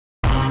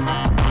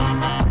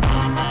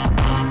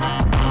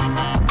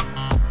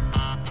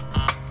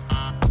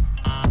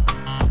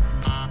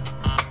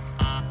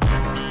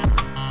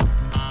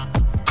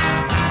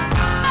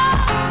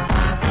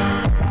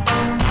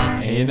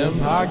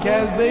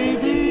Podcast,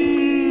 baby.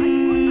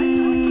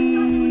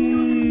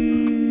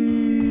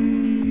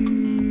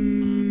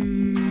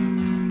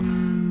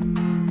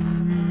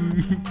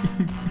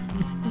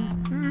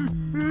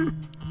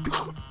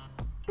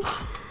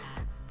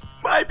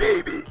 My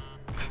baby.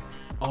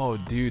 Oh,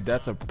 dude,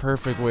 that's a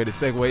perfect way to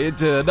segue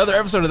into another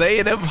episode of the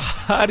A&M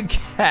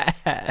Podcast.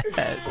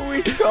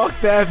 We talk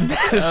that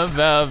mess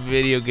about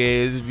video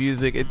games,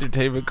 music,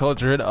 entertainment,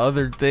 culture, and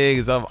other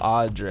things. I'm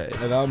Andre.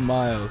 And I'm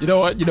Miles. You know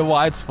what? You know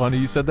why it's funny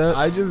you said that?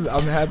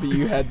 I'm happy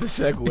you had the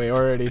segue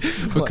already.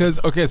 Because,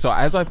 okay, so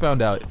as I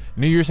found out,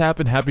 New Year's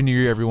happened. Happy New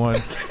Year, everyone.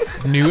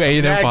 New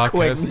A&M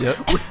Podcast. Quick.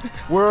 Yep.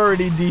 We're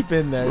already deep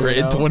in there. We're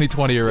in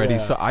 2020 already. Yeah.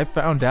 So I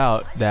found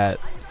out that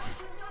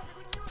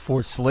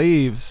for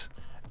slaves...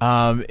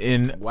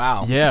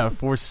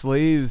 for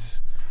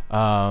slaves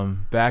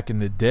back in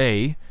the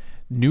day,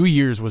 New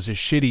Year's was a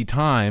shitty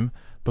time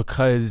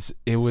because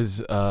it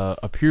was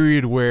a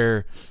period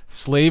where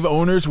slave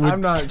owners would... I'm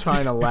not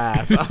trying to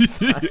laugh. I'm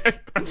sorry.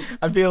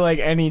 I feel like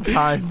any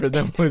time for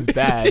them was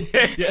bad.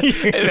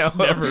 It's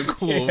never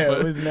cool. Yeah, but,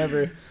 it was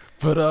never...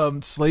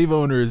 But slave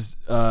owners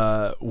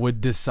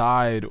would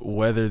decide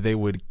whether they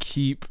would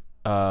keep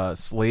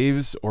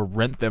slaves or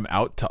rent them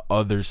out to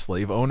other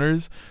slave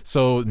owners.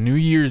 So New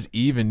Year's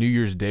Eve and New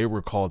Year's Day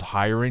were called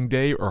hiring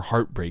day or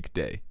heartbreak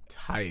day.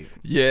 Tight.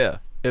 Yeah,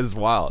 it's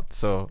wild.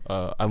 So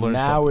I learned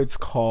now something. it's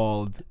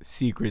called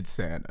Secret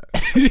Santa.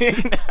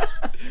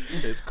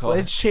 It's called...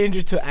 Let's change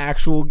it to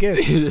actual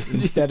gifts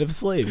instead of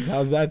slaves.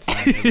 How's that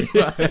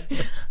sound?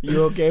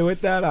 You okay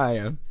with that? I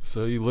am.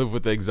 So you live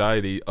with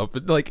anxiety up,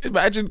 like,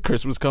 imagine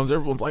Christmas comes,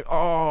 everyone's like,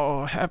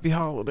 oh, happy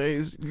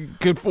holidays,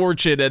 good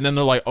fortune, and then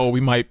they're like, oh,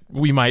 we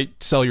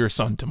might sell your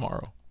son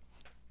tomorrow.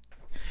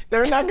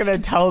 They're not gonna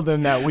tell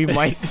them that we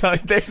might sell.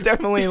 They're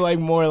definitely like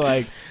more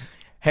like,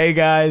 hey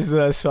guys,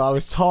 so I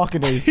was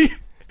talking to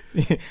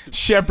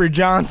Shepherd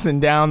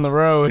Johnson down the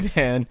road,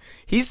 and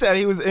he said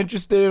he was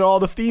interested in all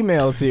the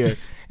females here,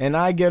 and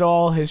I get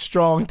all his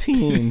strong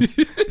teens.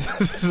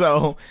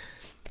 So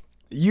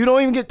you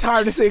don't even get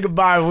tired to say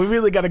goodbye. We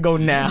really got to go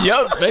now.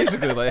 Yep,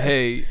 basically, like,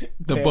 hey,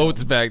 the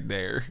boat's back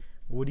there.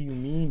 What do you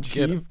mean,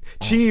 Chief?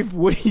 Chief,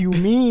 what do you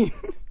mean?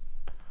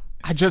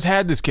 I just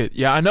had this kid.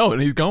 Yeah, I know, and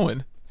he's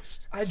going.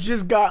 I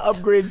just got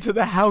upgraded to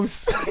the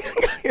house.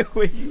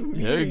 What do you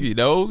mean? Yeah, you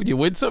know, you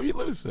win some, you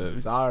lose some.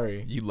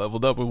 Sorry. You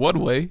leveled up in one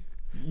way.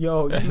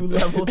 Yo, you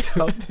leveled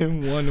up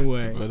in one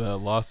way. But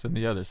lost in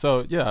the other.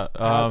 So, yeah.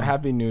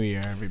 Happy New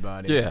Year,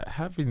 everybody. Yeah,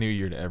 Happy New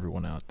Year to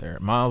everyone out there.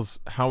 Miles,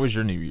 how was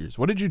your New Year's?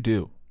 What did you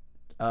do?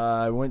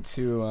 I went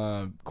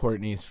to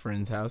Courtney's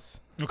friend's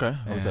house. Okay.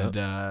 How was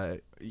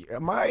that?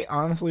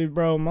 Honestly,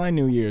 bro, my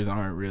New Year's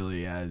aren't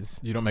really as...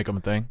 You don't make them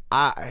a thing?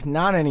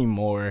 Not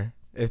anymore,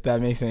 if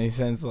that makes any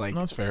sense. Like,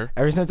 no, that's fair.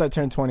 Ever since I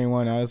turned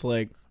 21, I was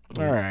like,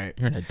 all right.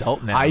 You're an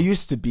adult now. I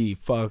used to be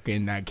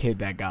fucking that kid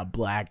that got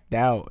blacked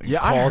out and I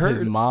called heard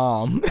his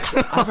mom.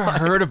 I've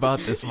heard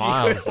about this,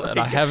 Miles, and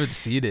I haven't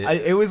seen it.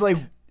 It was like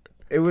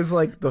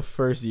the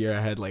first year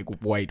I had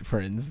like white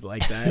friends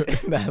like that.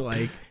 That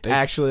like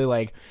actually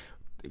like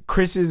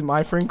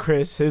my friend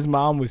Chris, his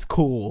mom was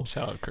cool.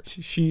 Shout out Chris.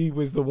 She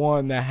was the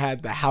one that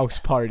had the house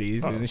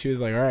parties, and she was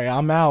like, all right,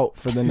 I'm out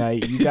for the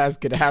night. You guys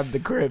could have the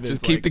crib.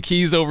 Just keep the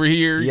keys over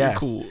here. Yes. You're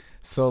cool.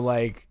 So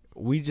like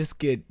we just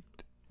get...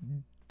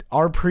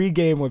 Our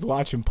pregame was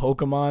watching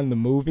Pokemon, the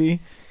movie,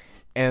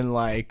 and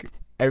like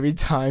every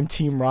time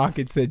Team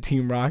Rocket said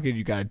Team Rocket,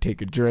 you gotta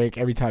take a drink.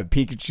 Every time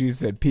Pikachu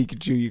said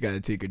Pikachu, you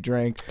gotta take a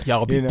drink.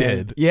 Y'all be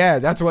dead. Yeah,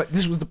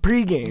 this was the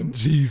pregame.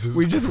 Jesus.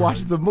 We just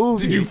watched the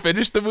movie. Did you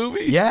finish the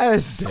movie?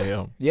 Yes.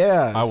 Damn.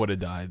 Yes. I would have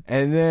died.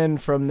 And then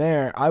from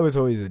there, I was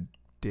always a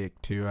dick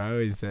too. I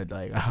always said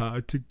like,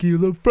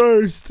 tequila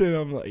first. And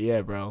I'm like,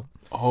 yeah, bro.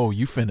 Oh,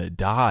 you finna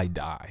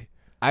die.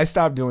 I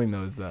stopped doing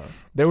those though.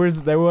 There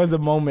was a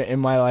moment in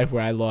my life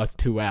where I lost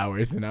 2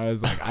 hours, and I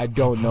was like, I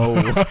don't know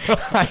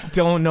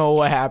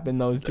what happened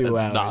those 2 hours.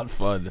 That's not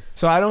fun.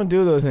 So I don't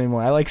do those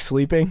anymore. I like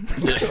sleeping.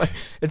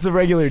 It's a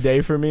regular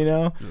day for me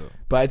now. Yeah.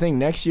 But I think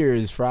next year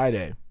is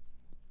Friday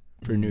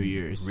for New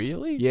Year's.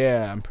 Really?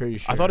 Yeah, I'm pretty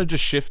sure. I thought it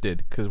just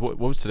shifted because what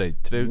was today?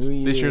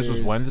 This year's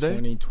was Wednesday.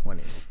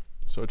 2020.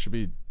 So it should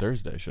be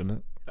Thursday, shouldn't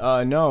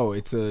it? No,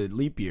 it's a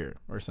leap year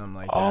or something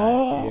like that.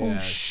 Oh yeah,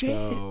 shit.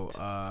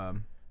 So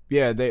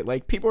yeah, they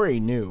like people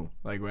already knew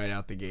like right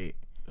out the gate.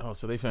 Oh,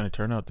 so they found a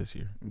turnout this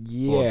year.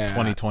 Yeah. Well,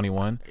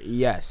 2021.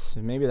 Yes,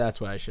 maybe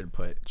that's what I should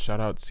put. Shout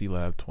out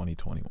C-Lab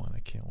 2021. I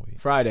can't wait.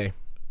 Friday.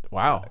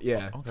 Wow.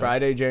 Yeah. Okay.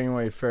 Friday,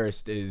 January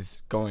 1st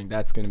is going.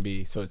 That's going to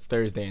be so it's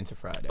Thursday into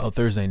Friday. Oh,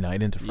 Thursday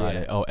night into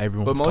Friday. Yeah. Oh,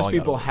 everyone's. But most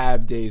people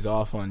have days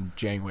off on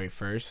January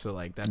 1st, so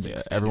like that's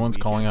everyone's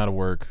weekend. Calling out of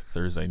work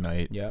Thursday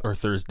night. Yep. Or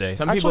Thursday.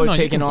 Some people are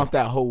taking off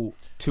that whole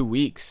 2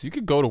 weeks. You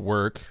could go to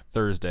work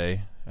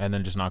Thursday and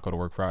then just not go to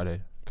work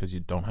Friday. Because you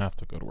don't have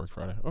to go to work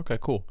Friday. Okay,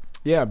 cool.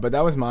 Yeah, but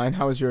that was mine.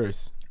 How was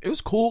yours? It was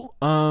cool.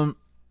 I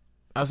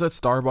was at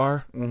Star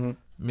Bar. Mm-hmm.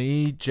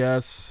 Me,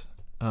 Jess,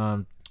 Jess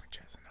and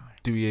I.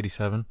 Dewey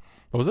 87.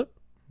 What was it?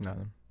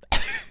 Nothing.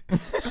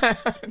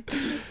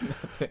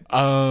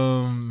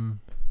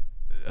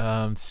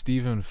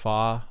 Stephen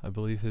Fa, I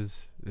believe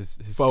his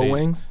Faux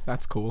wings.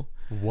 That's cool.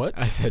 What?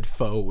 I said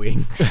faux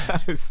wings.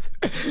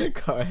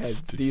 Go ahead,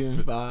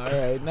 Stephen Fa. All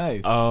right,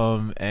 nice.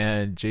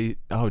 And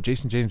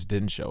Jason James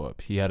didn't show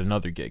up. He had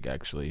another gig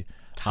actually.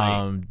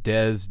 Tight.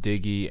 Dez,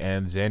 Diggy,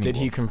 and Zanny. Did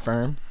he Wolf.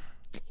 confirm?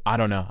 I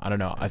don't know.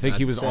 I think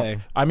he was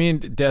on. I mean,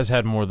 Dez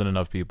had more than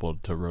enough people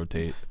to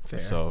rotate,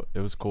 so it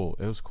was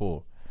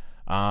cool.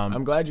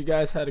 I'm glad you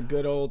guys had a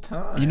good old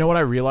time. You know what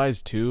I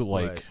realized too?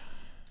 Like,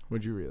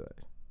 what'd you realize?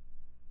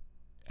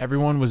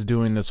 Everyone was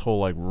doing this whole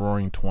like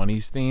Roaring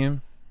 20s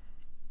theme,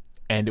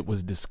 and it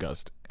was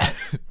disgusting.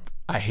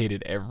 I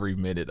hated every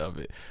minute of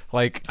it.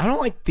 Like, I don't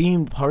like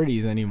themed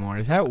parties anymore.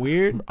 Is that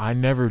weird? I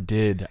never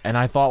did, and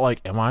I thought,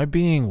 like, am I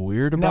being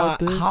weird about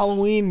this?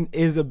 Halloween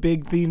is a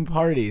big themed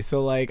party,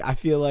 so like I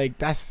feel like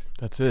that's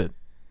it.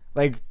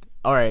 Like,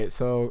 all right,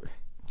 so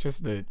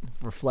just to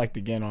reflect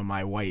again on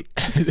my white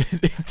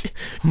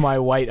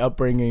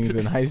upbringings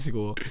in high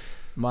school,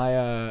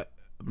 my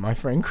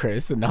friend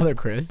Chris, another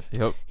Chris,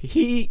 yep,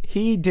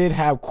 he did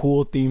have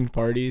cool themed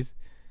parties.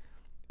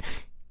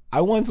 I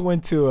once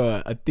went to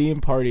a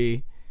theme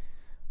party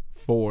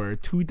for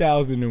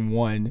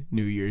 2001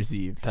 New Year's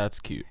Eve. That's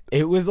cute.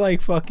 It was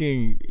like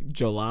fucking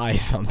July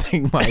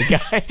something, my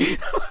guy.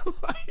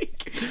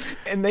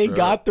 And they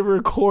got the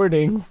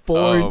recording for.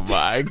 Oh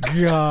my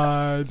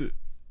god.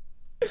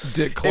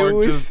 Dick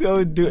Clark just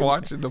so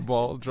watching the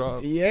ball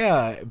drop.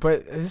 Yeah,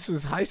 but this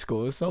was high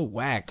school. It was so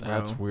whack, bro.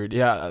 That's weird.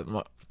 Yeah,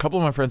 a couple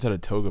of my friends had a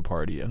toga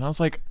party, and I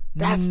was like,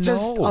 that's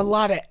just a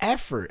lot of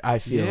effort, I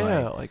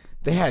feel like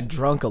they had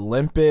drunk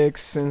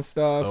Olympics and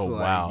stuff. Oh,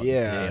 wow.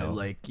 Yeah.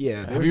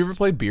 Damn. Have you ever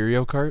played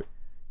Beerio Kart?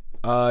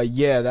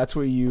 Yeah, that's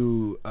where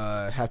you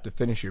have to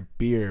finish your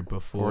beer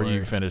before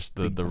you finish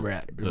the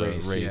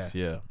race.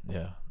 Yeah.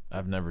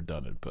 I've never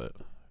done it, but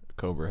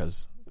Cobra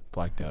has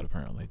blacked out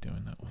apparently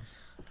doing that once.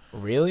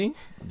 Really?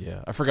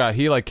 Yeah, I forgot.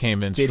 He like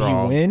came in Did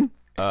strong. Did he win?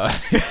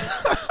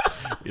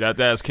 You'd have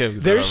to ask him.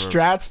 There's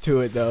strats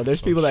to it though.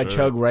 There's people that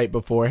chug right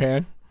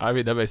beforehand. I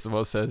mean, that makes the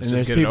most sense. And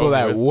there's people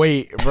that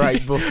wait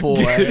right before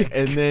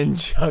and then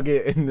chug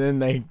it and then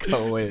they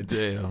go in.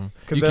 Damn.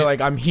 Because they're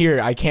like, I'm here.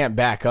 I can't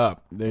back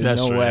up. There's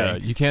no way. Yeah.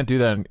 You can't do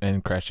that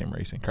in Crash Team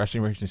Racing. Crash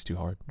Team Racing is too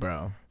hard.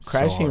 Bro.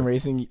 Crash Team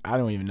Racing, I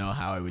don't even know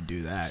how I would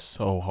do that.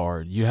 So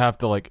hard. You have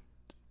to like.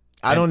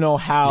 I don't know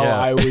how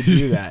I would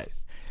do that.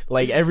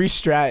 Like, every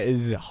strat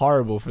is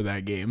horrible for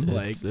that game.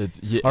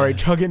 All right,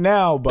 chug it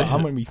now, but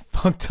I'm going to be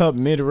fucked up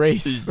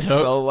mid-race. Yep.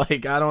 So,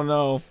 like, I don't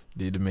know.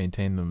 Need to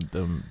maintain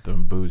them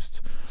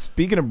boosts.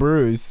 Speaking of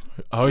brews,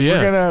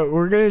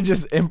 we're gonna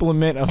just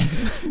implement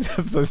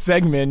just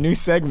a new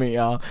segment,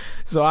 y'all.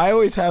 So I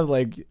always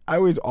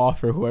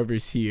offer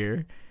whoever's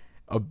here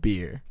a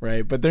beer,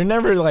 right? But they're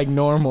never like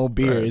normal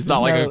beers. It's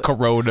not like a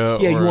Corona.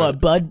 Yeah, you want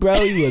Bud,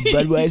 bro? You want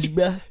Budweiser,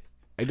 bro?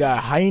 I got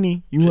a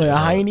Heine. You want a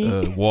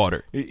Heine?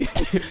 Water.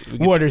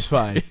 Water's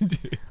fine.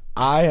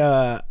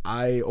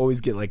 I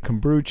always get like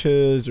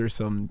kombuchas or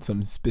some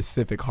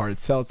specific hard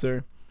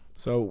seltzer.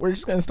 So we're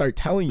just gonna start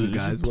telling you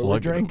guys what we're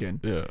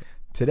drinking. Yeah.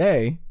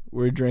 Today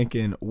we're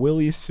drinking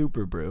Willie's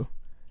Super Brew.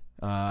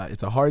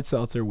 It's a hard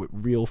seltzer with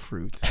real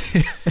fruit,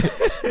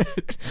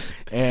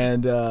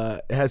 and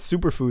it has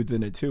superfoods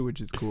in it too, which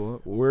is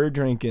cool. We're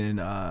drinking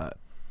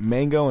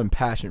mango and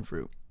passion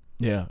fruit.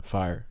 Yeah,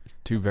 fire.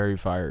 Two very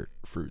fire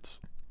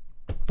fruits.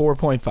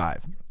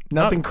 4.5.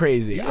 Nothing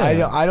crazy.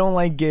 Yeah. I don't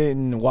like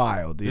getting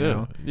wild. You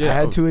know. Yeah. I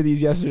had 2 of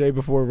these yesterday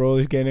before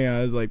roller skating.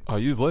 I was like, oh,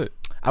 you was lit.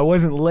 I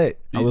wasn't lit.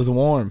 I was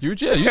warm. You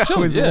I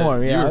was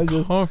warm. Yeah, you were I was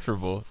just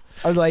comfortable.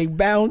 I was like,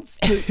 bounce.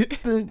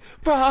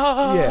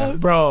 Yeah,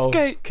 bro.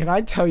 Skate. Can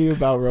I tell you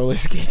about roller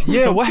skating?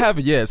 Yeah, what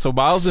happened? Yeah, so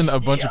Miles and a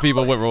bunch of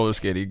people went roller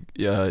skating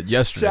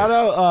yesterday. Shout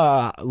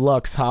out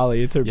Lux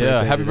Holly. It's her birthday.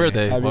 Yeah, happy today.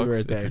 birthday. Happy Lux.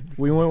 birthday.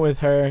 We went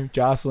with her,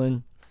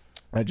 Jocelyn.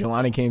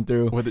 Jelani came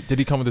through. Did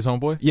he come with his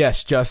homeboy?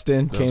 Yes,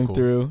 Justin came cool.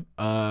 through.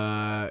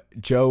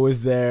 Joe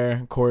was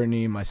there,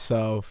 Courtney,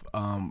 myself.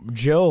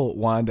 Jill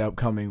wound up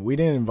coming. We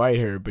didn't invite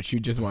her, but she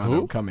just wound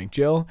up coming.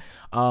 Jill,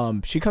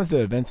 she comes to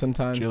events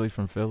sometimes. Jilly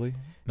from Philly?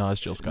 No, it's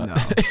Jill Scott.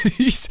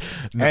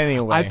 No.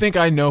 Anyway, I think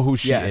I know who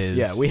she is.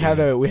 Yeah, we had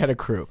a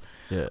crew.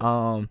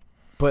 Yeah.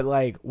 But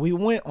like we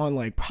went on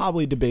like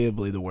probably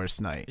debatably the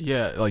worst night.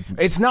 Yeah, like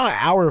it's not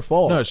our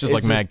fault. No, it's just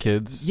like mad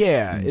kids.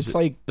 Yeah, it's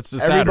like it's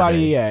everybody.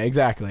 Saturday. Yeah,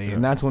 exactly. Yeah.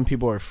 And that's when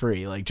people are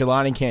free. Like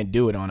Jelani can't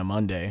do it on a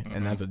Monday,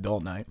 and that's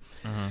adult night.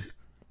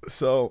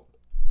 So,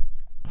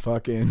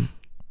 fucking,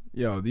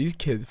 these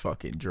kids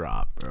fucking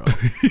drop, bro.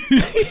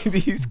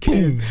 These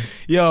kids,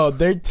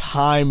 they're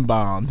time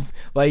bombs.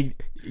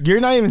 Like you're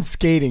not even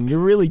skating; you're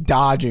really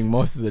dodging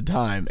most of the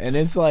time, and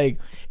it's like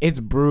it's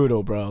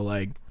brutal, bro.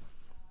 Like.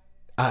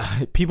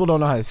 People don't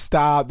know how to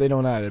stop. They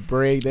don't know how to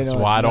brake. That's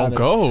why I don't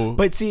go.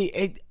 But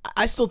see,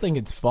 I still think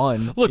it's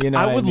fun. Look,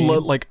 I would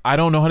like. I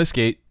don't know how to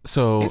skate,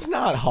 so it's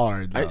not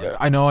hard.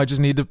 I know. I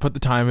just need to put the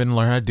time in and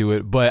learn how to do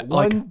it. But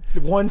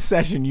one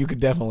session, you could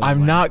definitely.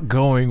 I'm not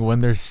going when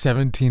there's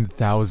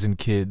 17,000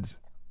 kids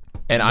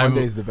and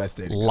Monday's the best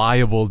day to go.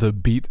 liable to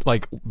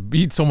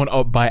beat someone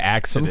up by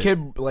accident.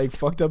 Some kid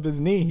fucked up his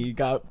knee. He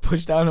got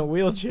pushed out in a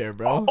wheelchair,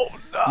 bro. Oh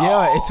no!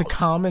 Yeah, it's a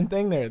common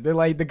thing there. They're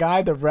like the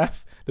guy, the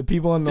ref, the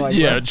people in the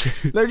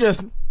refs, they're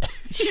just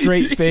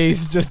straight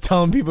face, just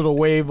telling people to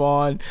wave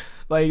on.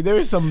 Like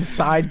there's some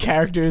side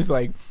characters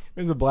like.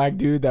 There's a black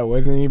dude that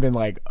wasn't even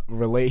like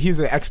related. He's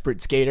an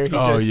expert skater.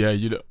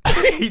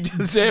 He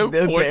just stood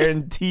there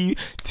and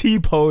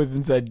T-posed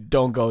and said,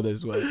 "Don't go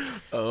this way."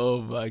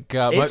 Oh my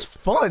god, it's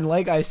fun.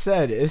 Like I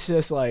said, it's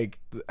just like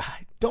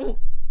don't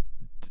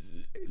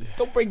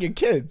bring your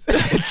kids.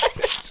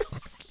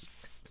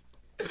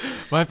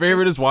 My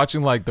favorite is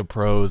watching like the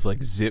pros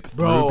like zip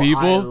through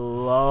people. I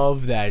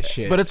love that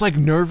shit. But it's like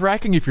nerve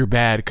wracking if you're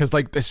bad because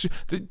like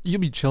you'll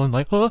be chilling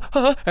like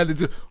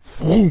and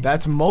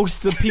that's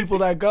most of people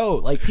that go.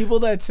 Like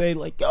people that say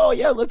like, "Oh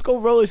yeah, let's go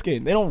roller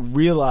skating." They don't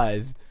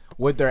realize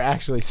what they're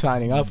actually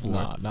signing up for.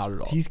 Nah, not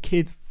at all. These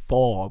kids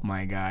fall,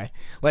 my guy.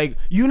 Like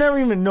you never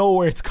even know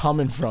where it's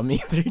coming from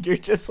either. You're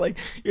just like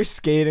you're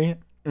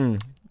skating.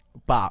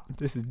 Bop.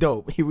 This is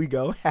dope. Here we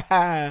go.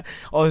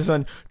 All of a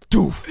sudden,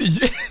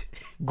 doof.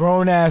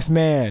 Grown ass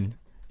man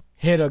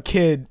hit a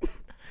kid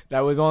that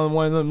was on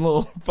one of them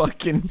little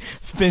fucking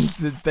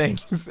fences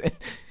things.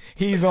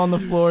 He's on the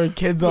floor.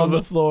 Kid's on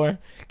the floor.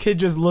 Kid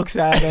just looks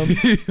at him.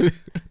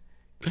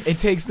 It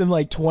takes them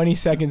like 20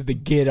 seconds to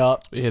get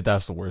up. Yeah,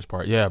 that's the worst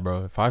part. Yeah,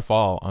 bro. If I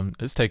fall,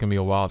 it's taking me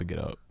a while to get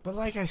up. But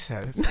like I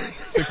said,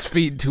 6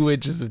 feet 2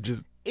 inches of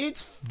just.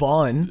 It's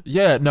fun.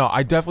 Yeah, no,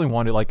 I definitely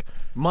wanted like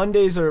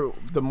Mondays are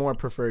the more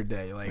preferred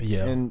day. Like,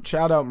 yeah. And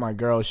shout out my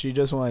girl. She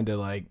just wanted to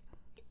like.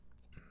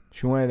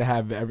 She wanted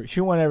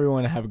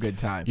everyone to have a good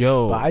time.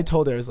 Yo. But I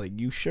told her, I was like,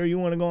 "You sure you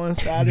want to go on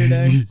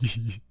Saturday?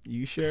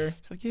 You sure?"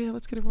 She's like, "Yeah,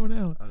 let's get everyone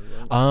out."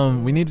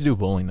 We need to do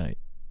bowling night.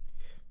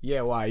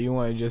 Yeah, why? You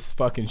want to just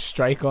fucking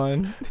strike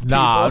on?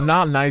 Nah, I'm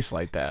not nice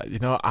like that. You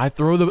know, I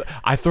throw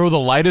the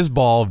lightest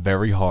ball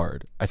very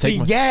hard. I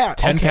take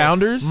 10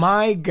 pounders.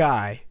 My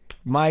guy.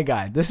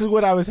 This is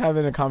what I was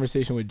having a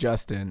conversation with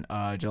Justin,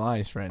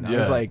 Jelani's friend. I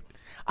was like,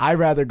 I'd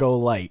rather go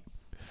light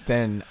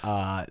than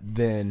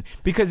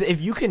because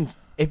if you can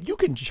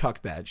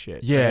chuck that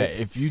shit. Yeah, right?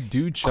 if you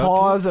do chuck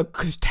cause a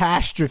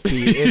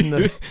catastrophe in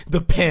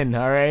the pin,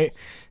 all right?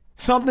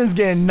 Something's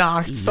getting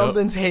knocked,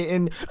 something's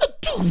hitting.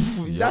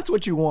 That's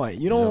what you want.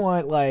 You don't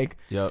want like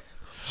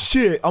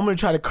shit, I'm going to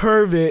try to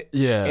curve it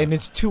and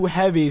it's too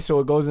heavy so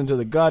it goes into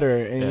the gutter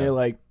and you're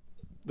like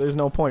there's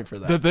no point for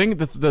that.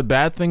 The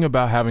bad thing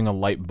about having a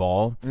light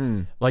ball,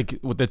 like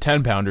with the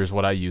 10 pounders,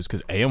 what I use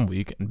because A, I'm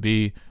weak, and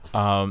B,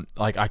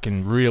 like I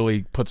can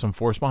really put some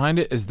force behind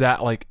it, is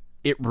that like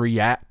it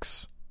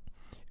reacts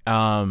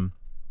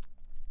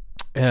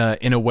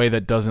in a way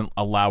that doesn't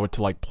allow it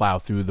to like plow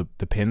through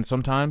the pin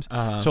sometimes.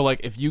 So like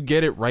if you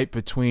get it right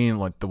between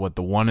like the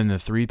 1 and the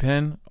 3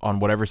 pin on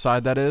whatever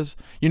side that is,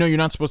 you know, you're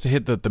not supposed to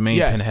hit the main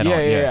pin head on.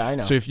 Yeah, I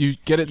know. So if you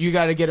get it, you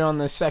got to get it on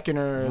the second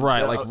or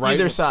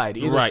either side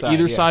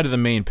of the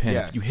main pin.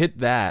 Yes. If you hit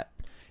that,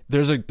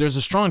 there's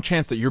a strong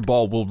chance that your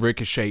ball will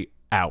ricochet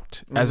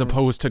out as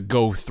opposed to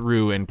go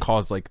through and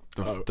cause like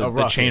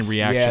the chain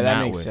reaction. Yeah,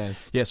 that makes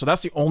sense. Yeah, so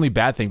that's the only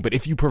bad thing. But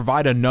if you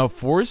provide enough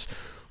force,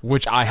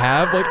 which I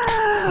have, like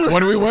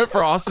when we went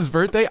for Austin's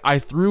birthday, I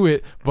threw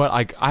it, but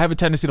I have a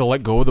tendency to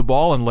let go of the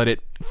ball and let it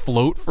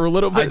float for a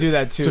little bit. I do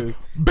that too. So,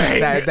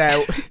 bang!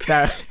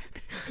 That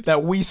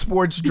Wii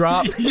Sports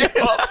drop.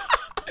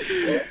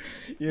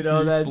 You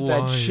know,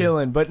 that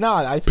chilling. But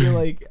nah, I feel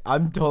like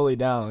I'm totally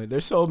down.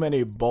 There's so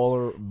many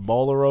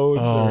bowleros.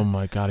 Oh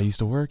my god, I used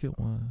to work at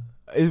one.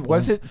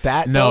 Was it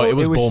that? No, though? it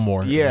was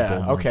Bullmore. Yeah.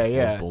 Bullmore. Okay.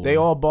 Yeah. They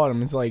all bought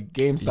them. It's like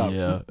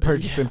GameStop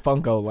purchasing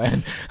Funko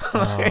Land.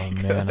 Oh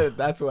man,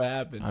 that's what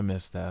happened. I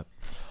missed that.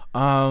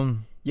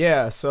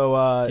 Yeah. So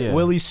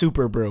Willie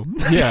Super Brew.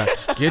 Yeah.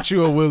 Get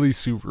you a Willie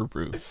Super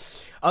Brew.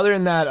 Other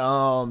than that,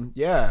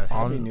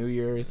 Happy New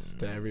Year's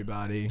to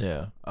everybody.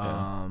 Yeah.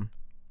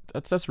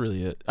 That's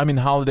really it. I mean,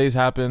 the holidays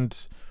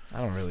happened.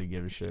 I don't really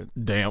give a shit.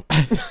 Damn.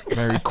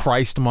 Merry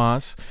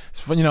Christmas.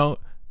 So, you know,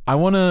 I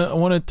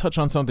wanna touch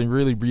on something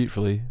really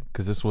briefly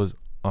because this was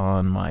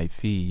on my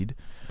feed.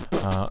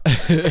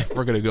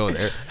 We're gonna go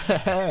there.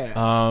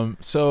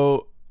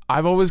 So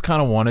I've always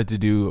kind of wanted to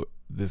do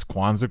this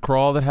Kwanzaa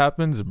crawl that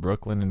happens in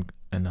Brooklyn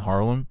and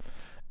Harlem,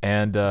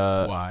 and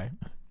why?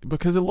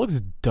 Because it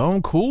looks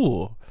dumb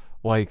cool.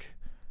 Like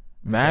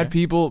mad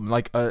people.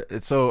 Like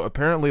so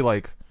apparently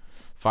like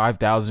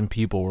 5,000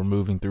 people were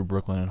moving through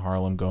Brooklyn and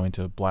Harlem, going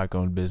to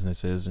black-owned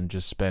businesses and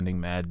just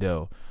spending mad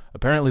dough.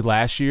 Apparently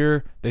last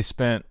year they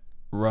spent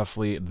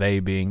roughly, they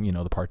being, you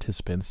know, the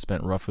participants,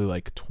 spent roughly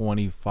like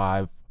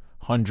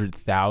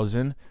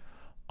 2,500,000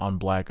 on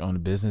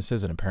black-owned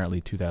businesses, and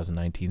apparently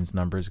 2019's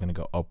number is going to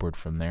go upward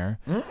from there.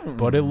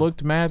 But it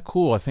looked mad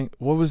cool. I think,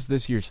 what was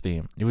this year's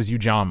theme? It was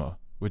Ujamaa,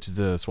 which is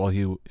the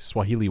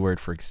Swahili word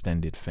for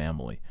extended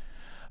family,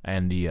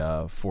 and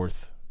the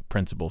fourth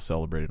principle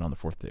celebrated on the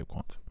fourth day of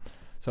Kwanzaa.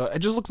 So it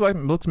just looks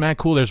mad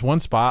cool. There's one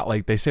spot,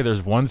 like they say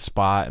there's one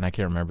spot, and I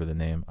can't remember the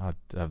name. I'll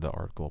have the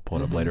article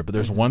pulled up later, but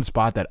there's one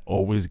spot that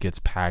always gets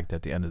packed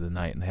at the end of the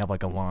night, and they have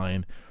like a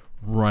line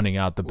running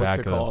out the back What's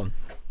it of called?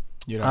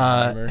 You don't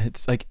remember?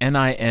 It's like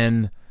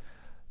NIN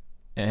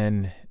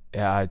and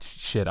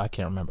shit, I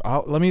can't remember.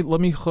 Let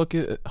me hook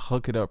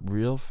it up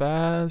real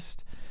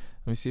fast.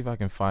 Let me see if I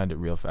can find it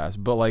real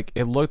fast. But like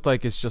it looked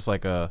like it's just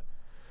like a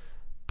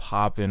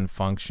pop-in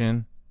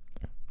function,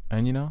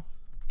 and you know,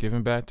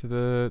 giving back to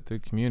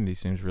the community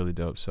seems really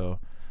dope. So,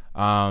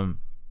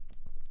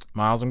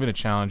 Miles, I'm gonna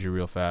challenge you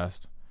real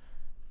fast.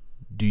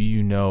 Do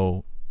you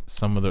know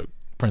some of the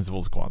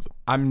principles of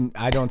Kwanzaa?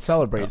 I don't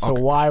celebrate, so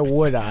Okay. why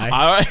would I?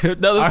 All right,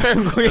 no,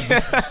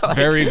 that's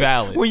very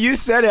valid. When you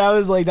said it, I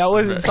was like, that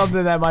wasn't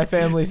something that my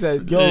family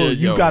said. Yo,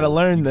 you gotta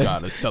learn this.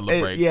 You gotta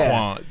celebrate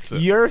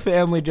Kwanzaa. Your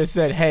family just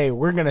said, hey,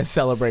 we're gonna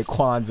celebrate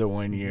Kwanzaa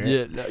one year.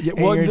 Yeah. And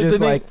Well, you're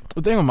just like,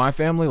 the thing with my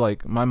family,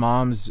 like my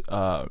mom's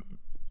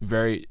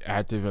very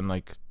active in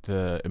like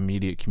the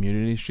immediate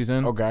community she's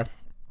in. okay.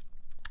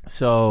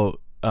 So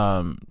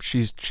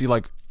she's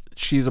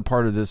a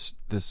part of this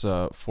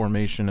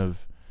formation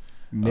of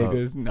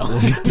Niggas, no.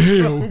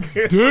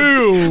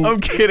 damn. I'm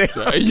kidding.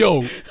 Hey,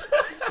 yo,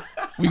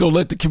 we gonna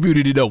let the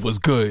community know what's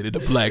good in the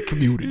black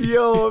community.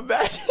 Yo,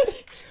 imagine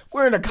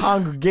we're in a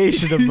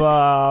congregation of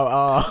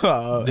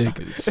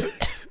Niggas.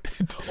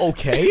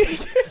 Okay.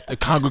 The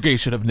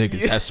congregation of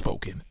niggas has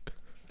spoken.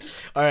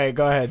 All right,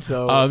 go ahead.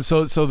 So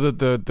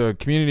the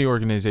community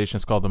organization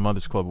is called the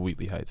Mothers Club of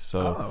Wheatley Heights. So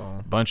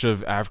a bunch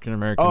of African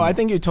American. I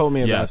think you told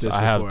me about yes, this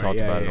before. I have talked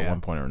about it at one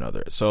point or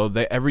another. So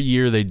every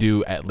year they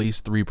do at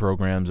least 3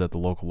 programs at the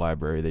local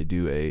library. They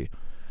do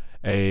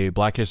a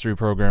Black History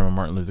program, a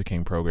Martin Luther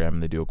King program,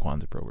 and they do a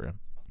Kwanzaa program.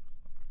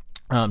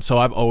 So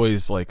I've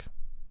always like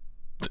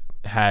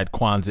had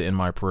Kwanzaa in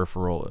my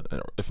peripheral,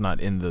 if not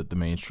in the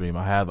mainstream.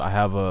 I have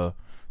a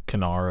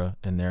Kanara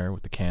in there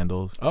with the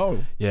candles.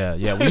 Oh, yeah.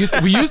 We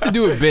used to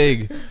do it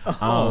big.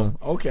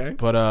 Okay.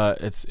 But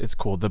it's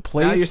cool. The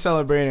place Now you're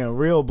celebrating a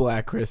real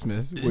Black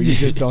Christmas where you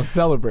just don't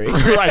celebrate.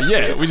 Right,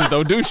 yeah. We just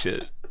don't do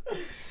shit.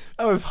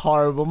 That was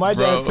horrible. My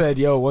Bro. dad said,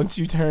 yo, once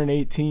you turn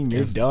 18,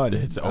 you're done.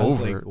 It's I was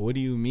over. like, what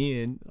do you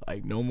mean?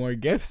 Like, no more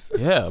gifts?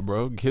 Yeah,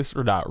 bro. Gifts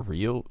are not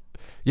real.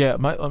 Yeah,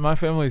 my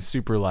family's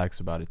super lax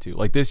about it too.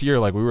 Like this year,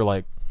 like we were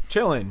like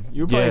Chilling.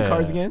 You were playing Yeah.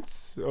 Cards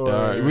Against?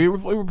 Or we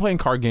were playing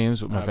card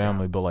games with my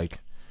family, but like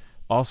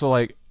also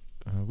like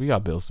we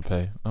got bills to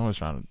pay. I was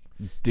trying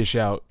to dish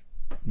out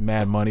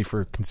mad money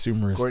for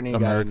consumers. Courtney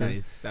America. got a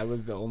nice. That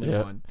was the only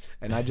Yeah. one.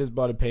 And I just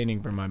bought a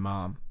painting for my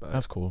mom. But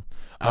That's cool.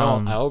 I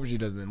hope she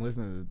doesn't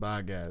listen to this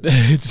podcast.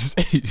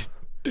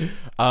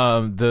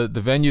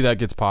 The venue that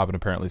gets popping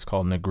apparently is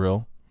called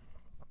Negril.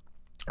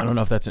 I don't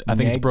know if that's it. I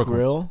think it's Brooklyn.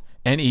 Grill?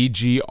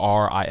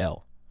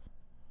 Negril.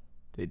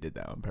 They did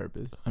that on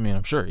purpose. I mean,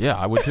 I'm sure. Yeah,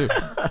 I would too.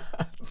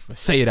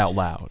 Say it out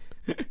loud.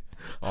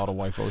 All the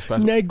white folks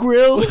pass.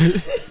 Negril?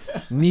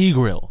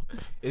 Negril.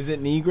 Is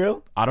it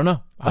Negril? I don't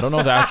know. I don't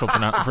know the actual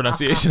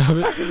pronunciation of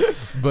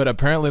it. But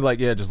apparently, like,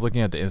 yeah, just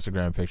looking at the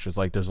Instagram pictures,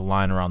 like, there's a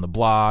line around the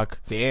block.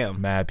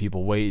 Damn. Mad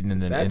people waiting,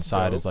 and then That's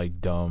inside dope. is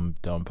like dumb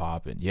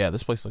popping. Yeah,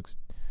 this place looks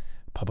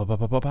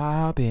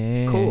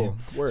popping. Cool.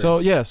 Word. So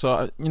yeah,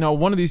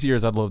 one of these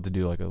years I'd love to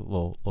do like a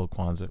little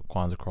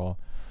Kwanzaa crawl.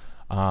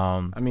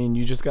 I mean,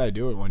 you just got to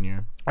do it one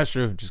year. That's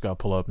true. Just gotta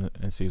pull up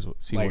and see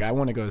Like, I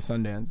want to go to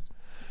Sundance.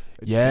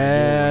 I just gotta do it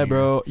Yeah, one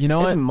bro. year. You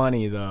know It's what?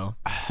 money, though,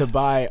 to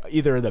buy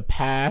either the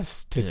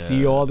pass to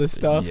see all this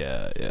stuff.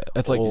 Yeah.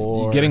 It's like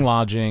Or- you're getting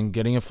lodging,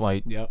 getting a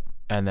flight, Yep.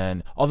 and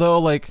then although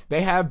like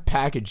They have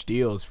package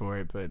deals for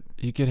it, but...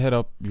 you could hit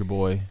up your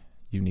boy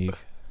Unique,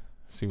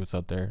 see what's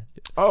up there.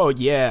 Oh,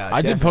 yeah.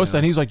 I did post that.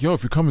 And definitely. he's like, "Yo,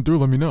 if you're coming through,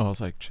 let me know." I was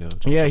like, "Chill."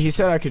 Yeah, he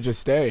said I could just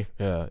stay.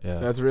 Yeah.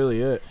 That's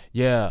really it.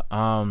 Yeah.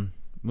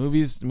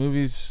 Movies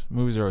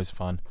are always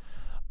fun.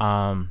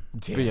 But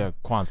yeah,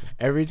 Kwanzaa.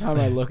 Every time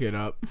I look it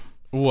up,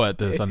 What,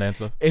 the Sundance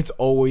stuff? it's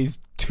always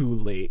too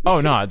late.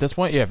 Oh no, at this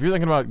point, yeah. If you're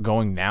thinking about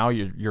going now,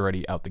 you're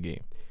already out the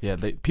game. Yeah,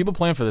 people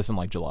plan for this in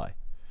like July.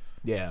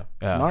 Yeah.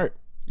 Yeah. Smart.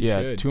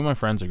 Yeah, Should. 2 of my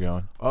friends are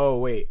going. Oh,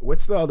 wait.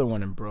 What's the other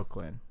one in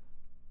Brooklyn?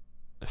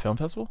 The film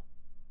festival?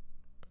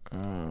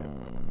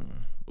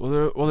 Well,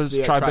 there's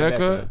the,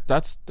 Tribeca.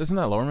 Tribeca. Isn't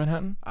that Lower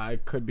Manhattan? I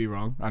could be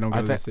wrong. I don't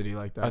go to the city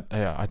like that.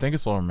 I think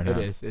it's Lower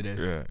Manhattan. It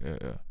is.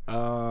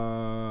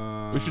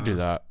 Yeah. We should do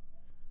that.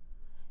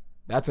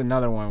 That's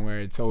another one where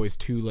it's always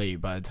too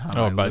late by the time.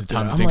 Oh, I by the looked it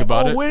time up. you think I'm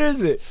like, about it? when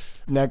is it?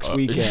 Next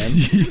weekend.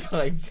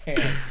 Like,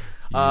 damn.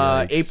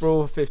 Yikes.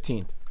 April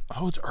 15th.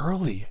 Oh, it's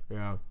early.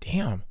 Yeah.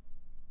 Damn.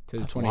 To the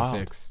That's 26th.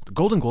 wild. The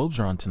Golden Globes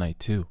are on tonight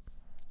too.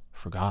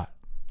 Forgot.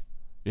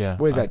 Yeah.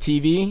 What is that?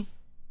 TV?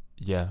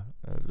 Yeah.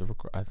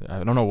 I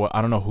don't know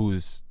I don't know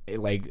who's.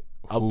 Like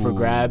up for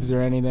grabs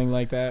or anything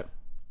like that?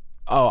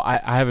 Oh, I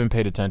haven't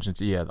paid attention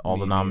to all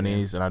Me the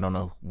nominees, and I don't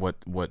know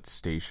what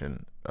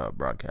station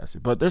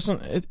broadcasted. But there's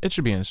some. It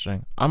should be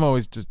interesting. I'm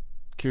always just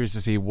curious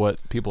to see what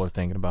people are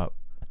thinking about.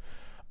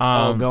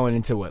 Going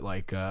into what,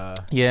 like?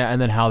 Yeah, and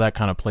then how that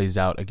kind of plays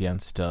out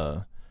against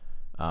the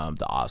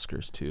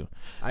Oscars too.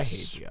 I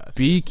hate the Oscars.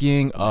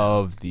 Speaking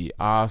of the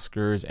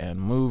Oscars and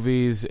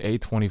movies,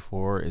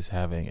 A24 is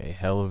having a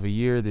hell of a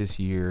year this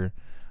year.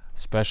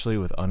 especially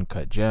with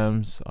Uncut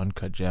Gems.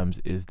 Uncut Gems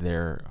is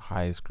their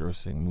highest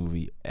grossing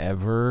movie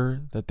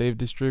ever that they've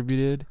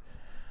distributed.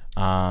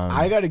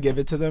 I got to give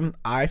it to them.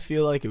 I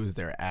feel like it was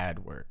their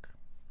ad work.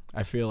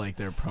 I feel like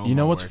their promo. You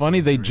know what's work funny?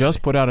 They really,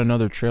 just put out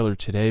another trailer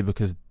today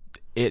because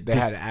they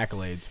had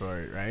accolades for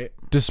it, right?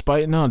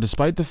 Despite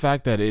the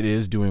fact that it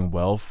is doing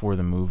well for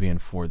the movie and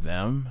for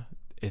them,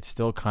 it's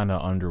still kind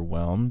of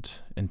underwhelmed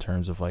in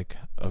terms of like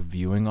a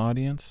viewing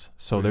audience.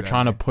 So they're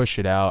trying to push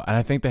it out, and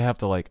I think they have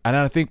to like. And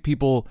I think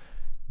people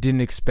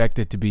didn't expect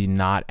it to be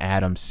not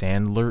Adam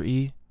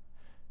Sandler-y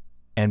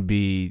and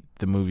be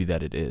the movie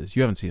that it is.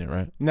 You haven't seen it,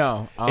 right?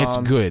 No, it's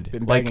good.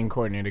 Been begging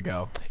Courtney to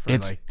go for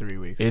like 3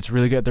 weeks. It's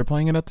really good. They're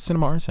playing it at the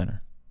Cinema Arts Center.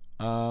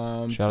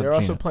 They're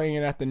also playing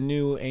it at the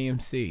new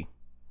AMC.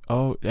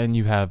 Oh, and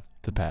you have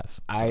the pass.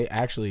 So. I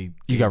actually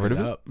you got rid of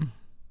it.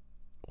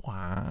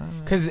 Wow.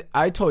 Because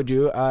I told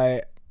you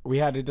we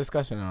had a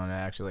discussion on it.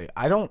 Actually,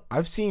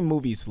 I've seen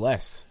movies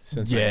less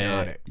since I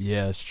got it.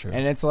 Yeah, it's true.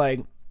 And it's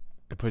like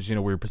it puts you in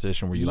a weird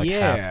position where you like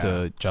have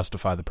to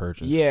justify the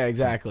purchase. Yeah,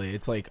 exactly.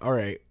 It's like, all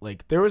right,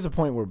 like there was a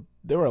point where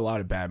there were a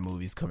lot of bad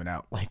movies coming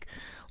out.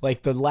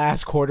 Like the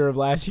last quarter of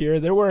last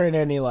year, there weren't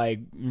any like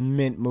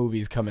mint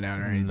movies coming out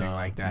or anything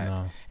like that.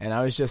 No. And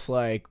I was just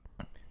like,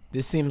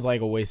 this seems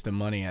like a waste of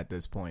money at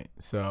this point.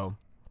 So,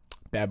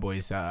 Bad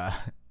Boys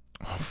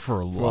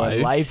for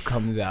life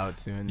comes out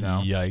soon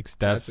though. Yikes,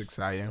 that's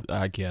exciting.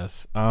 I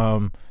guess.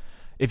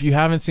 If you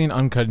haven't seen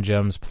Uncut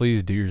Gems,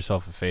 please do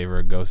yourself a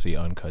favor, go see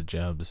Uncut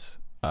Gems.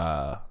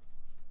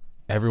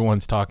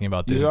 Everyone's talking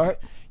about this. You saw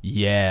it?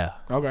 Yeah.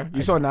 Okay.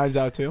 You saw Knives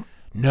Out too?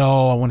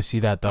 No, I want to see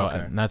that though. Okay.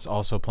 And that's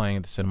also playing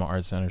at the Cinema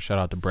Arts Center. Shout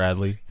out to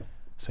Bradley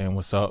saying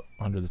what's up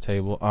under the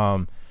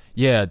table.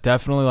 Yeah,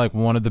 definitely like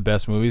one of the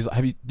best movies.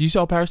 Do you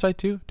saw Parasite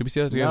too? Did we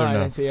see that together? No, I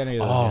didn't see any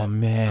of those. Oh yet.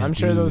 Man, I'm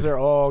sure those are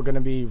all going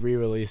to be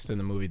re-released in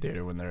the movie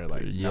theater when they're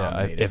like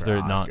if they're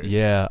not.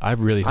 Yeah, I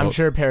really hope. I'm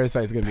sure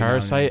Parasite's going to be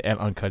Parasite and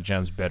Uncut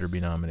Gems better be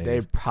nominated.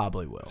 They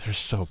probably will. They're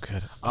so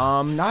good.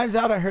 Knives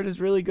Out I heard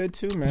is really good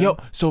too, man. Yo,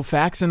 so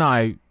Fax and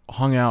I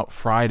hung out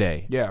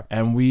Friday. Yeah.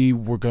 And we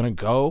were going to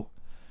go.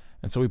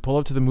 And so we pull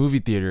up to the movie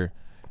theater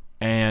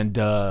and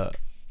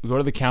we go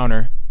to the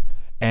counter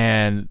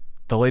and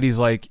the lady's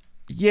like,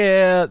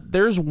 yeah,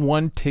 there's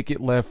one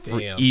ticket left for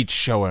each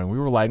showing. We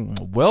were like,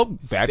 well,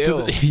 back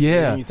to the...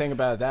 Yeah. When you think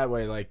about it that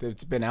way, like,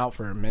 it's been out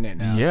for a minute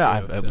now.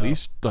 Yeah, at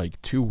least, like,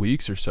 2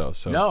 weeks or so.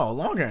 No,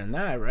 longer than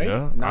that, right?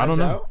 Yeah, Knives I don't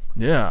know. Out?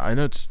 Yeah, I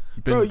know it's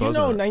been Bro, you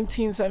know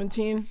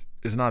 1917?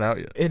 It's not out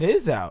yet. It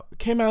is out. It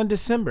came out in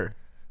December.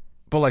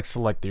 But, like,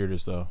 select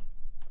theaters, though.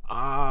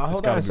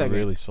 Hold on a second.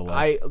 Really select.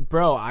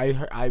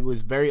 I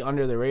was very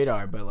under the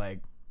radar, but,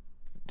 like,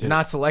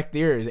 not select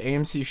theaters.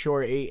 AMC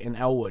Shore 8 and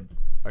Elwood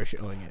are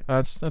showing it.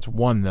 That's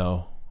one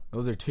though.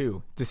 Those are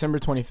two. December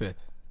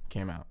 25th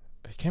came out.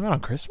 It came out on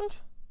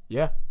Christmas?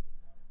 Yeah.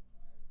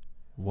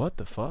 What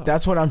the fuck?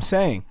 That's what I'm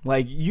saying.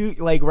 Like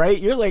right?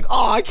 You're like,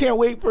 oh, I can't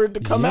wait for it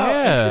to come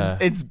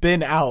out. It's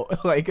been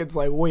out. Like it's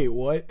like, wait,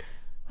 what?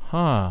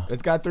 Huh.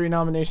 It's got 3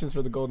 nominations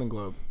for the Golden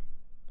Globe.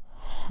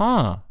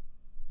 Huh.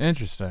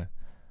 Interesting.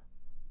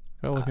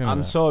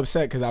 I'm so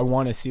upset because I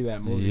want to see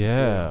that movie.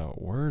 Yeah. Too.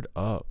 Word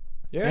up.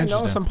 Yeah,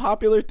 no, some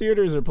popular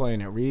theaters are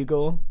playing it.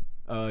 Regal.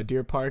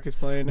 Deer Park is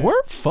playing it.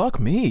 Word, fuck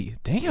me.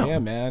 Damn. Yeah,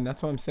 man.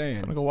 That's what I'm saying.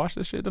 I'm gonna go watch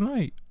this shit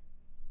tonight.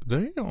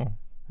 Damn.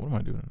 What am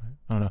I doing tonight?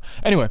 I don't know.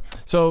 Anyway,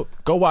 so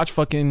go watch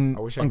fucking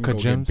Uncut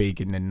Gems.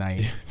 Bacon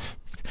tonight.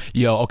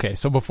 Yo, okay.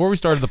 So before we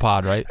started the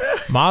pod, right?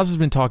 Miles has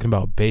been talking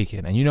about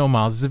bacon, and you know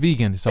Miles is a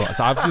vegan, so it's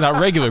obviously not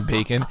regular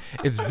bacon.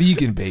 It's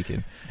vegan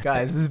bacon.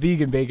 Guys, this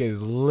vegan bacon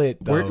is lit.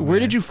 Though, where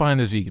did you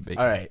find this vegan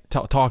bacon? All right,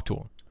 talk to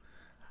him.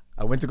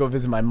 I went to go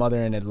visit my mother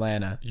in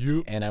Atlanta,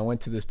 and I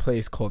went to this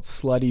place called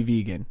Slutty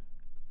Vegan.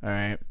 All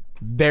right.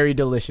 Very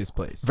delicious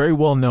place. Very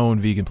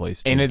well-known vegan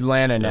place, too. In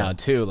Atlanta now,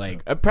 too.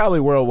 Like, probably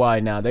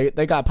worldwide now.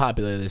 They got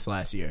popular this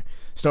last year.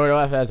 Started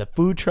off as a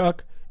food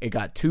truck. It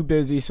got too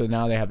busy, so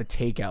now they have a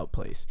takeout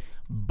place.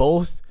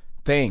 Both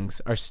things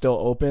are still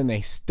open.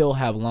 They still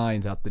have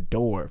lines out the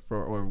door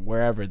or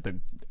wherever,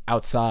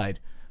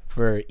 outside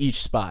for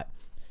each spot.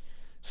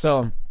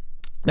 So,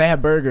 they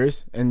have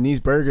burgers, and these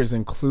burgers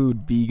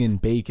include vegan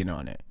bacon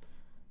on it.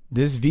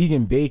 This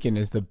vegan bacon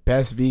is the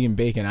best vegan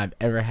bacon I've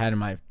ever had in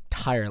my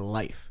entire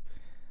life.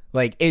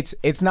 Like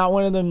it's not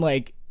one of them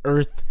like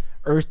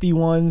earthy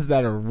ones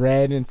that are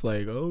red and it's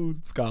like, oh,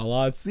 it's got a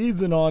lot of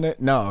season on it.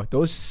 No,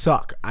 those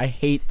suck. I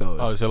hate those.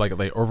 Oh, so like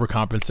they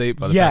overcompensate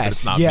by the fact that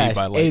it's not made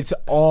by like... It's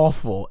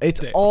awful.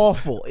 It's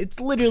awful. It's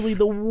literally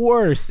the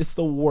worst. It's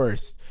the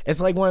worst. It's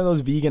like one of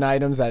those vegan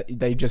items that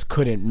they just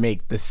couldn't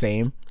make the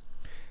same.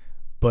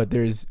 But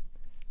there's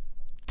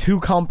 2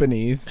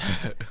 companies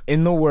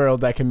in the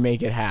world that can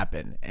make it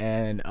happen,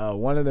 and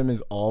one of them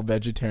is All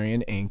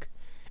Vegetarian Inc.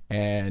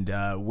 And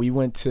we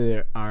went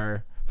to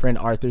our friend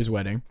Arthur's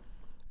wedding,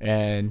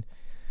 and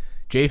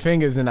Jay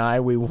Fingers and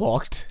I, we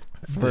walked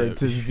to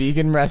this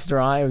vegan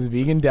restaurant. It was a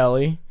vegan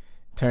deli.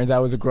 Turns out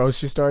it was a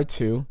grocery store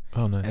too.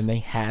 Oh, nice. And they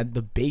had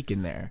the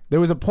bacon there. There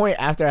was a point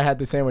after I had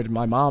the sandwich,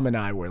 my mom and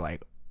I were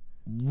like,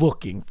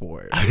 looking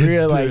for it. We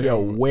were like, yo,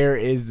 where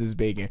is this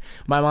bacon?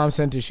 My mom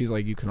sent it. She's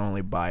like, you can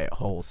only buy it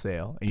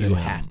wholesale, and you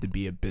have to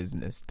be a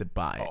business to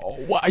buy it. Oh,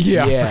 wow.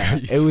 Yeah,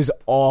 it was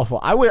awful.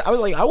 I was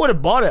like, I would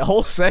have bought it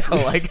wholesale.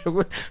 Like,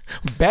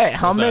 bet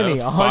how many?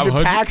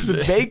 100 packs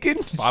of bacon?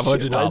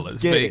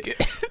 $500 bacon.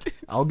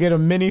 I'll get a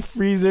mini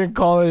freezer and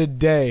call it a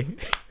day.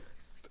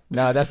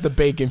 Nah, that's the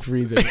bacon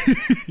freezer.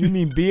 You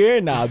mean beer?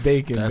 Nah,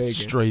 bacon. That's bacon.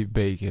 straight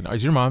bacon.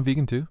 Is your mom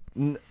vegan too?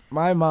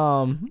 My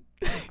mom,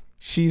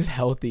 she's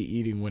healthy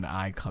eating when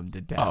I come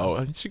to town.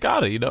 Oh, she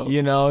got it, you know.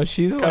 You know,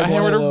 she's gotta like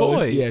hammer one of her those,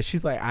 boy. Yeah,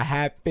 she's like, I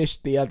had fish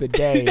the other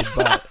day,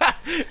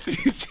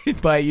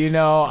 but you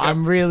know,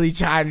 I'm really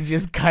trying to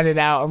just cut it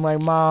out. I'm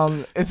like,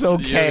 Mom, it's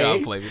okay. You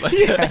gotta play me like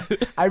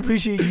that. I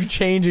appreciate you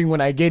changing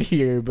when I get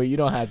here, but you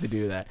don't have to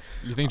do that.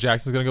 You think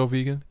Jackson's gonna go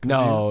vegan?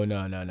 No.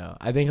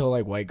 I think he'll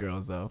like white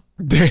girls though.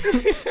 I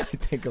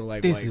think he'll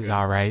like This white is girls.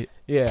 all right.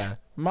 Yeah,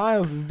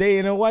 Miles is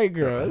dating a white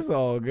girl. It's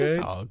all good.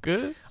 It's all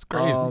good. It's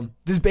great.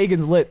 This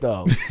bacon's lit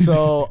though,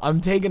 so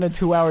I'm taking a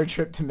 2-hour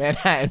trip to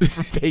Manhattan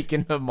for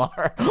bacon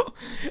tomorrow.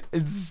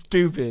 It's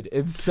stupid.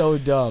 It's so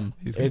dumb.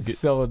 It's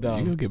so dumb.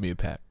 You go get me a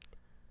pack.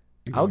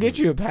 I'll get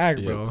you a pack,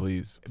 bro. Yeah,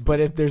 please. But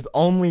if there's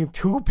only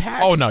 2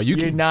 packs, oh no,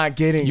 you're not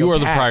getting. You a are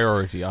the pack.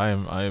 priority. I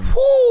am.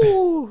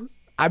 Woo!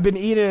 I've been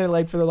eating it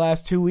like for the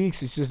last 2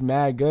 weeks. It's just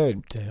mad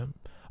good. Damn.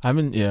 I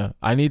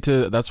need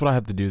to, that's what I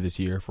have to do this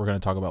year. If we're going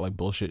to talk about like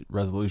bullshit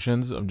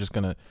resolutions, I'm just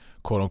going to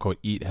quote unquote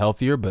eat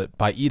healthier. But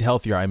by eat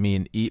healthier, I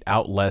mean eat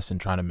out less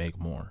and trying to make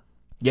more.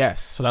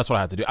 Yes. So that's what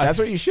I have to do. That's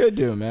what you should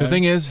do, man. The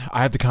thing is,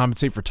 I have to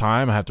compensate for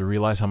time. I have to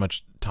realize how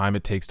much time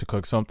it takes to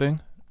cook something.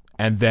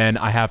 And then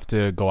I have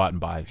to go out and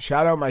buy.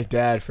 Shout out my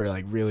dad for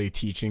like really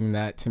teaching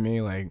that to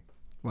me. Like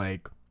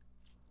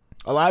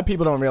a lot of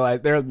people don't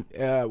realize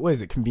what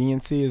is it?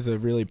 Conveniency is a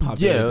really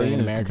popular thing in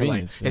America.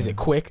 Like, is it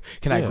quick?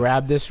 Can I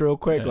grab this real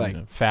quick? Yeah,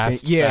 like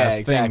fast. fast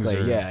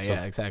Exactly.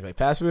 Exactly.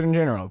 Fast food in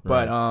general.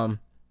 Right. But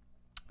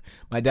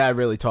my dad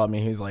really taught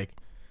me. He's like,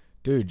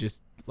 dude,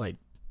 just like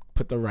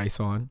put the rice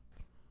on,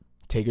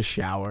 take a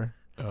shower.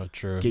 Oh,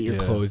 true. Get your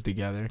clothes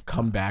together.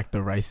 Come back.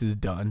 The rice is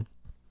done.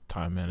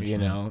 Time management. You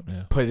know,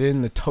 put it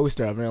in the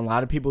toaster oven. A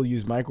lot of people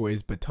use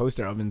microwaves, but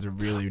toaster ovens are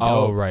really dope.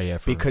 Oh, right. Yeah.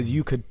 Because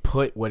you could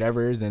put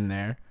whatever is in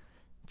there.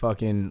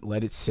 Fucking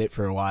let it sit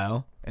for a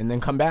while and then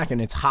come back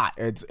and it's hot.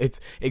 It's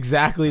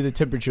exactly the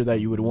temperature that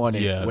you would want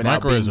it. Yeah,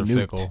 without microwaves being are nuked.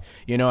 fickle.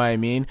 You know what I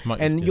mean?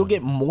 And you'll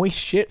get moist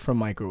shit from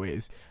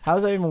microwaves. How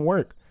does that even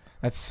work?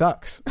 That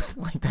sucks.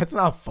 Like, that's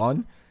not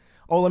fun.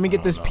 Oh, let me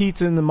get this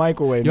pizza in the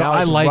microwave. Yo, now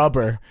it's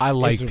rubber. I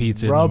like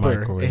pizza in the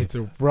microwave. It's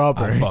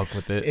rubber. I fuck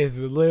with it. It's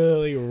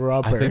literally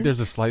rubber. I think there's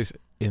a slice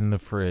in the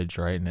fridge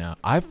right now.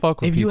 I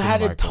fuck with if pizza you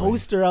had in the a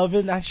toaster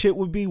oven, that shit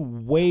would be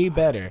way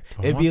better.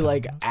 It'd be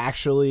like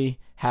actually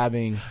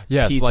having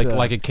pizza.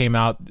 like it came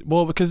out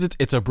because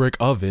it's a brick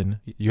oven.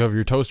 You have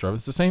your toaster oven.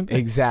 It's the same thing.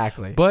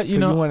 Exactly. But you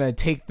want to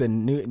take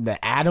the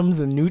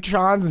atoms and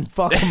neutrons and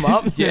fuck them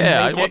up.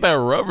 Yeah, I want that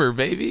rubber,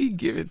 baby.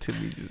 Give it to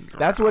me.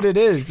 That's what it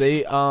is.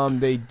 They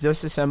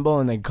disassemble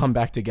and they come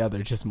back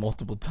together just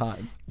multiple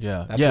times.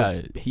 Yeah, that's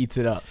what heats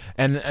it up.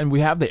 And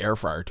we have the air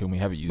fryer too. And we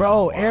haven't used.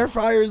 Bro, air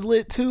fryer's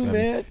lit too,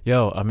 man.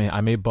 Yo, I mean,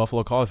 I made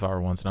buffalo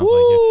cauliflower once, and I was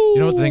like, you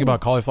know what the thing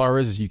about cauliflower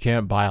is you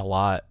can't buy a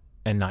lot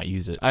and not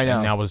use it. I know.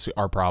 And that was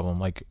our problem.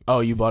 Like, oh,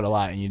 you bought a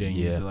lot and you didn't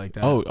use it like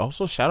that. Oh,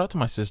 also shout out to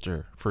my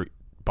sister for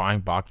buying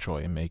bok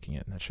choy and making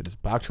it. And that shit is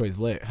bok choy's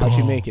lit. How'd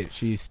you make it?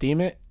 She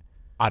steam it?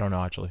 I don't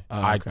know actually.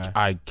 Oh, okay.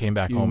 I came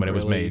back home and it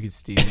was made. You could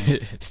steam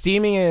it.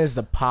 Steaming is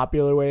the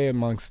popular way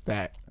amongst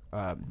that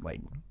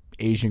like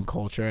Asian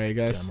culture, I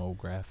guess.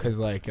 Demographic. Because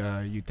like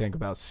you think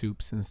about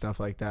soups and stuff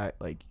like that.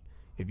 Like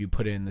if you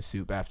put it in the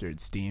soup after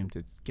it's steamed,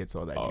 it gets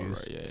all that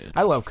juice. Right, yeah.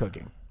 I love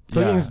cooking.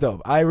 Cooking is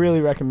dope. I really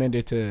recommend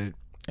it to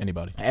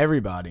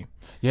everybody.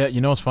 Yeah, you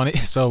know what's funny?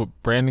 So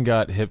Brandon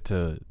got hip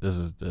to this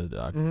is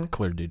the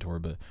clear detour,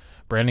 but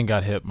Brandon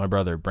got hip. My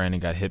brother Brandon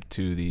got hip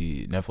to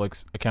the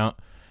Netflix account,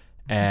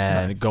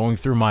 and going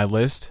through my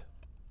list,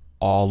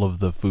 all of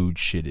the food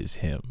shit is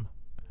him.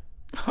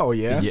 Oh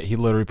yeah. Yeah, he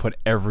literally put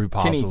every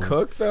possible. Can he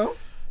cook though?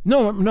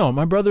 No,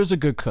 my brother's a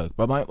good cook,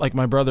 but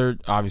my brother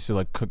obviously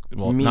like cook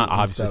meat not and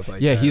obviously. Stuff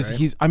like yeah, that,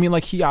 he's I mean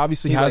like he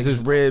obviously has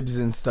his ribs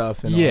and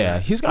stuff. And yeah, all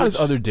that. he's got his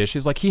other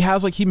dishes. Like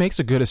he makes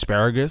a good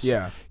asparagus.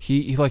 Yeah,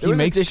 he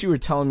makes a dish you were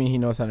telling me he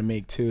knows how to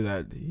make too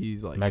that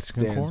he's like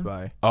Mexican stands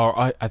corn? by.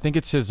 Oh, I think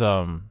it's his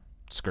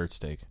skirt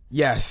steak.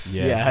 Yes,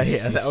 yeah.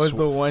 That was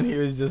the one he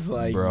was just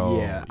like, bro,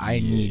 yeah, I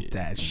need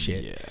that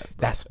shit. Yeah,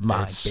 that's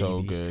my it's baby.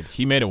 So good.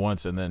 He made it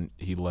once and then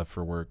he left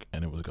for work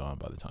and it was gone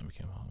by the time he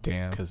came home.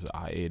 Damn, because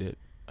I ate it.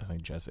 I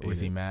think Jess ate it.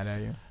 Was he mad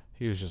at you?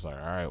 He was just like,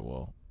 all right,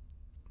 well,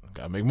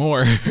 gotta make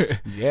more.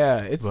 Yeah,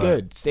 it's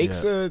good.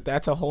 Steaks,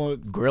 that's a whole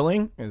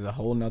grilling is a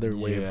whole nother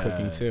way of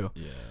cooking too.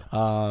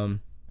 Yeah.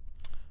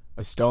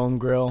 A stone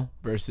grill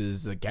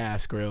versus a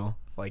gas grill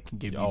like can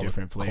give you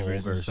different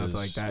flavors and stuff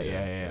like that.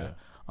 Yeah.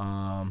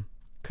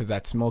 Because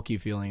that smoky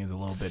feeling is a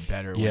little bit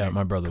better. Yeah,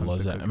 my brother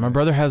loves that. And my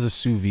brother has a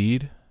sous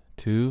vide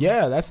too.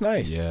 Yeah, that's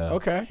nice. Yeah.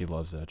 Okay. He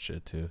loves that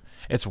shit too.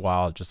 It's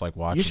wild, just like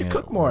watching. You should it.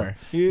 cook more.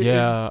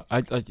 Yeah,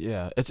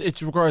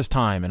 it requires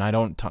time, and I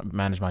don't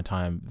manage my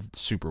time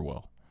super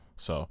well.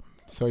 So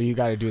you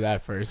got to do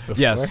that first. Before.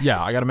 Yes,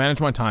 yeah, I got to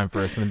manage my time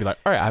first, and then be like,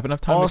 all right, I have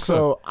enough time.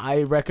 Also, to cook.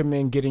 I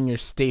recommend getting your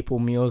staple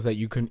meals that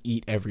you can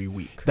eat every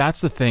week.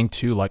 That's the thing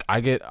too. Like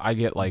I get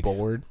like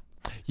bored.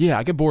 Yeah,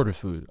 I get bored with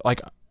food.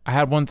 Like I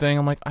had one thing,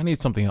 I'm like, I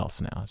need something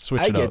else now.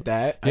 Switch it up. I get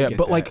that. Yeah,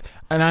 but like,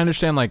 and I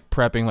understand like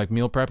prepping, like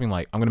meal prepping.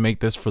 Like I'm gonna make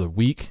this for the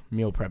week.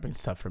 Meal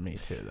prepping's tough for me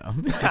too, though.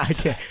 I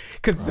can't,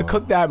 because to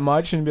cook that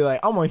much and be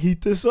like, I'm gonna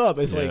heat this up.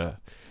 It's like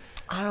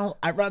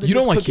I'd rather. You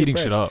just don't like cook heating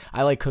fresh. shit up.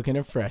 I like cooking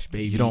it fresh,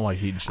 baby. You don't like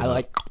heating shit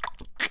up.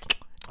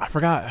 I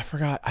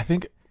forgot. I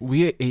think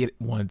we ate it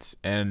once,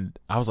 and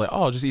I was like,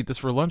 oh, I'll just eat this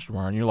for lunch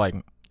tomorrow, and you're like,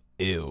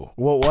 ew.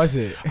 What was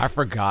it? I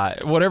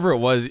forgot. Whatever it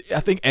was,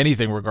 I think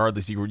anything,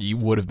 regardless, you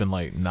would have been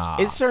like, nah.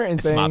 It's certain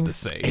things. It's not the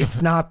same.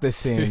 It's not the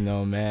same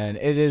though, man.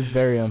 It is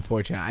very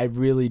unfortunate. I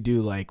really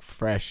do like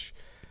fresh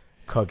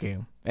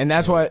cooking, and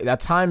that's why that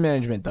time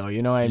management though.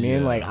 You know what I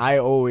mean? Yeah. Like I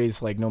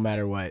always like no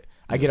matter what.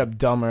 I get up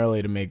dumb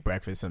early to make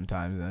breakfast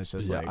sometimes, and it's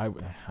just like I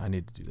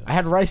need to do that. I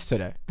had rice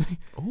today.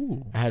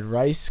 Ooh, I had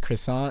rice,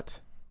 croissant,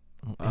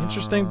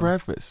 interesting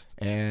breakfast,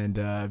 and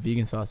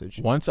vegan sausage.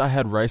 Once I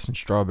had rice and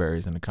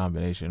strawberries in a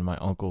combination. My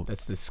uncle.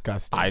 That's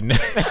disgusting. I know.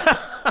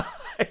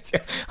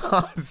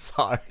 I'm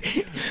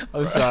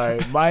sorry.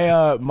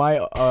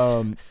 My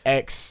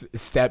ex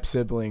step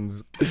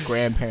siblings,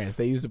 grandparents,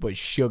 they used to put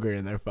sugar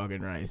in their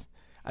fucking rice.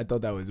 I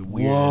thought that was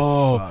weird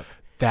as fuck.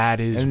 That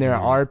is, and there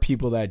weird. are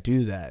people that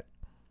do that.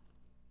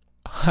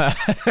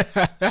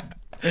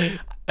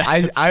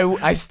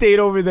 I stayed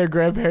over their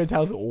grandparents'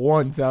 house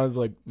once, and I was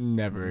like,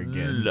 never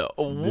again. No,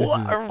 this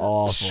is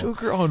awful.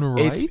 Sugar on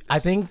rice? I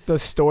think the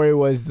story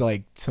was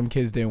like some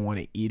kids didn't want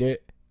to eat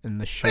it, and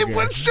the sugar. They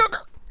put sugar.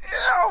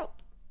 Ew.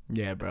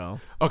 Yeah, bro.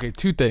 Okay,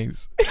 two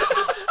things.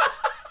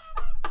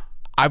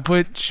 I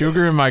put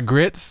sugar in my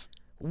grits.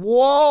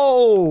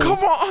 Whoa! Come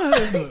on,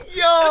 yo, it's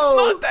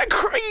not that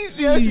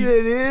crazy. Yes,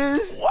 it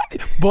is. What?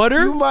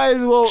 Butter? You might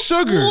as well.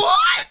 Sugar?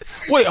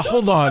 What? Wait,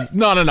 hold on.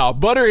 No.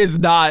 Butter is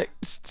not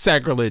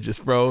sacrilegious,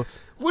 bro.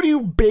 What are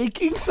you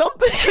baking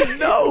something?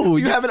 No,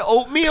 you have an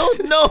oatmeal?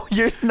 No,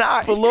 you're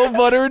not. A little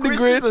butter in the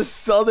grits. Is a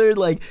southern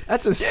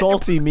that's a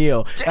salty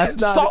meal. That's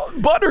not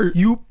salt, butter.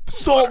 You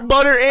salt,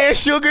 butter, and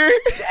sugar.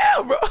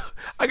 Yeah, bro.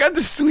 I got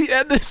the sweet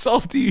and the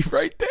salty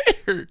right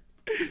there.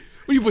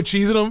 When you put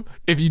cheese in them,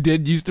 when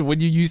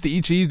you used to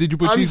eat cheese, did you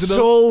put cheese in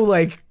them?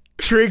 I'm so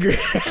triggered.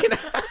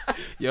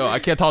 Yo, I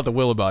can't talk to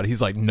Will about it.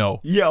 He's like,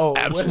 no. Yo,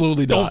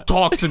 absolutely not.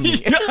 Don't talk to me.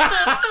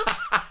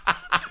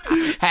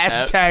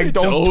 Hashtag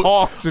don't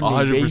talk to me.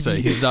 100%.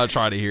 Baby. He's not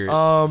trying to hear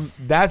it.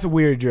 That's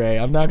weird, Dre.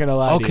 I'm not gonna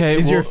lie.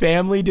 Okay, to you. Your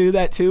family do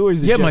that too, or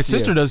is it just my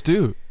sister does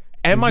too.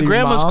 And my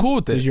grandma's cool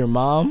with it. Is your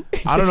mom?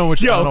 I don't know what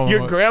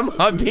your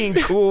grandma being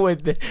cool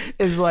with it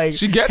is like,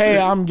 she gets hey,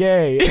 it. I'm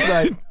gay.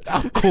 It's like,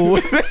 I'm cool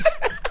with it.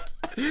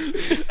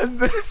 It's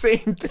the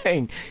same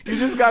thing. You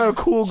just got a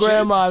cool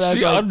grandma that's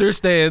she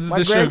understands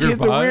the sugar vibe. My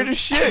grandkids are weird as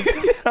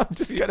shit. I'm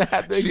just gonna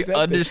have to accept it. She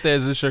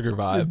understands the sugar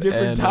vibe. It's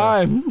different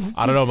times.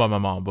 I don't know about my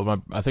mom,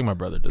 but I think my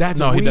brother does. That's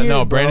no, weird, he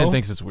no. Brandon bro.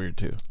 thinks it's weird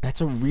too.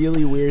 That's a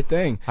really weird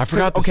thing. I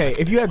forgot. Okay,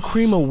 if you had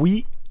cream of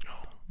wheat,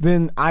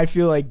 then I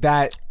feel like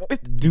that.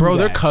 Bro,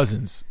 they're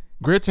cousins.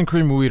 Grits and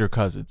cream of wheat are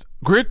cousins.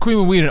 Cream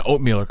of wheat, and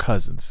oatmeal are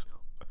cousins.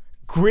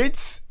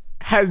 Grits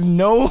has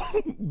no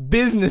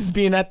business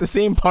being at the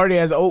same party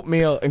as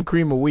oatmeal and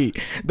cream of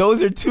wheat.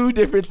 Those are two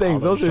different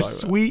things. Those are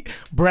sweet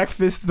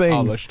breakfast things.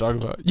 I'll let you talk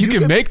about it. You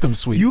can make them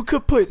sweet. You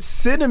could put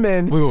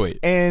cinnamon. Wait.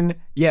 And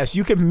yes,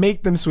 you can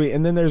make them sweet.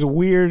 And then there's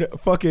weird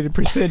fucking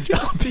percentage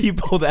of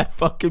people that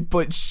fucking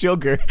put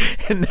sugar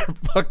in their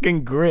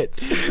fucking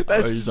grits.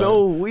 That's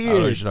so weird. I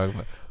know what you're talking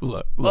about.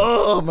 Look.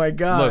 Oh my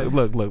god.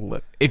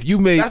 Look. If you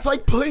make that's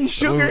like putting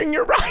sugar in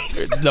your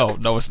rice. No,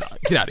 it's not.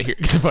 Get out of here.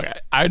 Get the fuck out.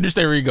 I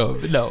understand where you go.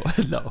 But no.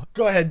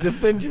 Go ahead,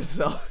 defend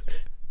yourself.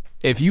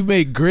 If you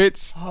make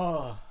grits,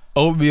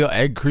 oatmeal,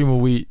 and cream of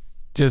wheat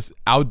just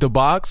out the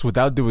box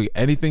without doing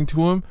anything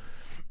to them,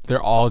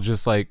 they're all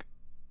just like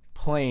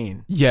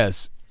plain.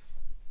 Yes.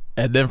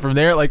 And then from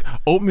there, like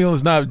oatmeal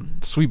is not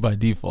sweet by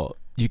default.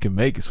 You can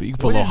make it sweet. You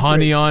can put a little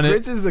honey on it.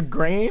 Grits is a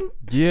grain?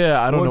 Yeah,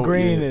 I don't know. What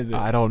grain is it?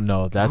 I don't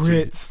know. That's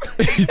grits.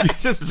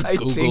 Just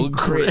typed in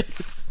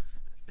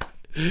grits.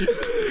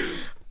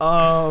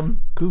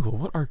 Google,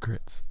 what are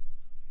grits?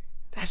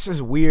 That's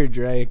just weird,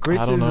 Dre.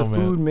 Grits is a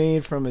food man.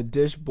 made from a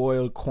dish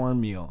boiled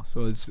cornmeal,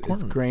 so it's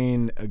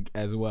grain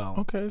as well.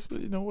 Okay, so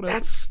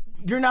whatever.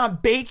 You're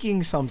not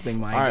baking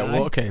something, my guy. All right,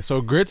 well, okay. So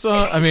grits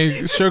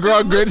sugar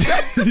on grits.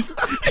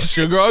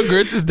 Sugar on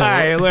grits is done. All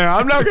right, look,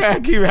 I'm not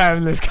gonna keep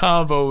having this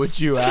combo with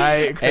you. All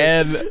right.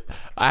 And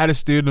I had a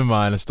student of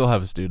mine. I still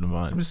have a student of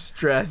mine. I'm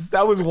stressed.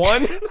 That was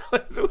one.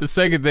 The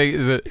second thing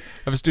is that I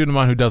have a student of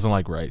mine who doesn't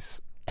like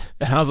rice.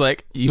 And I was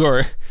like,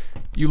 you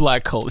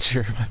lack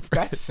culture, my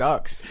friend. That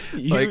sucks.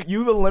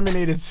 You've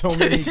eliminated so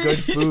many good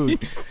food.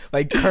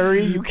 Like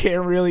curry, you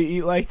can't really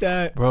eat like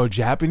that. Bro,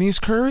 Japanese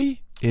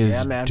curry?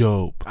 is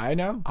dope. I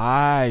know.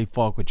 I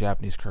fuck with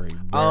Japanese curry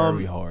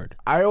very hard.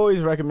 I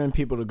always recommend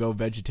people to go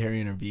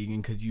vegetarian or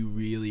vegan because you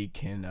really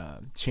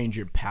can change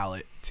your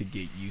palate to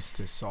get used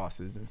to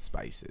sauces and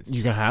spices.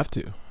 You're gonna have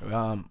to.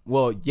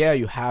 Well, yeah,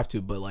 you have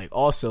to, but like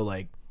also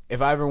like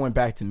if I ever went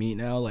back to meat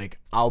now, like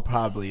I'll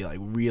probably like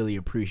really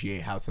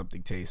appreciate how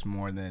something tastes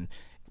more than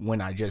when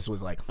I just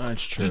was like,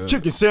 that's true.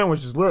 Chicken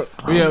sandwiches, look.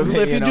 Yeah,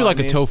 if you do like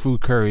a tofu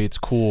curry, it's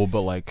cool,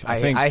 but like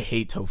I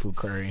hate tofu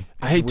curry.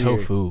 I hate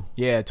tofu.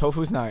 Yeah,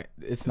 tofu's not.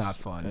 It's not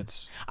fun.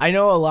 I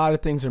know a lot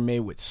of things are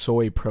made with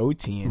soy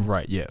protein.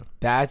 Right. Yeah.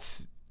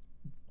 That's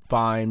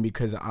fine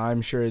because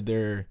I'm sure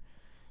they're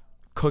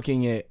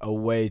cooking it a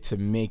way to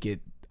make it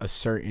a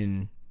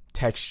certain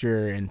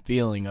texture and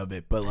feeling of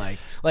it. But like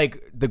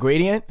the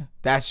gradient,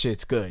 that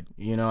shit's good.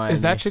 You know,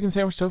 is that chicken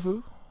sandwich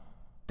tofu?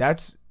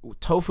 That's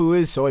tofu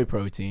is soy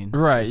protein,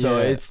 right? So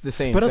it's the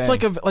same. But thing.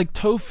 It's like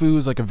tofu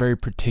is like a very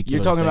particular.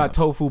 You're talking thing. About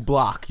tofu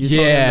block.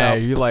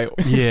 You're like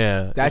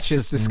that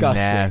shit's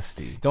disgusting.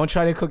 Nasty. Don't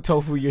try to cook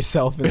tofu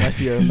yourself unless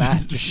you're a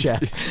master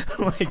chef.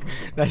 Like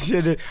that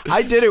shit.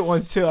 I did it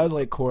once too. I was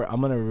like, Court,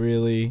 I'm gonna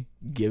really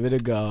give it a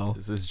go.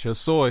 This is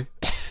just soy,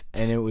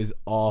 and it was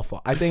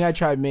awful. I think I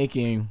tried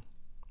making.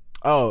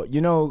 Oh,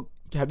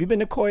 have you been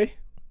to Koi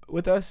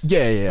with us?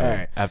 Yeah. All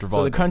right. After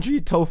so the country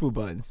tofu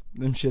buns,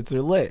 them shits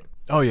are lit.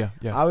 Oh yeah.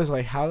 I was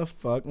like, how the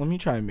fuck? Let me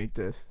try and make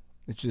this.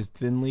 It's just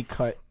thinly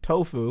cut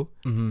tofu,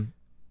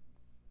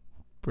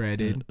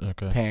 breaded,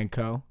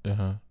 panko,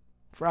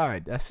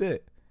 fried. That's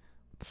it.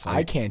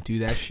 I can't do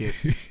that shit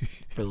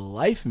for the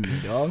life of me,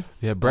 dog.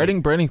 Yeah,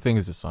 breading thing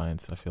is a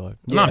science. I feel like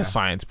not a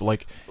science, but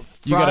like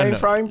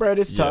frying bread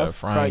is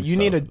tough. You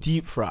need a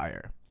deep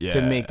fryer. Yeah.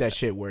 To make that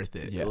shit worth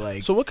it. Yeah.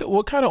 Like, so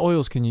what kind of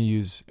oils can you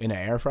use in an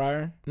air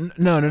fryer?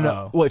 No.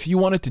 Oh. Well, if you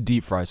wanted to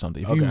deep fry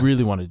something, if you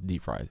really wanted to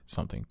deep fry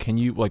something, can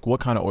you what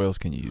kind of oils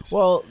can you use?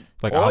 Well,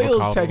 like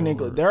oils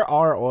technically, there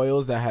are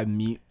oils that have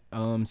meat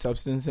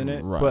substance in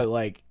it, right.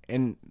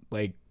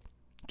 But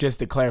just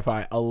to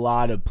clarify, a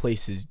lot of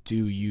places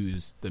do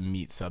use the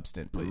meat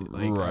substance.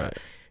 Right.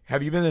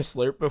 Have you been to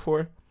Slurp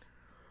before?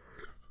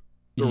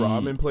 The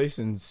ramen place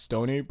in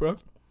Stony Brook,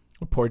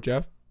 or Port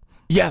Jeff?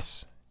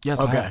 Yes. Yes,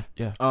 okay. I have.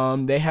 Yeah.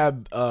 They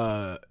have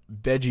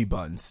veggie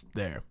buns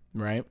there,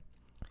 right?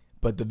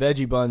 But the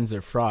veggie buns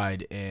are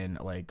fried in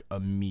like a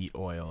meat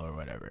oil or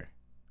whatever.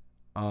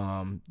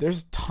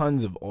 There's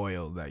tons of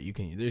oil that you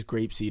can use. There's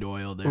grapeseed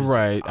oil, there's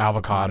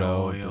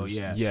avocado oil,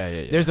 yeah.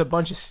 There's a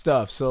bunch of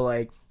stuff. So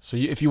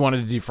if you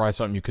wanted to deep fry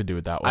something, you could do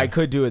it that way. I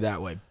could do it that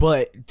way,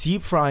 but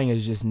deep frying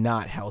is just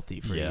not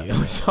healthy for you.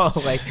 So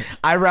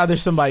I'd rather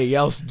somebody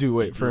else do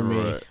it for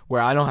me,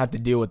 where I don't have to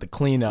deal with the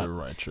cleanup.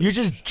 Right, true. You're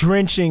just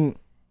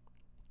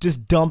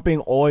just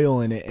dumping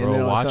oil in it. Bro,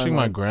 and watching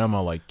my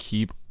grandma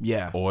keep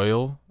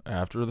oil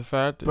after the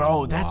fact.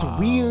 Bro, that's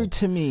weird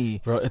to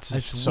me. Bro, it's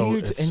so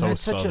weird. It's so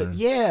southern.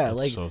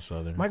 It's so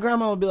southern. My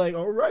grandma would be like,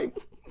 all right.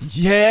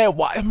 Yeah,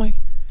 why? I'm like,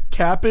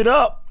 cap it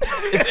up.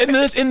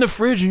 It's in the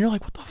fridge, and you're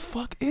like, what the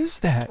fuck is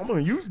that? I'm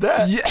going to use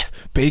that. Yeah.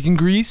 Bacon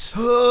grease.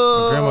 My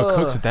grandma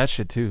cooks with that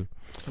shit too.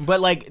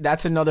 But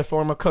that's another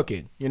form of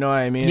cooking. You know what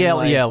I mean?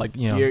 Yeah,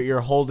 you're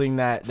holding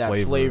that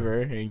flavor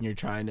and you're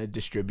trying to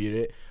distribute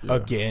it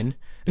again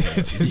to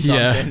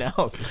something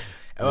else.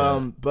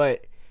 I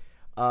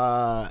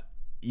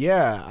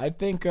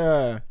think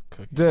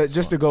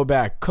just to go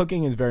back,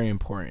 cooking is very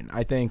important.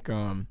 I think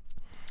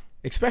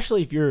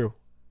especially if you're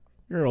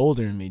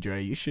older than me,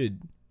 Dre, you should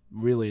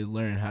really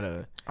learn how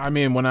to. I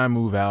mean, when I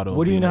move out,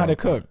 what do you know how to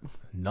cook?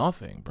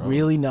 Nothing, bro.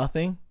 Really,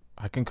 nothing.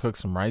 I can cook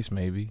some rice,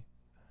 maybe.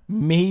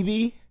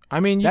 I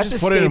mean, you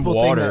just put it in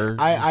water.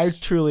 I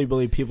truly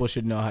believe people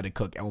should know how to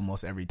cook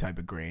almost every type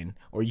of grain,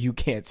 or you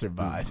can't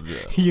survive. Yeah.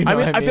 You know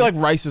I feel like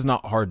rice is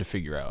not hard to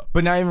figure out.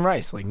 But not even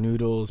rice, like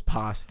noodles,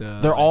 pasta.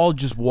 They're all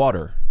just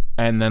water,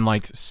 and then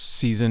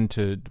seasoned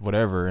to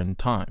whatever in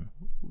time.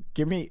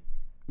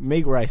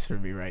 Make rice for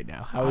me right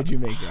now. How would you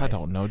make rice? I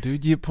don't know,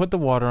 dude. You put the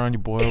water on, you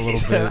boil a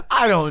little bit.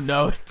 I don't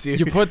know, dude.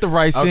 You put the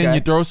rice in,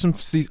 you throw some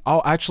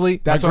actually,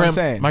 that's what I'm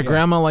saying. My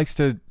grandma likes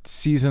to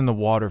season the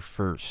water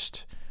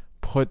first,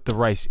 put the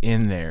rice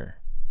in there,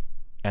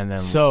 and then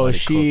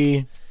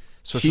she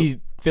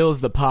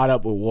fills the pot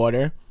up with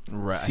water,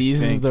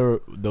 seasons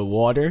the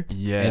water,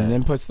 and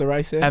then puts the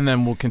rice in, and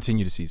then we'll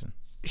continue to season.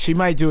 She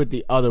might do it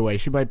the other way.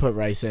 She might put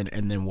rice in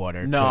and then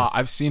water. No,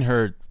 I've seen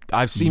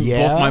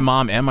both my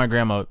mom and my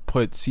grandma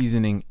put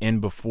seasoning in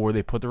before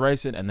they put the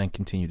rice in and then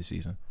continue to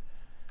season.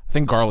 I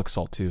think garlic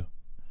salt too.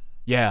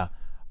 Yeah.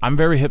 I'm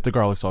very hip to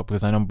garlic salt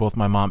because I know both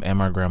my mom and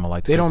my grandma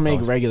like to. They don't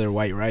make regular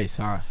white rice,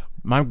 huh?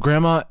 My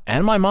grandma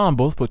and my mom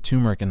both put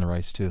turmeric in the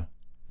rice too.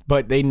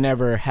 But they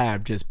never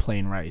have just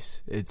plain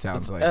rice. It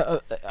sounds like.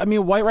 I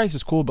mean, white rice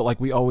is cool, but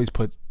we always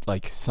put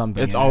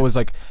something. It's always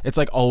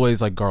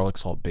always garlic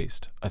salt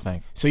based. I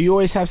think. So you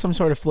always have some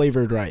sort of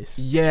flavored rice.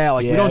 Yeah,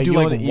 we don't do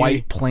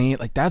white plain.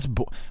 That's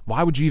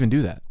why would you even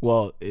do that?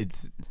 Well,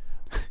 it's.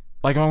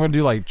 I'm going to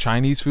do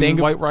Chinese food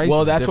white rice.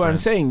 Well, that's what I'm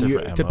saying.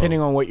 Depending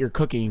on what you're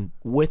cooking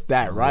with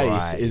that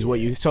rice is what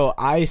you. So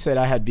I said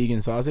I had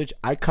vegan sausage.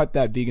 I cut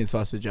that vegan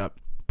sausage up,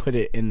 put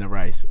it in the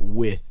rice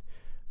with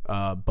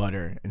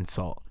butter and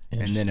salt,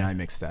 and then I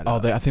mix that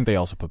up. I think they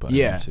also put butter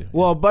in too.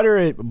 Well,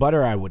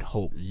 butter I would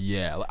hope.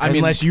 Yeah.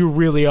 Unless you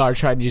really are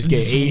trying to just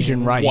get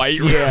Asian rice. White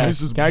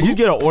rice. Can I just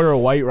get an order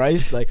of white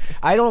rice? Like,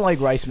 I don't like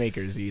rice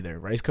makers either.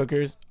 Rice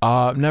cookers.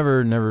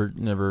 Never.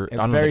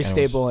 It's very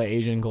staple in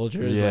Asian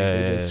culture. It's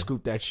they just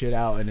scoop that shit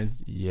out and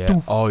it's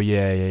Doof. Oh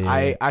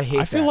yeah. I hate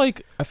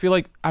that.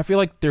 I feel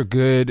like they're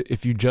good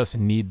if you just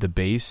need the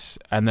base,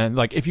 and then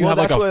like if you have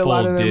like a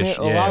full dish.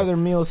 A lot of their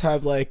meals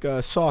have like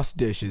sauce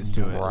dishes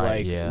to it.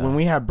 Right, like when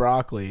we have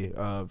broccoli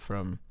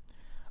from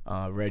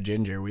Red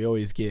Ginger, we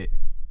always get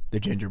the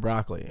ginger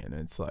broccoli, and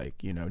it's like,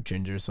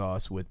 ginger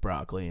sauce with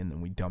broccoli, and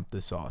then we dump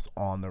the sauce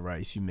on the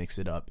rice. You mix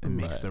it up and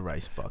makes the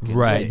rice fucking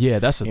lit. Yeah,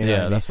 that's the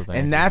that's the thing.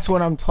 And that's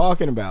what I'm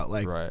talking about.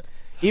 Like,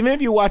 even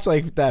if you watch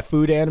like that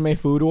food anime,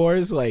 Food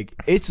Wars, like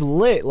it's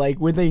lit. Like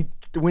when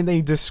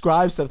they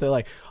describe stuff, they're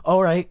like,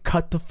 all right,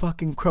 cut the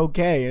fucking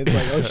croquet, and it's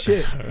like, oh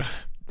shit.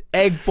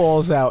 Egg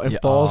falls out and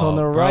falls on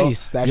the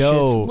rice. That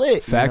shit's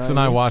lit. Fax and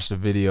I watched a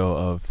video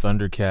of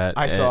Thundercat.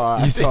 I saw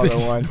that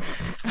one.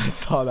 I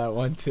saw that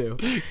one too.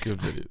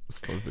 Good video.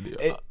 It's a fun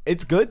video.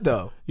 It's good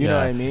though. You know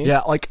what I mean?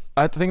 Yeah, like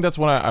I think that's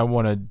what I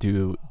want to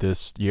do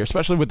this year,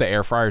 especially with the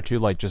air fryer too.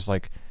 Like just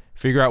like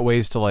figure out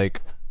ways to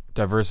like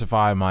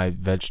diversify my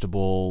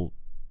vegetable.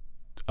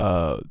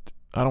 I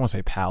don't want to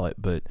say palette,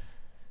 but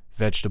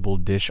vegetable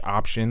dish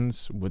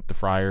options with the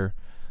fryer,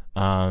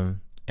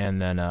 and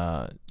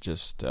then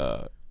just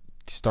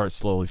start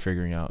slowly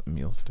figuring out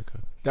meals to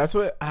cook. That's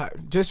what.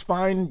 Just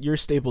find your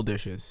staple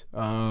dishes,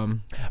 the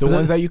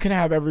ones that you can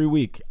have every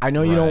week. I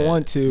know you don't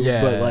want to,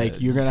 but like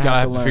you're gonna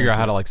have to figure out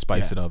how to like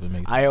spice it up and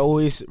make.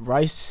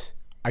 Rice.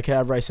 I can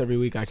have rice every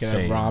week. I can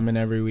have ramen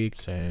every week.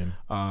 Same.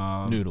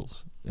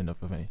 Noodles.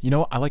 Enough of me. You know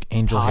what? I like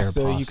angel hair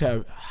pasta. You can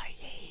have. I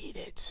hate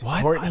it.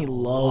 What? Courtney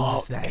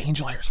loves that.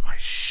 Angel hair's my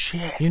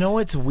shit. You know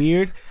what's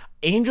weird?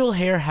 Angel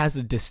hair has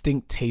a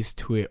distinct taste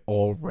to it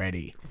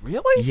already.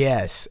 Really?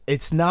 Yes.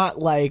 It's not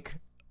like...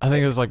 I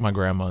think it's like my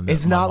grandma.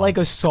 It's not like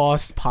a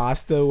sauce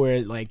pasta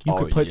where like you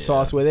could put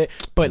sauce with it.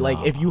 But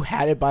like if you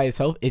had it by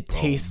itself, it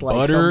tastes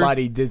like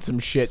somebody did some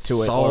shit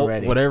to it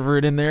already. Whatever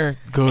it in there,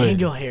 good.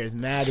 Angel hair is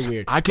mad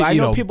weird. I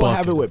know people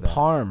have it with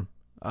parm.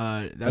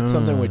 That's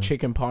something with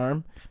chicken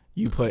parm.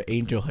 You put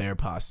angel hair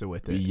pasta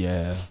with it.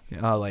 Yeah.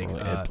 Like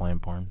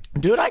eggplant parm.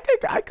 Dude, I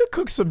could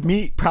cook some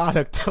meat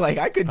product. Like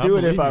I could do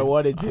it if I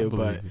wanted to,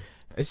 but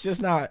it's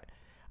just not.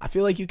 I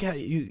feel like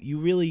you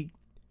really,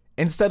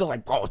 instead of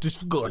like, oh, this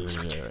is good,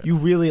 you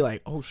really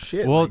like, oh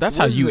shit. Well, like, that's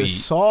how you eat.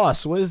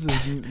 Sauce. What is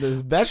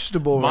this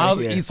vegetable? Miles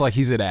right here? Eats like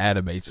he's in an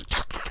anime.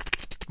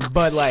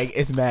 But like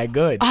it's mad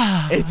good.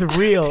 It's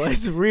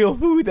real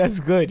food that's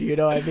good. You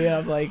know what I mean?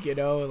 I'm like,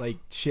 like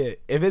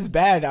shit. If it's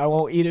bad, I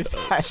won't eat it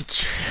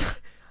fast.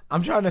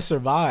 I'm trying to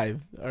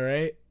survive, all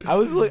right? I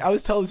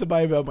was telling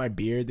somebody about my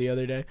beard the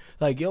other day.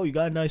 Like, yo, you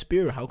got a nice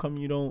beard. How come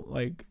you don't,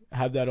 like,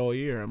 have that all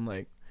year? I'm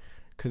like,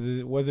 because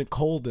it wasn't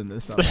cold in the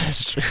summer.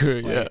 That's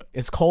true, like,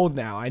 it's cold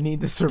now. I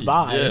need to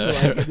survive.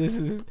 Yeah.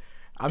 Like,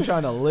 I'm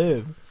trying to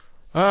live.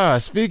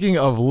 Speaking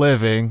of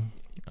living...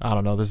 I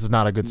don't know. This is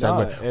not a good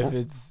segue. If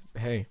it's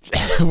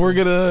we're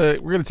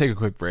gonna take a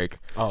quick break.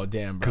 Oh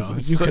damn, bro!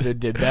 You could have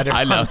did better.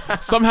 I know.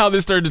 Somehow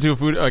this turned into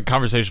a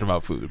conversation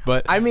about food,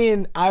 but I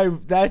mean,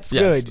 that's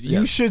good.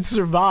 You should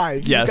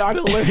survive. Yes. You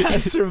gotta learn how to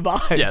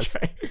survive. Yes,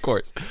 right? of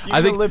course.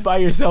 I think live by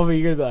yourself, and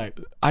you're gonna be like,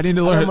 I need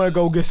to learn. I'm gonna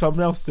go get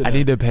something else today. I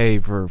need to pay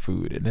for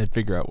food and then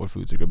figure out what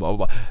foods are good. Blah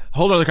blah blah.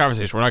 Whole other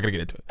conversation. We're not gonna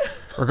get into it.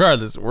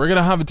 Regardless, we're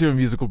gonna hop into a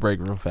musical break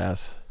real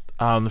fast.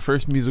 The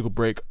first musical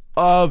break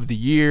of the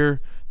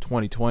year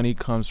 2020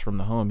 comes from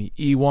the homie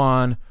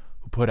Ewonee,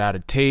 who put out a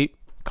tape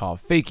called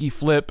Fakie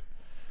Flip.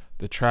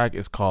 The track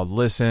is called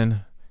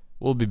Listen.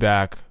 We'll be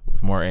back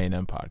with more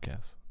A&M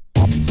Podcast.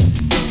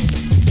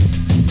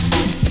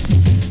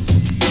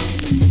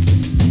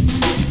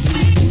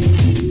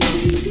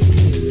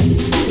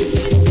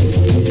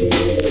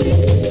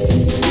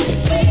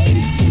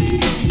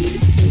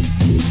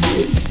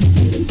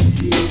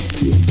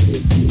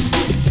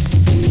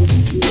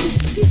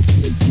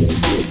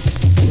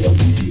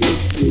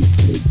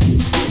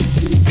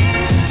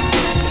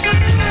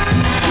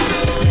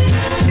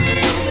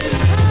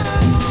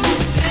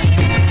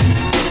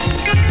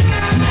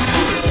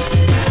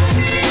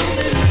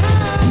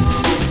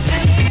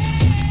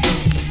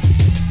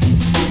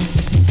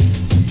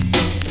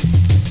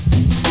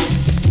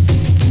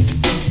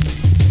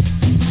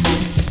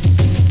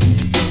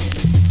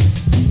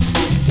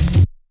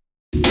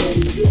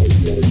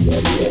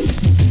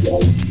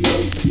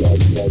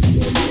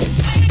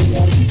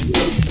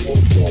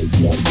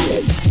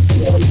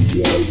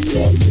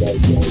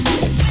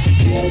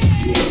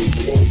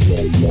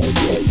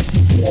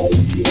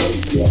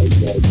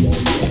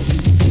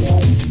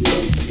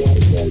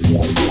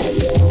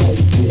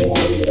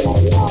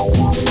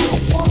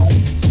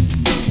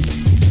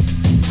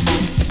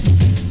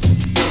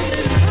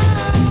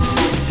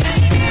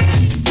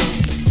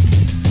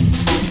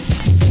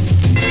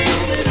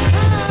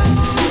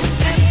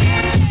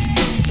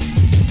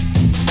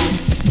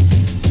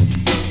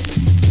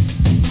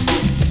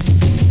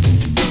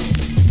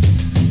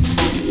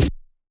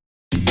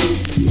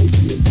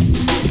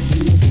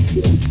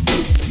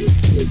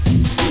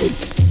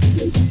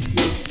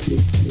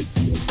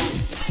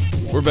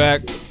 We're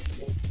back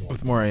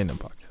with more A&M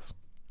Podcast.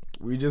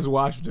 We just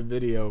watched a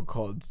video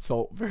called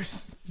Salt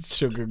versus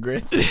Sugar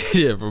Grits.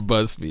 Yeah, from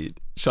BuzzFeed.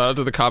 Shout out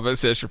to the comment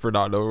section for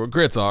not knowing what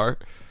grits are.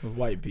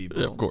 White people.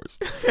 Yeah, of course.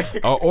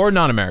 Or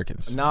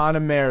non-Americans.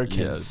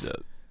 Non-Americans. Yes.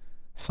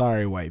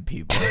 Sorry, white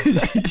people.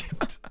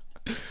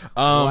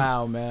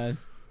 Wow, man.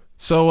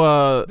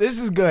 So,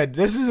 this is good.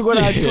 This is what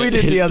I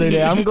tweeted the other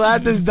day. I'm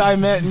glad this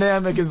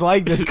dynamic is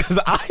like this because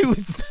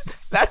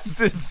that's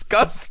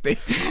disgusting.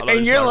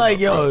 And you're like,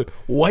 yo,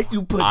 what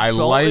you put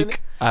salt in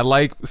it? I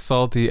like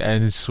salty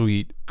and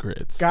sweet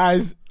grits.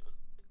 Guys,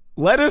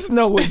 let us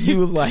know what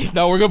you like.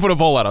 No, we're going to put a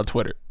poll out on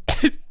Twitter.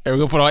 And we're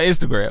going to put it on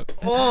Instagram.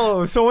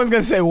 Oh, someone's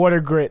going to say, what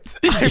are grits?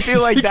 I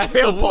feel like that's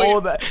the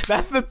poll.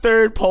 That's the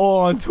third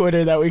poll on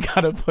Twitter that we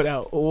got to put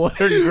out. What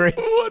are grits?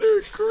 What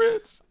are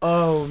grits?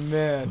 Oh,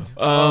 man.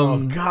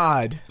 Oh,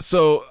 God.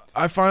 So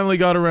I finally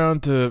got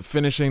around to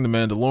finishing The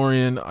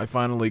Mandalorian. I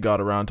finally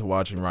got around to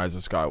watching Rise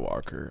of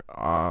Skywalker.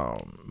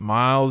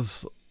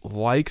 Miles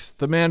likes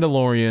The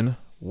Mandalorian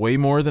way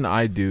more than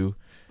I do.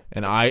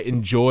 And I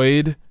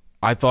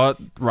thought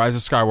Rise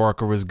of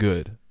Skywalker was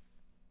good.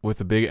 With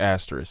a big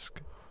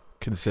asterisk,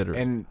 consider.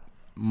 And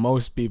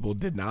most people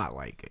did not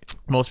like it.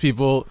 Most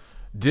people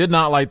did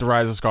not like the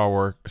Rise of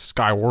Skywalker.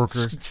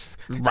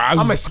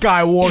 I'm a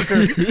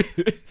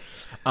Skywalker.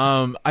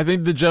 I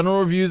think the general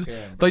reviews,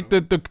 like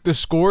the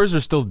scores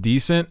are still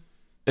decent.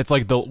 It's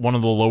like one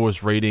of the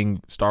lowest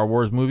rating Star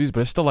Wars movies,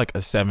 but it's still like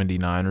a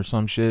 79 or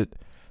some shit.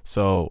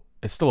 So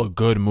it's still a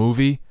good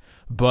movie,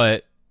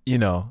 but you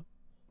know,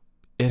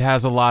 it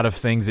has a lot of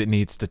things it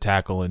needs to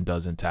tackle and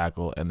doesn't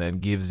tackle, and then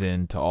gives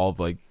in to all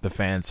of like the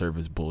fan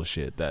service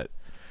bullshit that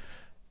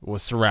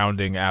was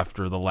surrounding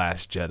after The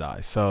Last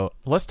Jedi. So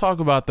let's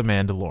talk about The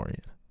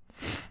Mandalorian.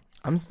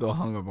 I'm still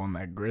hung up on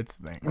that grits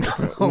thing.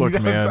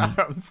 Look, man.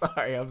 I'm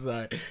sorry.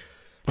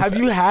 Have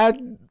you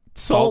had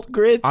salt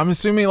grits? I'm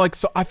assuming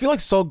I feel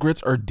like salt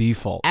grits are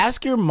default.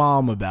 Ask your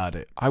mom about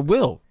it. I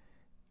will.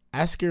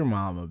 Ask your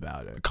mom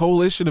about it. A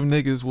coalition of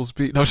niggas will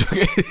speak. No,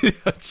 okay.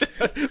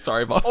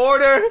 Sorry, Mom.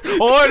 Order.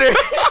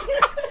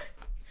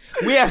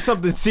 We have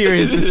something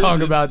serious to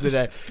talk about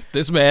today.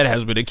 This man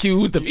has been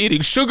accused of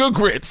eating sugar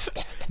grits.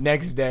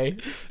 Next day,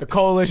 the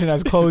coalition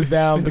has closed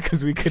down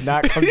because we could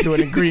not come to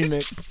an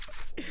agreement.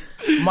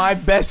 My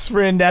best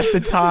friend at the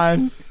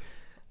time,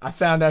 I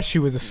found out she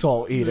was a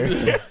salt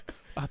eater.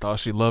 I thought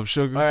she loved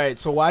sugar. All right,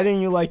 so why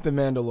didn't you like The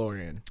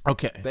Mandalorian?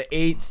 Okay. The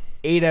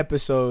eight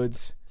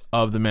episodes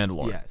of The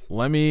Mandalorian. Yes.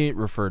 Let me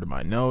refer to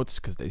my notes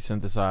because they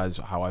synthesize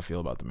how I feel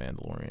about The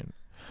Mandalorian.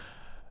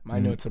 My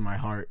notes are my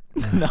heart.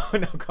 No,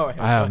 go ahead.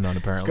 I have none,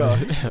 apparently. Go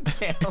ahead.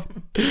 Damn.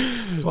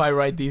 That's why I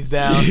write these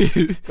down.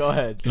 Go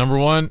ahead. Number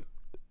one,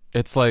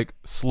 it's like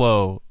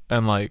slow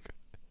and like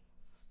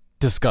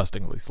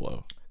disgustingly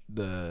slow.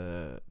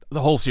 The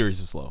whole series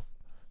is slow.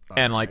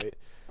 And like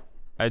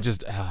it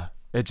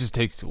just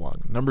takes too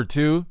long. Number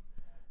two,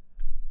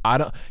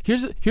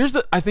 here's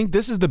the I think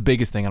this is the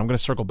biggest thing, and I'm going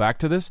to circle back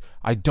to this.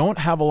 I don't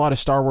have a lot of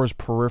Star Wars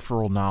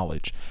peripheral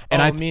knowledge.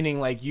 And meaning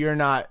like you're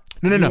not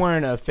No. You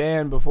weren't a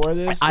fan before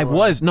this? I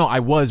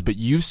was, but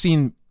you've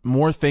seen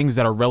more things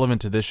that are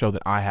relevant to this show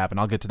than I have, and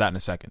I'll get to that in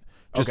a second.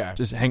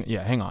 Just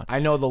hang on. I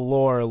know the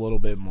lore a little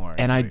bit more.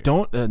 And I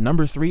don't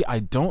number three, I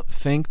don't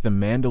think the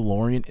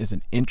Mandalorian is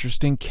an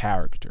interesting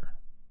character.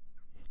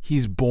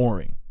 He's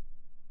boring.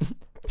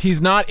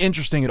 He's not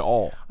interesting at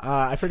all.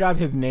 I forgot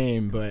his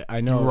name, but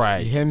I know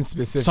him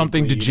specifically.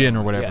 Something Djinn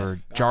or whatever.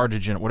 Yes. Jar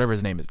Djinn, whatever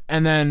his name is.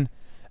 And then,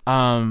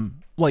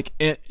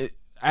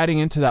 adding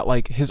into that,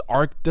 like, his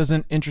arc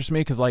doesn't interest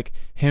me because, like,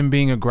 him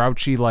being a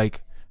grouchy,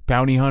 like,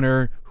 bounty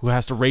hunter who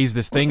has to raise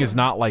this thing is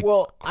not, like,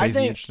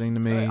 crazy interesting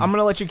to me. I'm going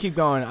to let you keep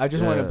going. I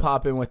just want to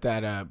pop in with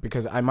that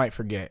because I might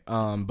forget.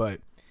 But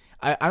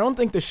I don't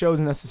think the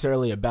show's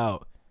necessarily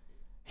about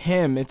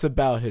him. It's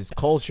about his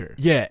culture.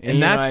 Yeah, and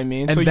you know what I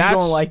mean? So you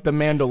don't like the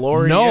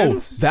Mandalorians? No,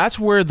 that's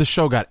where the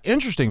show got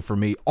interesting for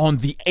me on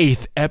the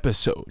 8th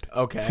episode.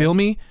 Okay. Feel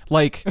me?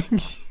 Like...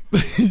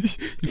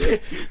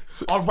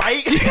 All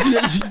right. You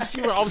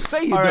see what I'm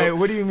saying? All right,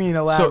 what do you mean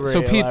elaborate?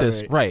 So Pete,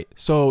 this right.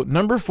 So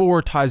number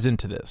 4 ties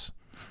into this.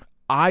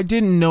 I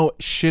didn't know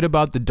shit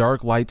about the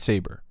dark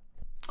lightsaber.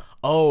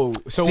 Oh,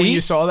 so when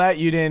you saw that,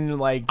 you didn't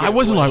like. I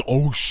wasn't like,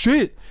 oh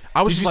shit.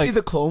 I was. Did you see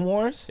the Clone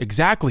Wars?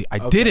 Exactly, I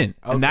didn't,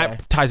 and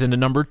that ties into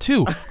number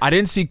 2. I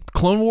didn't see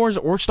Clone Wars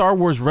or Star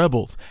Wars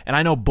Rebels, and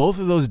I know both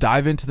of those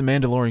dive into the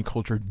Mandalorian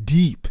culture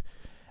deep.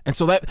 And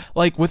so that,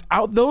 like,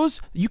 without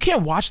those, you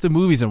can't watch the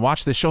movies and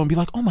watch the show and be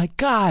like, oh my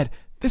God,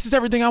 this is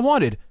everything I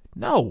wanted.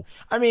 No.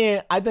 I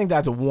mean, I think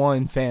that's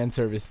one fan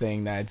service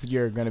thing that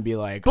you're going to be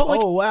like,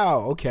 oh, wow,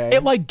 okay.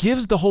 It, like,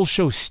 gives the whole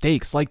show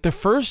stakes. Like, the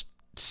first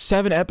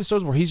 7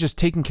 episodes where he's just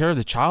taking care of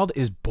the child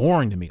is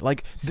boring to me.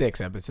 Like,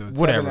 6 episodes.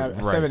 Whatever.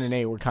 7 and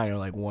 8 were kind of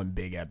like one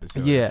big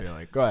episode. Yeah. I feel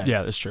like. Go ahead.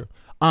 Yeah, that's true.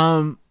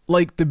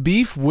 Like, the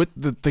beef with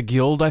the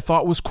guild I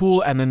thought was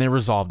cool, and then they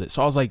resolved it.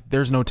 So I was like,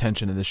 there's no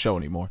tension in this show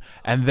anymore.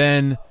 And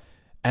then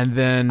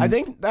I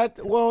think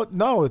that, well,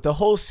 no, the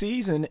whole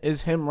season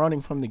is him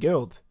running from the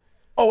guild.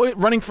 Oh,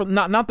 running from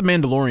not the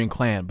Mandalorian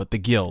clan, but the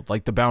guild,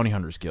 like the bounty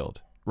hunters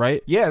guild.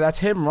 right? Yeah, that's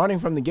him running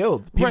from the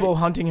guild. People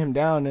hunting him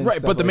down and right.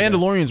 stuff But the like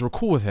Mandalorians were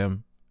cool with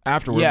him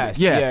afterwards. Yes.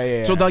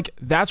 Yeah. So like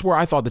that's where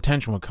I thought the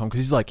tension would come because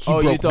he's like he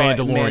you broke thought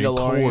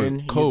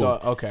Mandalorian code. You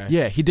thought, okay.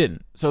 Yeah, he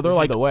didn't. So they're This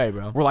like is the way,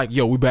 bro. We're like,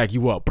 yo, we back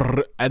you up,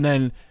 and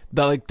then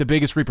the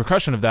biggest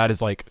repercussion of that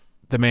is like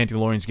the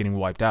Mandalorians getting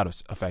wiped out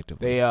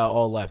effectively. They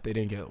all left. They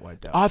didn't get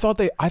wiped out. I thought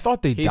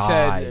they He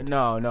died. said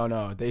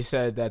no. They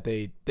said that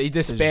they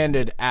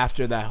disbanded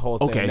after that whole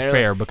thing. Okay, They're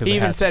fair like, because he they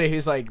even had said it.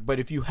 He's like, but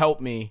if you help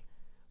me,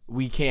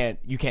 you can't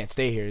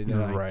stay here. And they're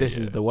like, Right, this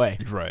is the way.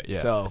 Right. Yeah.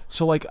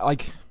 So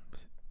like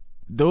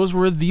those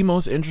were the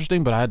most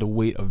interesting, but I had to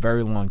wait a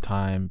very long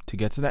time to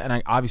get to that. And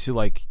I obviously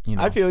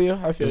I feel you.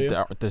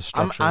 The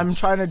structure. I'm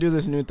trying to do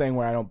this new thing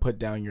where I don't put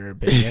down your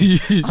opinion.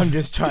 I'm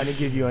just trying to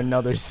give you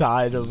another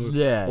side of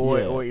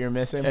what you're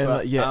missing. And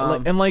but,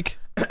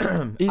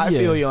 I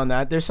feel you on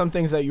that. There's some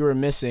things that you were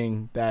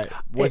missing that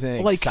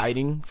wasn't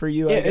exciting for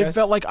you. I guess. It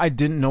felt like I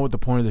didn't know what the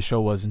point of the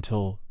show was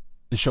until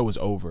the show was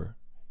over.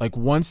 Like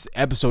once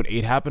episode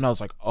 8 happened, I was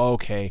like, oh,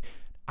 okay,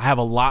 I have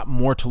a lot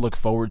more to look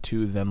forward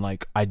to than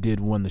like I did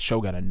when the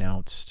show got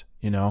announced.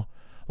 You know,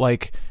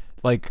 what's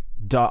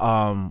his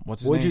name?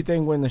 What'd you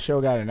think when the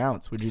show got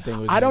announced? What'd you think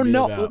it was? I don't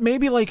know. About?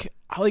 Maybe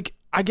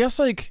I guess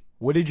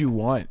what did you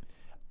want?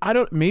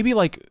 Maybe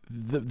like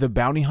the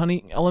bounty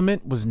hunting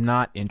element was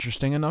not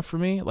interesting enough for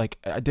me. Like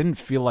I didn't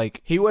feel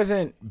like he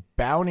wasn't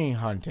bounty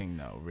hunting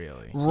though,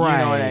 really. Right.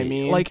 You know what I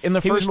mean? Like in the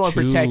he first was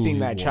more 2, protecting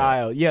that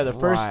child. Yeah, the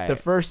Right.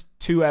 first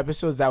 2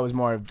 episodes that was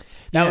more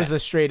that was a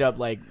straight up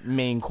like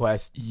main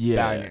quest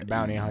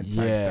bounty hunt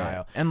type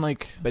style. And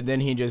but then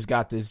he just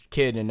got this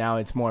kid and now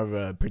it's more of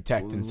a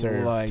protect and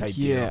serve type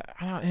deal.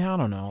 I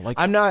don't know. Like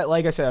I'm not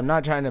like I said, I'm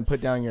not trying to put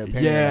down your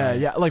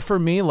opinion. Yeah. Like for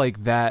me,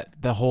 like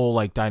the whole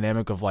like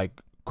dynamic of like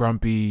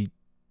grumpy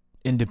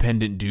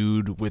independent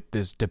dude with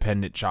this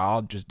dependent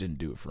child just didn't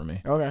do it for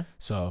me. Okay.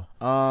 So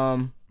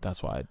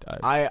that's why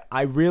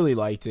I really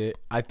liked it.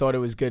 I thought it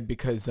was good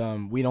because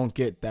we don't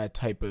get that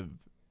type of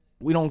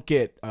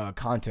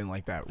content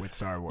like that with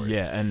Star Wars.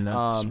 Yeah, and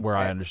that's where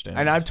I understand.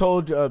 And I've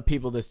told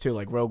people this too.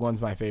 Like Rogue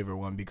One's my favorite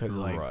one because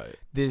like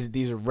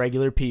these are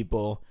regular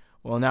people.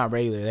 Well, not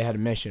regular. They had a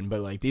mission,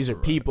 but like these are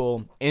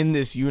people in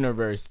this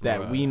universe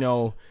that we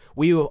know.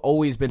 We've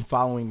always been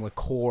following the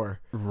core,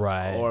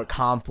 or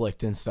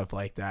conflict and stuff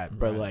like that.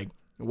 But like,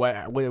 what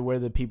are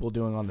the people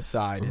doing on the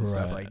side and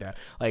stuff like that?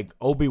 Like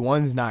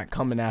Obi-Wan's not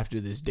coming after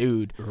this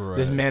dude,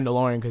 this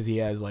Mandalorian, because he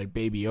has like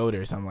Baby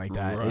Yoda or something like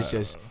that. It's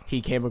just he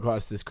came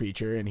across this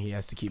creature and he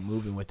has to keep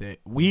moving with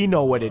it. We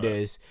know what it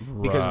is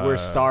because we're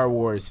Star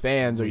Wars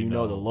fans, or you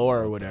know the lore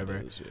or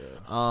whatever.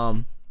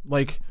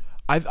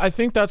 I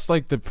think that's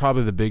like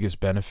probably the biggest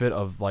benefit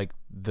of like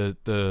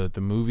the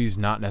movies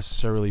not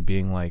necessarily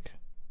being like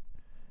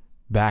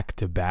back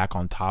to back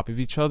on top of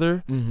each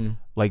other.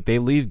 Like they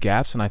leave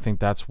gaps, and I think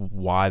that's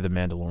why the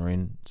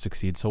Mandalorian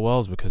succeeds so well,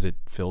 is because it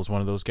fills one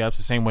of those gaps.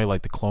 The same way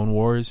like the Clone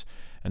Wars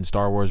and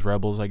Star Wars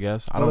Rebels, I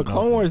guess. I don't know. The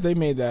Clone Wars, they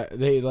made that.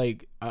 They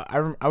like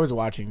I was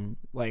watching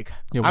like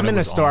I'm in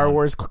a Star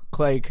Wars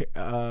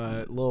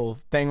little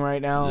thing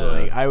right now.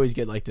 Like I always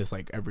get like this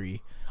like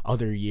every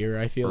other year.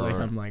 I feel like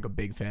I'm like a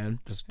big fan.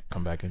 Just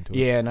come back into it.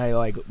 Yeah, and I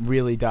like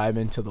really dive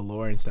into the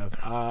lore and stuff.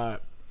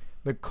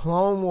 The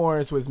Clone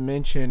Wars was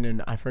mentioned,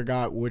 and I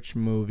forgot which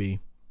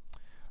movie.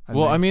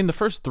 I mean, the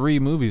first 3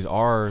 movies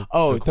are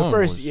the Clone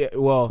first. Wars. Yeah,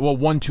 well,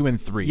 1, 2, and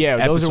 3.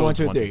 Yeah, those are 1,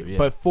 2, and 3. Yeah.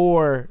 But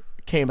 4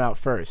 came out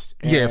first.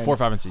 Yeah, 4,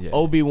 5, and 6. Yeah.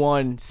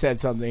 Obi-Wan said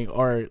something,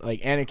 or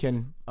like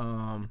Anakin.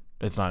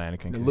 It's not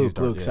Anakin.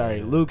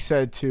 Luke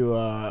said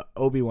to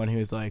Obi-Wan, he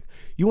was like,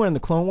 "You were in the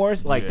Clone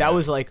Wars?" Like that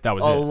was like a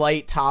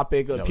light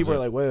topic. People are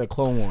like, "What are the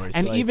Clone Wars?"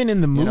 And like, even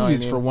in the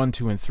movies for 1,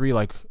 2, and 3,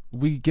 like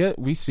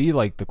we see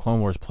like the Clone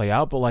Wars play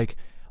out, but like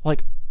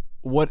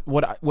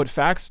what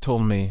Fax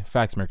told me,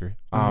 Fax Mercury,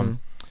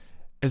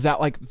 is that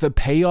like the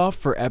payoff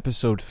for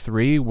episode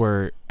 3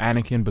 where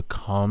Anakin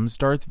becomes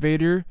Darth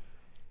Vader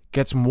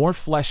gets more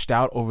fleshed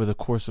out over the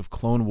course of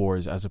Clone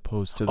Wars as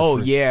opposed to the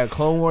first.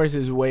 Clone Wars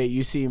is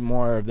you see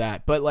more of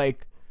that. But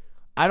like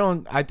I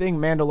think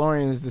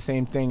Mandalorian is the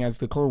same thing as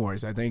the Clone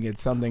Wars. I think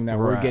it's something that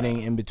we're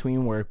getting in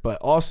between work, but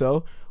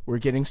also we're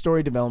getting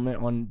story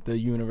development on the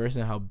universe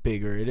and how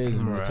bigger it is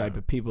and the type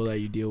of people that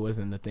you deal with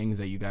and the things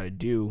that you got to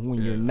do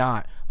when you're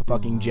not a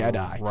fucking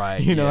Jedi. Right.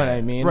 You know what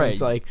I mean? Right.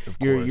 It's like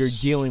you're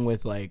dealing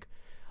with like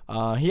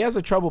he has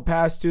a troubled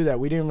past too that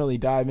we didn't really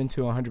dive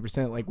into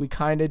 100%. Like we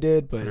kind of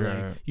did, but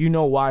like you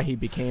know why he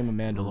became a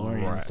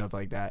Mandalorian and stuff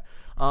like that.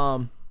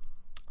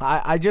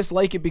 I just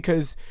like it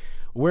because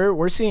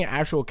we're seeing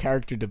actual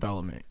character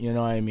development. You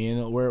know what I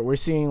mean? We're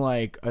seeing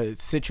like a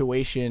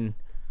situation.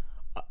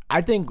 I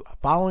think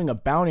following a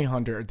bounty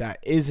hunter that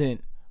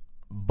isn't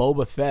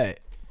Boba Fett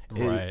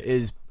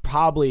is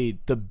probably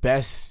the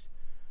best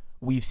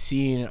we've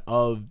seen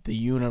of the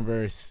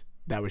universe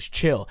that was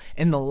chill.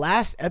 In the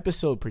last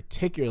episode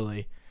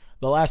particularly,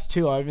 the last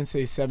 2, I even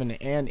say 7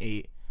 and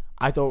 8,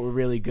 I thought were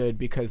really good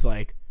because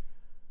like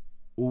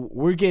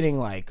we're getting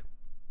like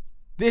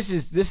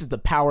this is the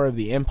power of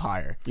the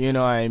Empire. You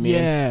know what I mean?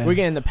 Yeah. We're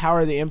getting the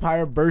power of the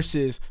Empire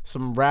versus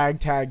some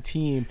ragtag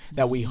team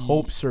that we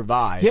hope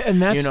survive. Yeah,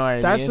 and that's you know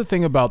what I mean? the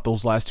thing about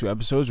those last 2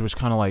 episodes, which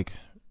kind of like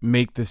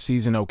make the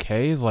season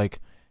okay, is like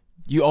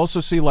you also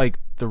see like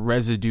the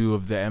residue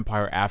of the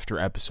Empire after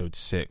episode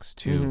 6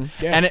 too.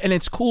 Mm-hmm. Yeah. And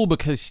it's cool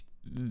because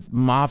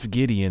Moff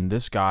Gideon,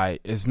 this guy,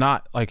 is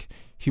not like,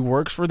 he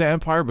works for the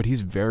Empire, but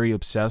he's very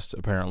obsessed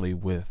apparently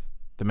with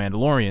the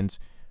Mandalorians.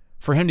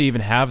 For him to even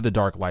have the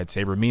dark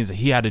lightsaber means that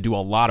he had to do a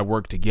lot of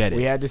work to get it.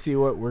 We had to see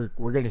what we're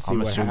going to see. I'm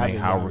what assuming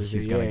happens, how obviously.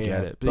 he's going to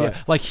get it. But But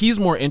yeah, like he's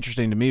more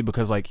interesting to me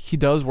because like he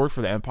does work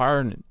for the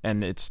Empire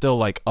and it's still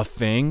like a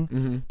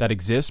thing that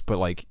exists, but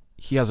like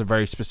he has a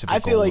very specific I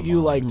feel goal like in you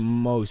mind. like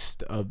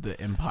most of the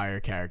Empire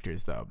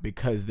characters though,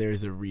 because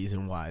there's a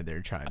reason why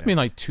they're trying to. I mean,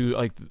 like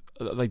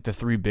the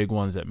 3 big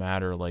ones that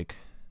matter, like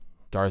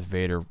Darth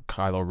Vader,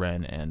 Kylo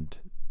Ren, and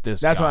this.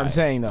 That's guy. what I'm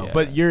saying though. Yeah.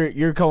 But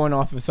you're going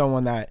off of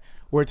someone that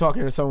we're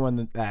talking to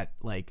someone that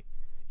like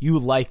you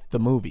like the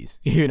movies.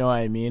 You know what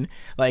I mean?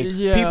 Like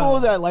Yeah. people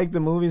that like the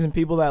movies and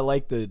people that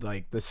like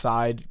the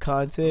side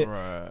content,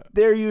 Right.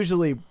 they're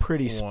usually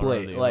pretty One or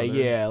split. the Like other.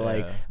 yeah,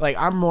 like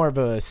I'm more of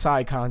a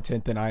side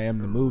content than I am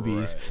the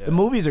movies. Right, yeah. The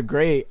movies are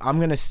great. I'm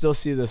gonna still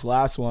see this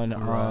last one.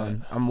 Right.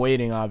 I'm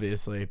waiting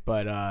obviously,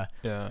 but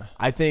Yeah.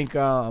 I think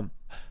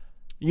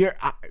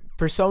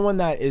for someone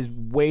that is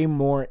way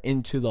more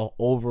into the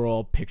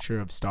overall picture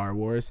of Star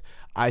Wars,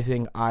 I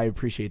think I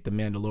appreciate the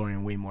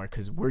Mandalorian way more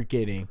because we're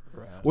getting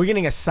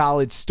a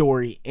solid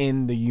story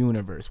in the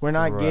universe. We're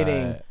not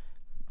getting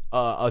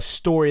a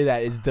story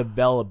that is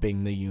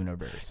developing the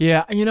universe.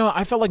 Yeah, you know,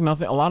 I felt like not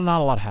a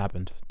lot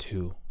happened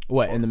too.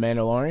 What in the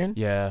Mandalorian?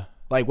 Yeah.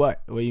 Like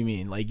what? What do you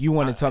mean? Like you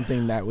wanted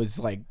something that was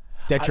like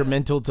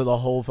detrimental to the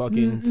whole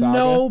fucking saga?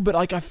 No, but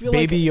like I feel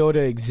Baby like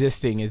Yoda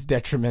existing is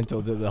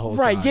detrimental to the whole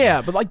right, saga.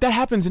 yeah, but like that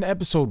happens in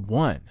episode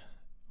 1.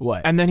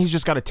 What? And then he's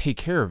just got to take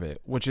care of it,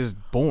 which is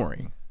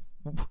boring.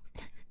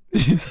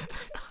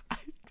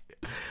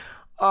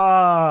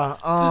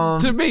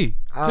 To me.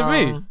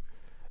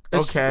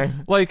 It's okay.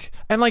 Like,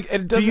 and like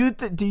it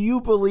doesn't, Do you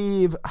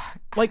believe?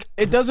 like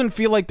it doesn't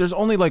feel like there's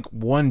only like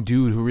one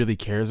dude who really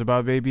cares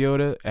about Baby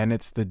Yoda, and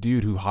it's the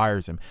dude who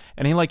hires him.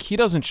 And he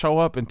doesn't show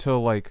up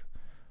until like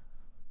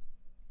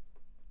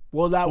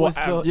Well, that was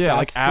the yeah,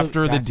 like that's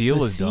after the that's deal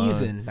the is done.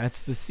 season.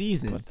 That's the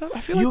season. I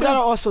feel like You gotta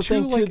they're also too,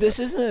 think too. like, This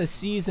isn't a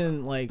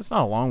season like. it's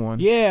not a long one.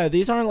 Yeah,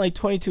 these aren't like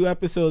 22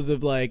 episodes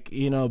of like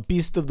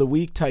Beast of the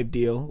Week type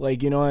deal.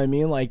 Like you know what I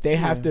mean? Like they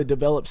have to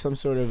develop some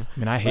sort of. I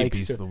mean, I hate like,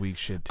 Beast of the Week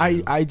shit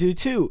too. I do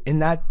too,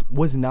 and that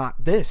was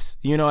not this.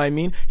 You know what I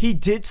mean? He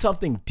did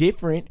something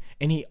different,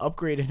 and he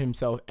upgraded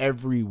himself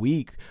every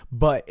week.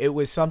 But it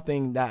was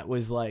something that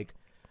was like,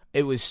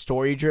 it was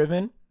story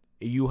driven.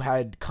 You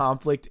had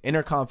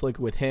inner conflict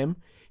with him.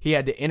 He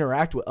had to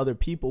interact with other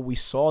people. We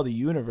saw the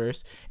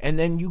universe, and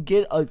then you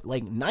get a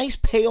like nice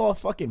payoff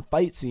fucking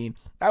fight scene.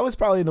 That was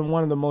probably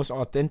one of the most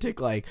authentic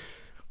like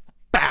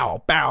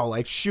bow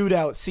like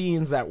shootout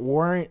scenes that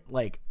weren't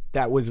like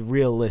that was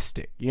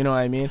realistic. You know what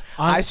I mean?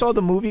 I saw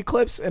the movie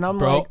clips, and I'm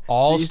Bro, like,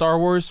 all these- Star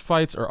Wars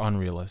fights are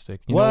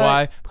unrealistic. You What? know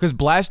why? Because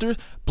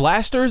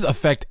blasters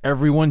affect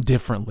everyone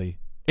differently.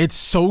 It's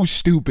so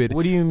stupid.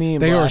 What do you mean,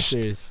 They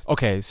blasters? are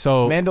okay.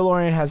 So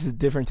Mandalorian has a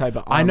different type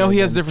of armor. I know he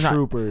has than different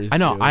troopers. I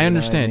know. do, you I what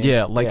understand. mean?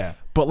 Yeah, like, Yeah.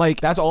 but like,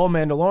 That's all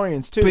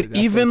Mandalorians too. but That's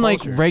even their like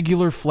culture.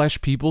 regular flesh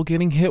people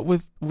getting hit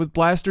with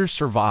blasters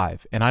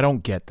survive, and I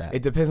don't get that.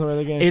 It depends on where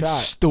they're getting It's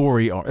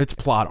shot. it's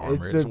plot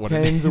armor. It Is what it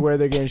depends is. on where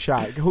they're getting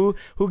shot. Who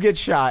gets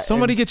shot?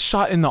 Somebody and- gets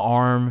shot in the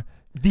arm.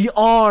 the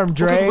arm,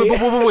 Dre.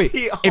 Wait.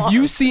 The If arm.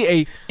 you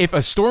see if a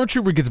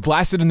stormtrooper gets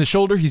blasted in the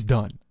shoulder, he's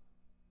done.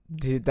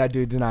 That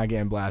dude's not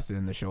getting blasted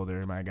in the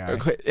shoulder, my guy.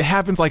 Okay, it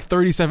happens like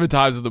 37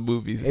 times in the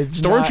movies.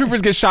 It's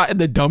Stormtroopers get shot in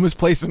the dumbest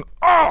place. And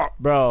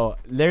Bro,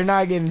 they're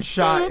not getting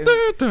shot.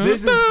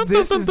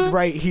 This is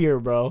right here,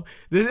 bro.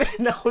 There's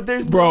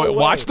no way.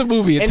 watch the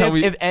movie and And tell if,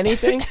 me. if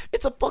anything,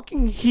 it's a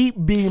fucking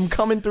heat beam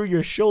coming through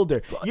your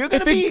shoulder. You're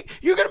gonna be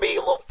a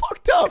little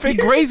fucked up. if it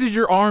grazes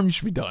your arm, you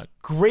should be done.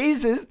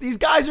 Grazes, these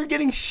guys are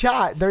getting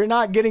shot. They're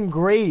not getting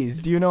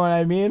grazed. Do you know what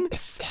I mean?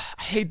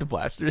 I hate the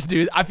blasters,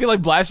 dude. I feel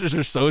like blasters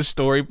are so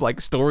story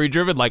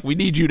driven. Like, we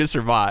need you to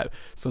survive.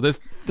 So this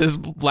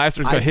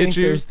blaster's gonna I hit think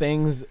you. there's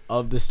things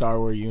of the Star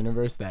Wars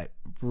universe that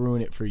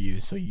ruin it for you,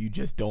 so you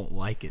just don't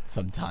like it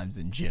sometimes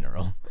in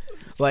general.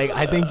 Like,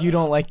 I think you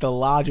don't like the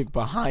logic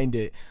behind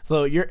it.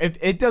 So if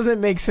it doesn't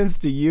make sense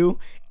to you,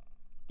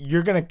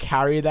 you're gonna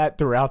carry that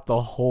throughout the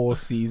whole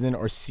season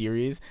or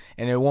series,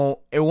 and it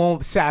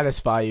won't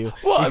satisfy you.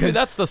 Well, I mean, because-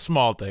 that's the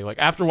small thing. Like,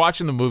 after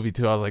watching the movie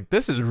too, I was like,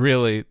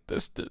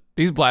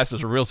 these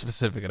blasters are real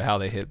specific at how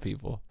they hit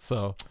people.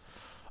 So,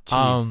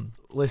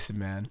 listen,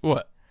 man.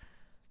 what?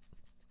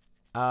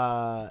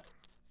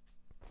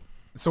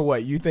 So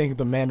what, you think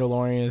The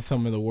Mandalorian is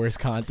some of the worst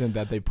content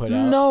that they put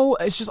out? No,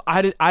 it's just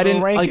I So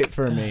didn't rank like it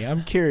for me.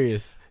 I'm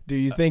curious. Do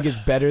you think it's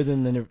better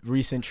than the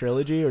recent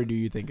trilogy, or do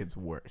you think it's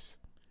worse?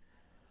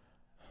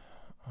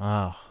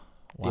 Oh,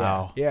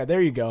 wow. Yeah,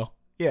 there you go.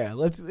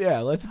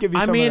 let's give you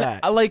I some mean, of that.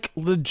 I like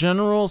the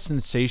general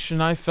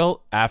sensation I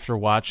felt after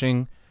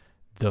watching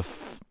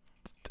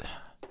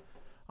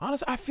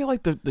honestly, I feel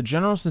like the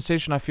general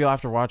sensation I feel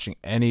after watching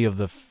any of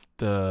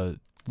the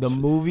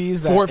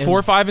movies that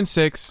 4, 5, and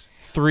 6,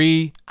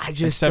 3, I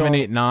just and 7,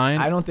 don't- 8, 9.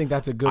 I don't think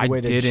that's a good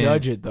way to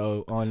judge it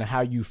though, on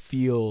how you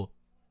feel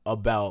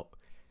about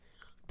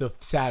the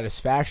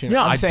satisfaction.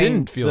 Yeah, I'm I saying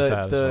didn't feel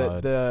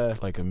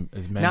satisfied. Like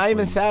immensely. not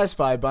even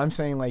satisfied, but I'm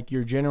saying like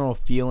your general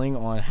feeling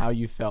on how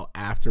you felt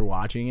after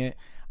watching it.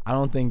 I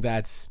don't think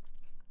that's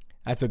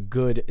a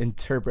good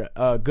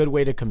good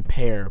way to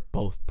compare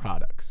both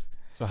products.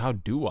 So how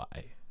do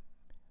I?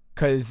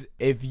 Because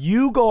if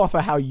you go off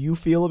of how you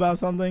feel about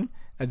something,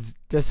 that's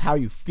just how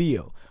you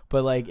feel.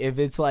 But like if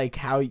it's like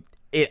how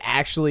it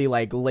actually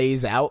like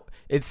lays out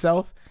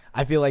itself,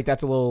 I feel like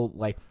that's a little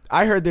like,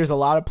 I heard there's a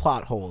lot of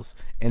plot holes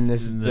in the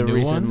new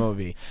recent one?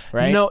 movie,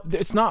 right? No,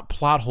 it's not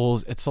plot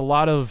holes. It's a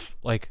lot of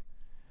like,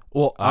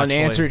 well,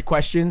 unanswered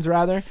questions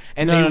rather,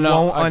 and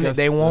No,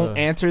 they won't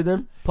answer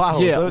them. Plot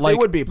holes. So they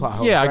would be plot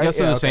holes. Yeah, right? I guess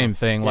they're the okay. same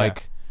thing. Yeah.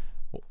 Like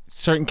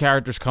certain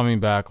characters coming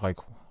back, like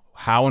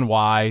how and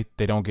why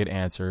they don't get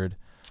answered.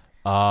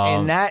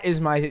 And that is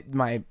my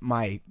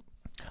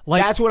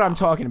like, that's what I'm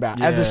talking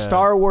about. As Yeah. a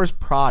Star Wars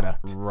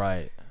product,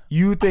 right.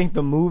 you think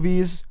the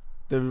movies,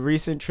 the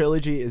recent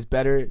trilogy, is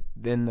better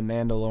than the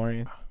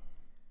Mandalorian?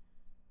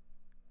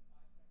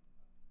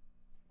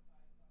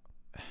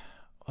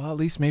 Well, at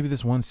least maybe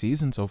this one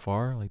season so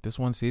far. Like this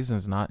one season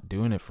is not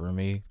doing it for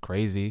me.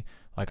 Crazy.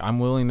 Like I'm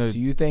willing to. Do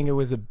you think it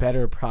was a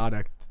better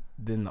product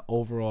than the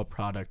overall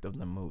product of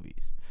the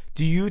movies?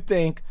 Do you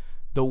think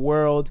the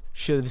world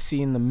should have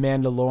seen the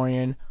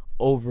Mandalorian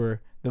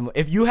over the?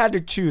 If you had to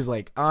choose,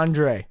 like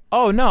Andre,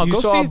 Oh no! you go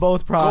saw see,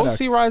 both products. Go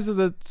see Rise of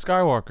the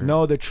Skywalker.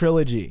 No, the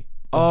trilogy,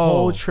 the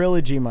whole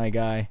trilogy, my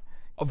guy.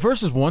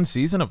 Versus one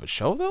season of a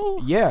show though.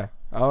 Yeah,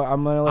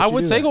 I'm gonna let I you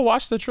would do say that. go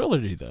watch the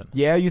trilogy then.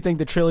 Yeah, you think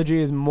the trilogy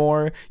is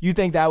more? You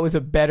think that was a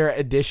better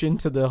addition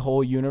to the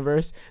whole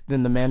universe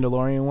than the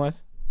Mandalorian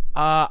was?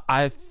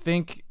 I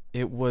think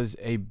it was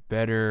a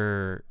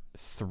better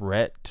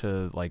threat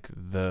to like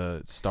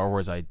the Star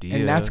Wars idea,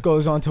 And that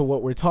goes on to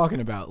what we're talking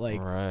about. Like,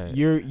 Right.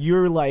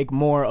 you're like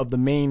more of the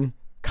main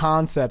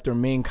concept or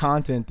main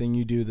content than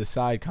you do the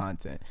side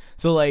content.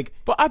 So like,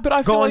 but I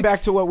feel going like,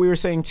 back to what we were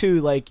saying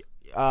too, like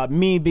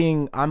me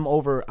being, I'm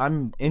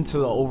into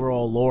the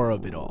overall lore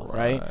of it all,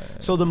 right?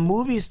 So the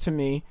movies, to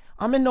me,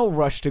 I'm in no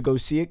rush to go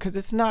see it because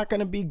it's not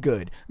gonna be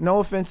good. No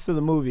offense to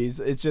the movies,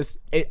 it's just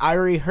I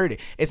already heard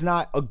it. It's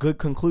not a good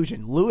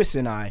conclusion. Lewis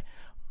and I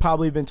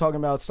probably been talking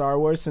about Star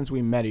Wars since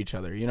we met each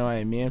other. You know what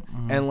I mean?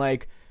 Mm-hmm. And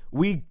like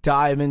we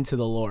dive into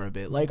the lore a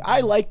bit. Like I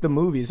like the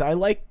movies. I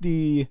like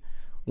the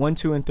 1,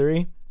 2, and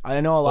 3.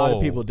 I know a lot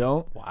of people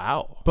don't.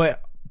 Wow.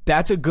 But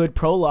that's a good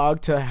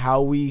prologue to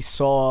how we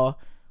saw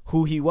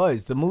who he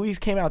was. The movies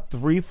came out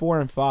 3,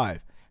 4, and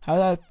 5. How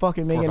does that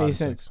fucking make 4, 5, any and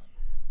sense?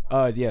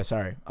 6. Yeah,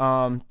 sorry.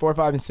 4,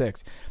 5, and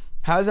 6.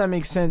 How does that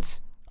make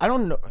sense? I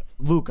don't know.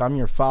 Luke, I'm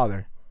your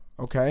father.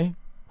 Okay?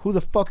 Who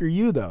the fuck are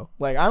you though?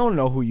 Like, I don't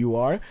know who you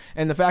are.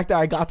 And the fact that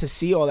I got to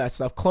see all that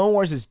stuff, Clone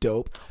Wars is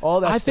dope. All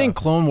that I stuff. think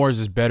Clone Wars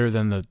is better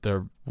than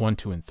the 1,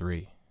 2, and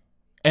 3,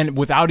 and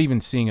without even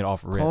seeing it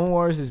off rip. Clone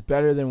Wars is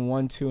better than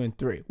 1, 2, and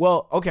 3.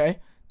 Well, okay,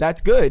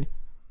 that's good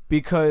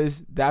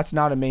because that's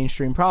not a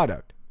mainstream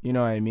product. You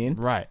know what I mean?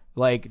 Right.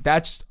 Like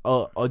that's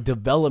a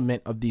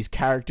development of these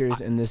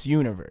characters in this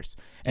universe,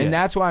 and Yeah.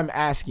 that's why I'm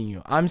asking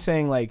you. I'm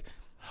saying like,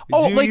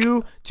 Oh, do like-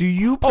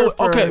 you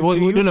prefer okay, well,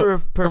 do you no.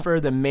 prefer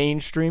the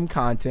mainstream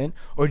content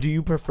or do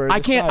you prefer? The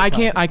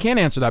I can't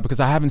answer that because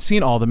I haven't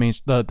seen all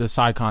the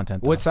side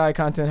content. Though. What side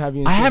content have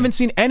you? I seen? haven't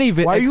seen any of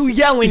it. Why are you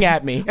yelling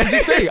at me? I'm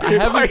just saying, I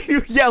haven't. Why are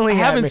you yelling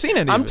I at haven't me? seen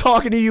any of I'm it.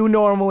 talking to you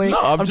normally. No,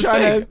 I'm just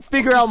trying saying. to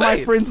figure out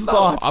my friend's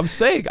thoughts. I'm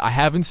saying I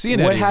haven't seen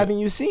any. What of it. haven't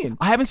you seen?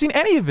 I haven't seen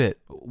any of it.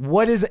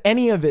 What is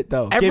any of it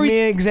though? Give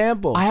me an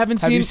example. I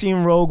haven't Have you seen-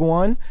 seen Rogue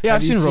One? Yeah,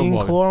 have I've you seen Rogue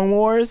One. Clone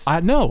Wars? I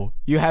know.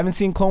 You haven't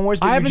seen Clone Wars,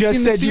 but I you haven't just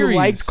seen the said you series.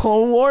 liked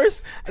Clone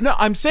Wars? No,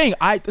 I'm saying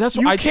that's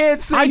You what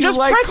can't say I you just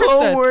like prefaced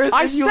Clone that. Wars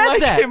I and you said like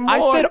that. it more. I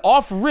said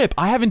off rip.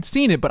 I haven't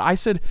seen it, but I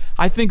said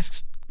I think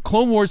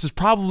Clone Wars is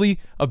probably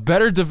a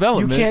better You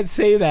development. can't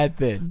say that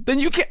then. Then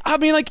you can't. I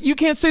mean, like you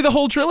can't say the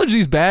whole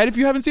trilogy's bad if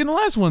you haven't seen the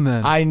last one.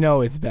 Then I know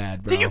it's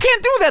bad, bro. Then you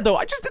can't do that though.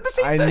 I just did the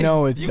same I thing.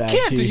 know it's you bad,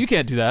 Can't do. Chief. You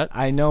can't do that.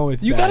 I know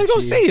it's You bad. gotta go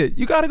Chief. see it.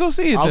 You gotta go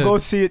see it. I'll then. go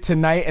see it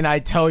tonight, and I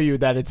tell you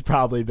that it's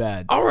probably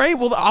bad. All right.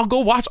 Well, I'll go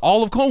watch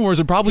all of Clone Wars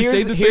and probably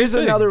say the same Here's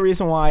thing. another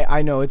reason why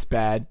I know it's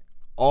bad.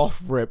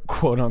 Off rip,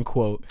 quote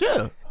unquote.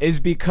 Yeah. Is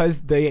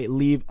because they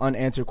leave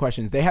unanswered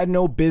questions. They had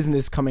no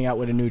business coming out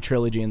with a new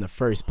trilogy in the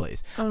first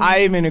place.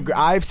 I even agree.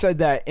 I've said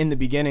that in the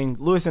beginning.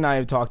 Lewis and I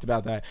have talked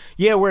about that.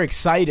 Yeah, we're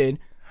excited.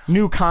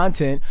 New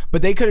content,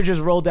 but they could have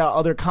just rolled out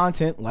other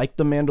content like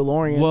The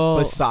Mandalorian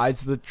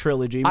besides the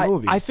trilogy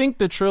movie. I think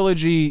the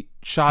trilogy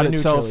shot The new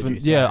itself.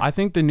 trilogy, Yeah, sorry. I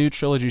think the new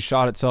trilogy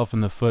shot itself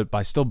in the foot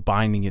by still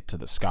binding it to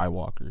the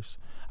Skywalkers.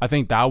 I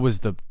think that was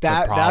the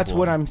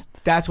problem.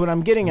 That's what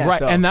I'm getting at, right?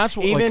 Though. And that's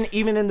what,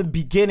 even in the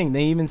beginning,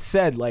 they even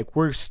said like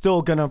we're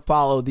still gonna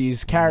follow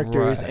these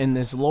characters in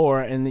this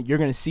lore, and you're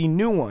gonna see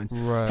new ones.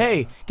 Right.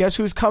 Hey, guess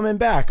who's coming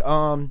back?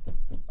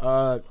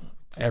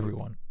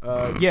 Everyone.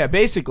 Yeah,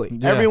 basically,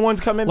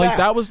 everyone's coming back. Like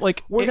that was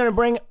like we're gonna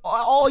bring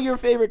all your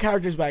favorite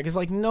characters back. It's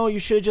like no, you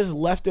should have just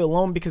left it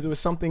alone because it was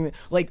something that,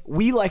 like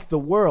we like the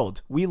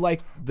world, we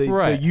like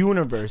the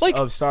universe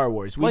of Star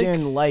Wars. We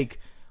didn't like.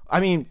 I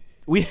mean,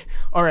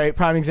 all right.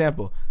 Prime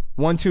example.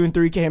 1, 2, and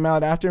 3 came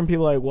out after, and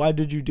people are like, why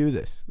did you do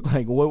this?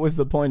 Like, what was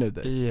the point of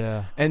this?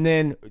 Yeah. And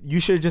then you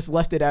should have just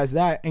left it as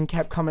that and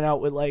kept coming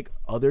out with like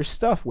other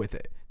stuff with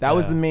it. That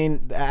was the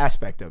main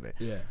aspect of it.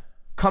 Yeah.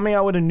 Coming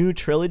out with a new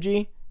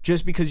trilogy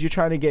just because you're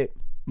trying to get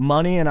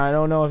money, and I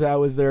don't know if that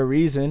was their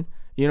reason.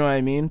 You know what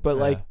I mean? But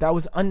like that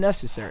was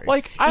unnecessary.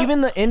 Like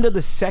even the end of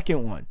the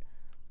second one.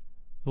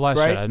 Last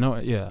right? Jedi, no,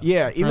 yeah.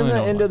 Yeah, even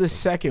the end of the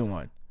second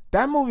one.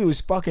 That movie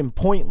was fucking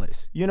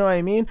pointless. You know what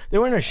I mean? They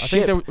were in a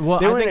ship. They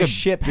were in a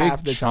ship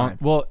half the time.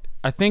 Well,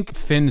 I think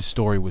Finn's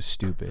story was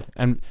stupid.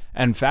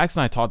 And Fax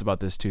and I talked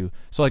about this too.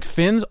 So like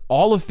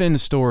all of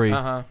Finn's story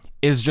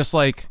is just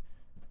like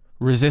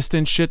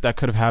resistance shit that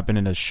could have happened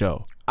in a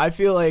show. I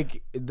feel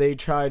like they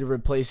tried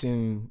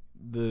replacing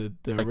the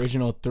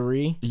original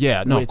 3.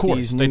 Yeah, no, of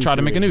course. They tried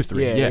to make a new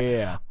 3.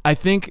 Yeah. I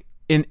think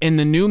in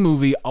the new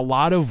movie, a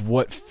lot of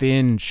what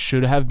Finn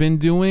should have been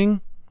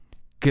doing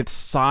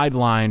gets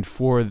sidelined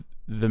for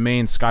the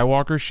main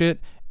Skywalker shit,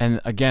 and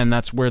again,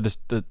 that's where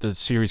the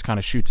series kind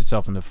of shoots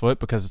itself in the foot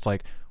because it's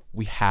like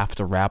we have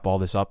to wrap all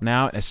this up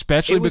now,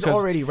 especially because it was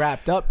already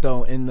wrapped up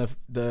though in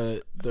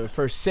the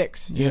first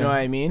 6. You know what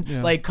I mean?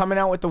 Yeah. Like coming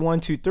out with the 1,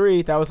 2,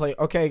 3, that was like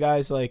okay,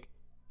 guys, like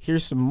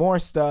here's some more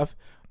stuff.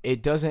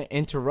 It doesn't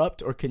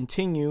interrupt or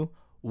continue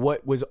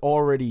what was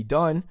already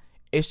done.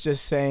 It's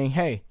just saying,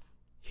 hey.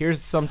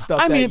 Here's some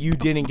stuff that you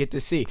didn't get to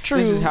see. True.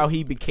 This is how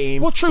he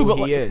became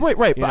who he is.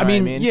 Right. You know but I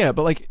mean, yeah,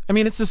 but like, I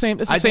mean, it's the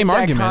same. It's the same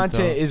argument. That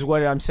content is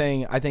what I'm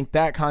saying. I think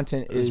that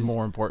content is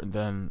more important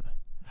than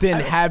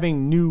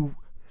having new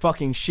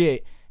fucking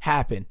shit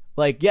happen.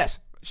 Like, yes,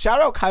 shout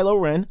out Kylo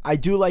Ren. I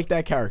do like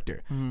that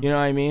character. You know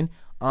what I mean?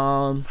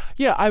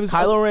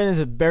 Kylo Ren is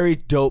a very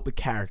dope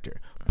character,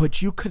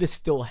 but you could have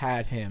still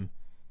had him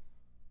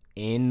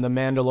in the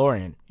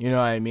Mandalorian, you know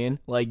what I mean?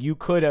 Like you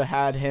could have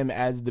had him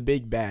as the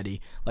big baddie,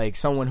 like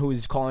someone who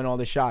is calling all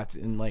the shots.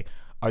 And like,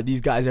 are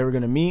these guys ever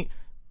gonna meet?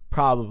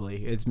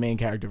 Probably. It's main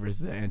character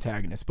versus the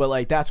antagonist. But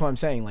like that's what I'm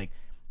saying. Like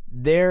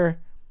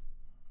they're,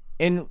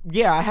 and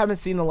yeah, I haven't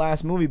seen the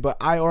last movie, but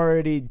I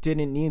already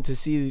didn't need to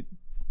see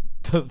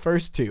the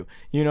first 2.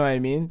 You know what I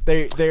mean?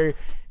 They're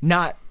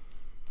not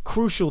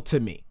crucial to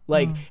me.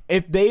 Like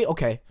if they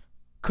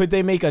could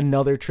they make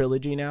another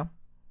trilogy now?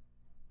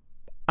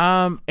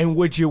 And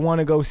would you want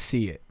to go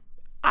see it?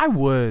 I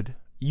would.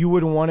 You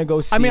would want to go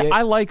see it? I mean,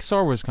 I like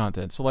Star Wars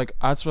content, so like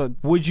that's what.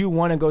 Would you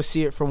want to go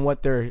see it from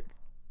what they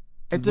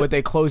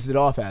closed it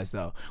off as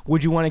though?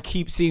 Would you want to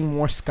keep seeing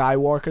more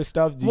Skywalker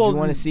stuff? Did you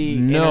want to see?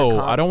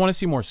 No, I don't want to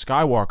see more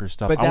Skywalker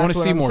stuff. But I want to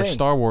see more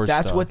Star Wars.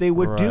 That's stuff. What they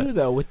would do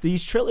though with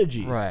these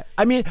trilogies. Right.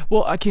 I mean,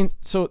 well, I can.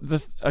 So again,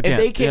 if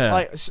they can,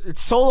 like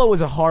Solo was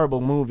a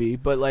horrible movie,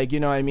 but like you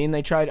know what I mean,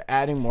 they tried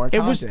adding more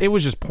content. It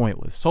was just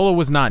pointless. Solo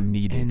was not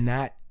needed, and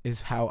that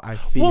is how I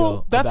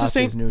feel that's about the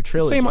same, this new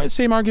trilogy.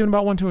 Same argument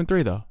about 1, 2, and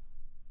 3 though.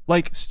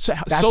 Like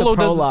that's Solo a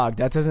prologue.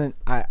 That doesn't.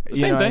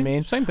 You know what I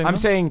mean? Same thing. I'm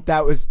saying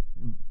that was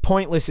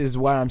pointless. Is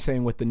what I'm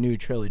saying with the new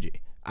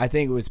trilogy. I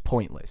think it was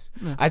pointless.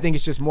 Yeah. I think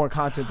it's just more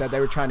content that they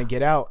were trying to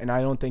get out, and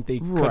I don't think they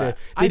could have.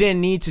 They didn't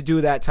need to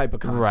do that type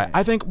of content. Right.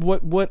 I think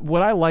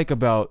what I like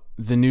about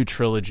the new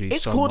trilogy,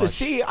 it's cool to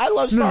see. I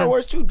love Star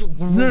Wars too.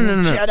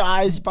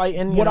 Jedi's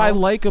fighting. What I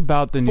like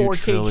about the new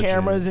 4K trilogy,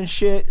 cameras and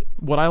shit.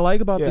 What I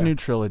like about the new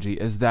trilogy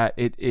is that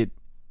it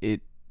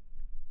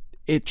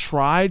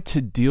tried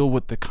to deal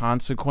with the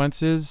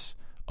consequences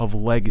of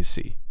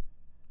legacy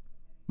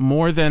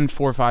more than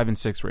 4, 5, and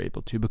 6 were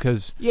able to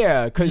because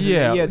that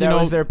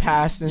was their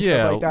past and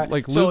stuff like that.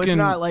 Like so Luke it's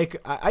not like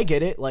I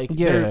get it, like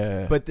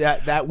but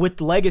that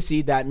with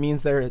legacy that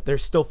means they're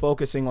still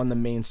focusing on the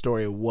main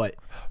story of what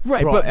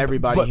brought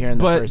everybody here in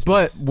the first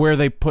place.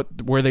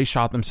 But where they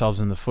shot themselves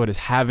in the foot is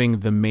having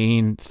the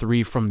main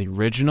 3 from the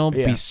original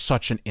be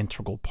such an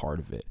integral part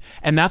of it,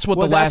 and that's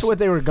what that's what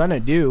they were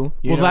gonna do.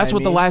 That's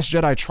what the Last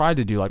Jedi tried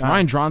to do. Like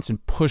Rian Johnson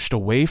pushed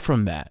away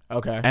from that,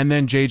 and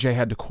then JJ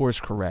had to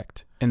course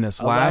correct. In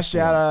this last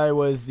Jedi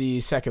was the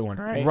second one,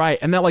 right? Right,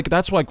 and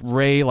that's like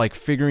Rey like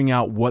figuring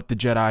out what the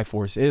Jedi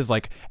Force is.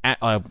 Like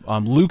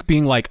Luke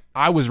being like,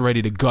 I was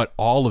ready to gut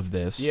all of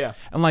this. Yeah,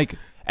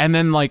 and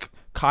then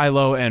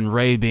Kylo and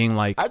Rey being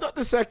like, I thought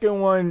the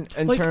second one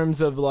in terms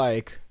of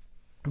like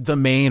the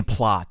main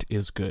plot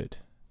is good.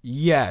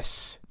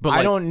 Yes, but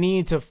I don't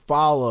need to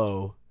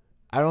follow.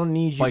 I don't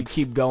need you to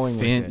keep going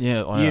with it.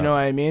 Yeah, you know what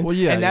I mean? Well,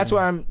 yeah, and that's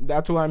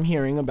what I'm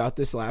hearing about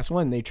this last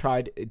one. They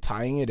tried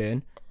tying it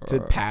in to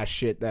past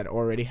shit that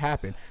already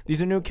happened.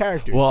 These are new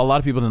characters. Well, a lot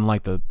of people didn't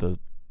like the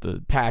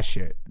past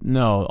shit.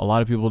 No, a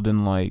lot of people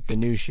didn't like the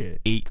new shit.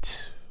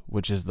 8,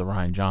 which is the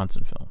Rian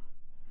Johnson film.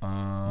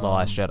 The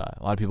Last Jedi.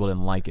 A lot of people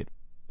didn't like it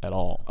at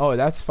all. Oh,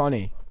 that's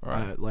funny.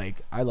 Right.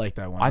 I like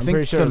that one. I I'm think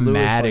pretty sure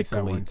Lewis likes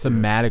that one too.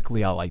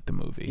 thematically, I like the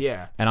movie.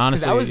 Yeah, and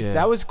honestly,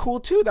 that was cool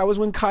too. That was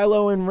when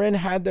Kylo and Ren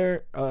had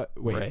their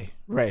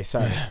Ray.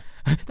 Sorry,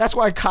 that's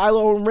why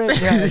Kylo and Ren.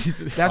 Yeah,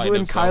 that's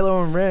when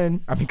Kylo and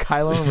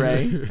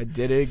Ray. I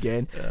did it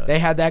again. Yeah. They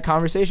had that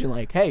conversation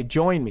like, "Hey,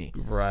 join me."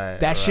 Right.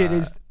 That shit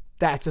is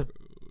that's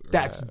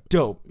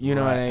dope. You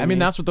know what I mean? I mean,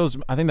 that's what those.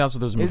 I think that's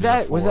what those movies.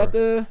 Was that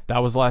the? That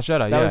was Last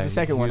Jedi. That was the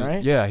second one,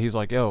 right? Yeah, he's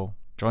like, "Yo,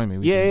 join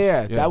me."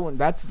 Yeah. That one,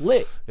 that's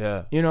lit.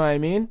 Yeah. You know what I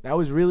mean? That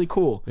was really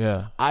cool.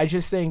 Yeah. I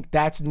just think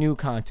that's new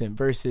content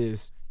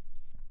versus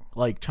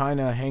like trying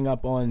to hang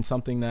up on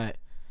something that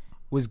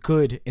was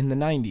good in the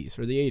 90s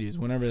or the 80s,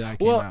 whenever that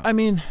came out. Well, I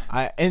mean,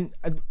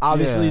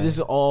 obviously this is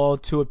all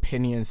to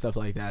opinion and stuff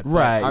like that.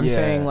 Right. I'm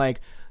saying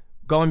like,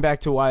 going back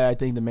to why I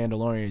think The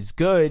Mandalorian is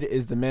good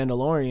is The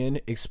Mandalorian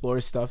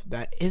explores stuff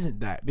that isn't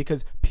that,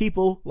 because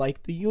people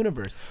like the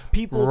universe.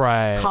 People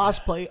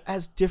cosplay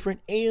as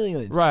different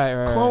aliens.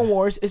 Right. Clone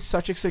Wars is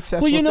such a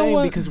successful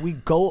thing because we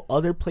go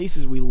other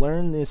places. We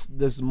learn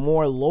this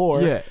more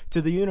lore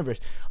to the universe.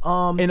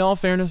 In all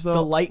fairness, though,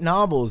 the light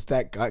novels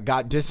that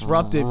got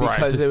disrupted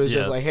because it was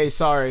just like, hey,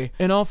 sorry.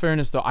 In all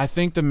fairness, though, I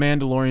think The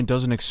Mandalorian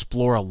doesn't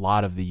explore a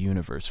lot of the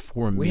universe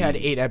for me. We had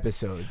 8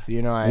 episodes,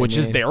 you know what which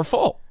I mean? is their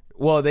fault.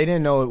 Well, they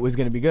didn't know it was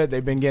going to be good.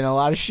 They've been getting a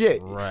lot of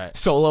shit. Right.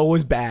 Solo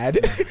was bad.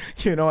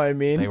 You know what I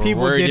mean?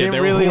 People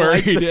didn't really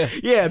like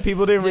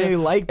people didn't really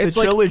like the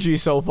trilogy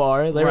so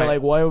far. They were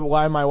like,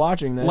 why am I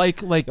watching this?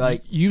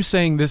 Like you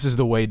saying this is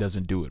the way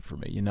doesn't do it for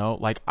me, you know?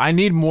 Like, I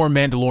need more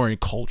Mandalorian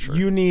culture.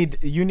 You need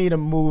a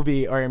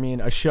movie, or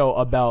a show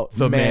about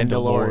the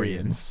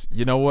Mandalorians.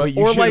 You know what? But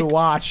you should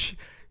watch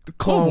the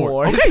Clone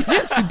Wars. Okay,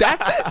 yeah, see,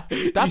 that's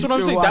it. That's what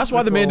I'm saying. That's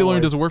why the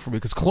Mandalorian doesn't work for me,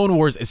 because Clone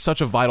Wars is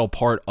such a vital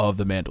part of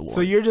the Mandalorian.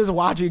 So you're just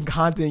watching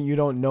content you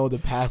don't know the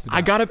past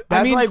about.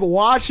 That's like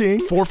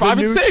watching 4, 5, the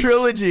and new 6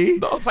 trilogy.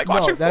 No, it's like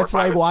watching 4,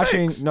 5,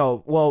 and 6.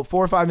 No, well,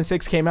 4, 5, and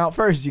 6 came out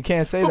first. You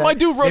can't say that. But my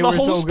dude wrote the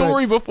whole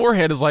story good.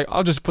 beforehand. Is like,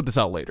 I'll just put this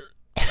out later.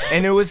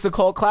 And it was the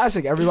cult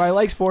classic. Everybody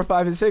likes 4,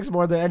 5, and 6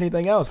 more than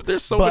anything else.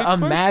 There's so many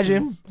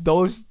imagine questions.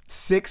 Those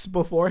 6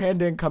 beforehand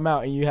didn't come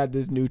out, and you had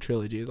this new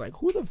trilogy. It's like,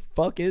 who the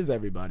fuck is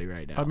everybody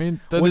right now? I mean,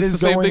 it's the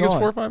same thing as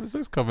 4, 5, and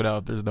 6 coming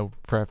out. There's no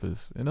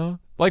preface, you know.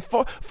 Like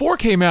 4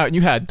 came out, and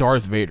you had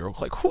Darth Vader.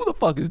 Like, who the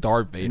fuck is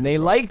Darth Vader? And they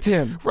liked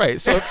him,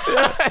 right? So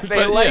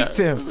they liked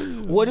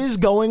him. What is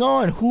going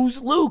on?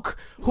 Who's Luke?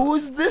 Who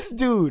is this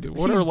dude? He's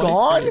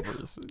gone.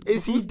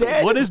 Is he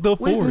dead? What is the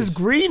Force? Who's this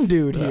green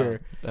dude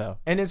here? Yeah.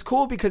 And it's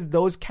cool because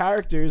those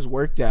characters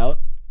worked out,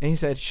 and he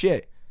said,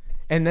 "Shit."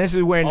 And this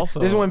is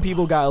when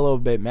people got a little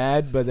bit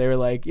mad, but they were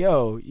like,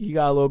 "Yo, he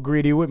got a little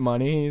greedy with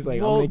money." He's like,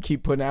 "I'm gonna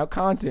keep putting out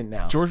content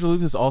now." George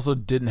Lucas also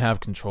didn't have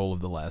control of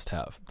the last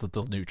half, the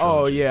new trilogy.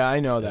 Oh yeah, I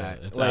know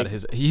that. It's out of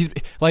his. He's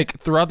like,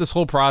 throughout this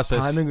whole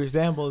process. Prime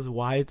example is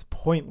why it's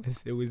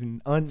pointless. It was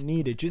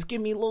unneeded. Just give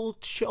me little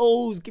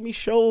shows. Give me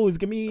shows.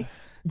 Give me.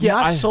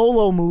 Not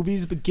solo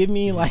movies, but give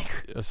me like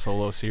a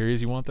solo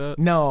series. You want that?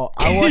 No,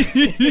 I want.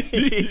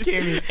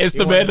 It's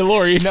The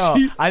Mandalorian.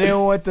 No, I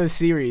didn't want the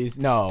series.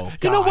 No,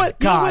 you know what?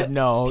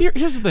 No.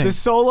 Here's the thing: the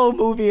Solo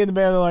movie and The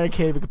Mandalorian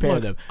can't even compare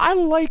them. I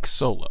like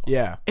Solo.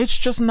 Yeah, it's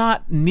just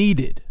not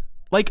needed.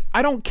 Like,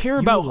 I don't care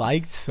about. You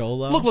liked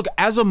Solo? Look,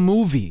 as a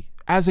movie,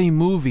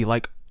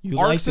 like. You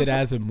liked it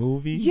as a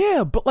movie?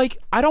 Yeah, but like,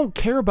 I don't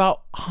care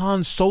about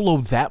Han Solo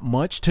that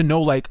much to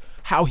know like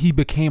how he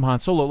became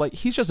Han Solo. Like,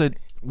 he's just a.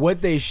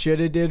 What they should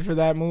have did for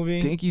that movie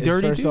dinky is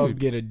dirty first dude. off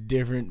get a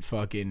different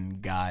fucking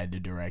guy to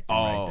direct and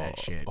write that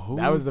shit.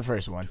 That was the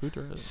first one. Who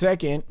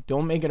Second,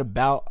 don't make it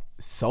about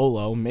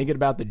Solo. Make it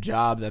about the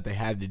job that they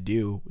had to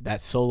do.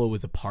 That Solo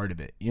was a part of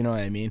it. You know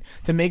what I mean?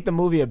 To make the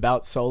movie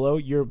about Solo,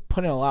 you're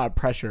putting a lot of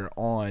pressure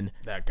on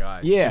that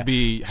guy. Yeah, to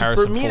be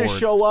Harrison for me Ford. To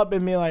show up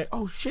and be like,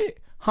 oh shit,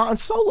 Han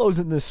Solo's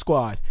in this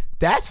squad.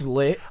 That's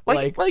lit.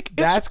 Like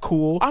that's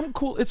cool. I'm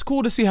cool. It's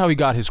cool to see how he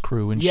got his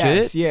crew and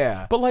shit.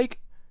 Yeah. But like,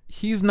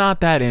 he's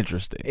not that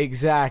interesting.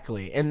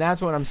 Exactly. And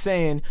that's what I'm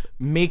saying.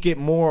 Make it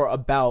more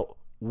about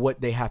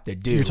what they have to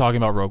do. You're talking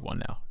about Rogue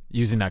One now,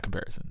 using that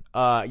comparison.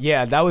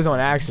 Yeah, that was on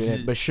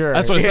accident, but sure.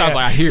 That's what it sounds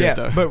like. I hear it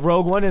though. But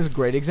Rogue One is a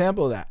great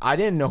example of that. I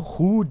didn't know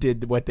who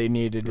did what they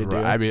needed to do.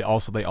 I mean,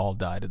 also they all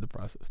died in the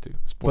process too.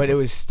 But it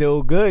was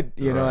still good.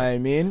 You know what I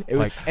mean?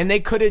 And they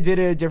could have did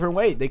it a different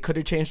way. They could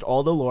have changed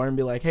all the lore and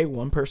be like, hey,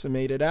 one person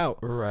made it out.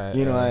 Right.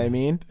 You know what I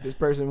mean? This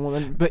person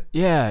won. But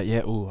yeah.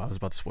 Ooh, I was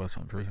about to spoil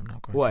something for you. I'm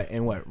not going. What?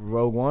 And what?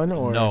 Rogue One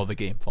or no? The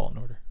game Fallen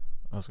Order.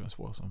 I was going to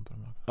spoil something, but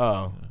I'm not.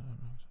 Oh.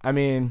 I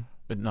mean.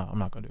 But no, I'm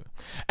not going to do it.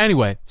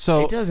 Anyway,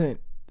 so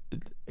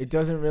it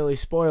doesn't really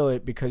spoil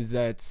it because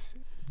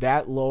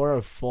that lore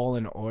of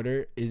Fallen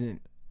Order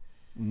isn't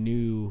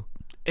new.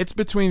 It's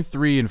between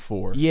 3 and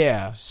 4.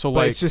 Yeah. So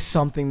but it's just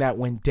something that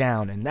went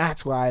down, and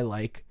that's why I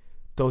like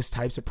those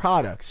types of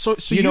products. So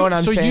you know what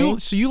I'm saying?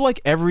 So you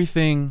like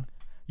everything.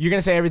 You're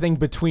gonna say everything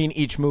between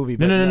each movie.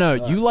 But No.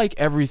 You like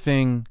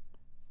everything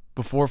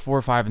before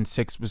 4, 5, and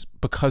 6 was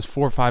because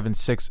 4, 5, and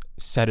 6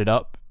 set it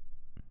up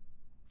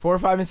 4,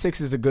 5, and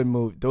 6 is a good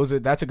movie.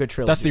 That's a good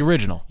trilogy. That's the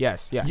original.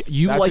 Yes.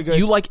 You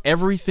like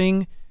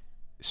everything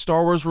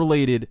Star Wars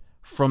related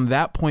from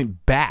that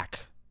point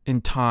back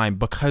in time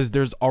because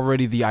there's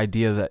already the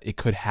idea that it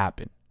could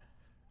happen.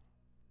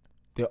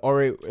 They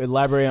already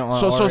elaborate on.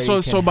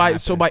 So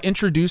by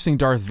introducing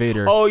Darth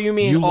Vader. Oh, you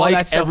mean all like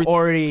that stuff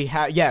already?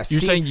 Yes.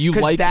 You're saying you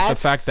like the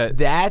fact that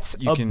that's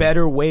a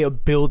better way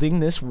of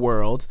building this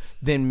world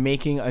than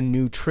making a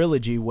new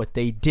trilogy. What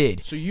they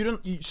did. So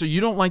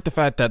you don't like the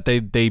fact that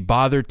they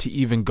bothered to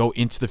even go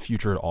into the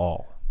future at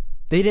all.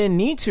 They didn't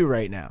need to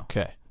right now.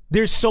 Okay.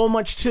 There's so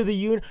much to the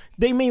universe.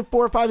 They made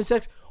 4, 5, and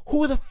 6.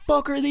 Who the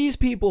fuck are these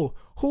people?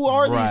 Who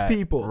are these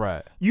people?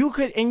 Right. You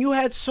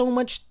had so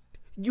much.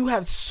 You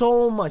have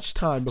so much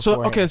time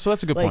before. So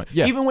that's a good point.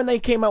 Yeah. Even when they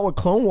came out with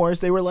Clone Wars,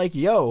 they were like,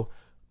 "Yo,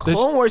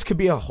 Clone Wars could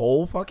be a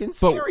whole fucking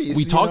series." But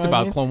we talked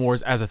about Clone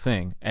Wars as a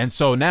thing, and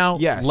so now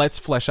let's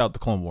flesh out the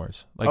Clone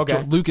Wars.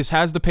 Like Lucas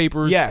has the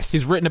papers. Yes,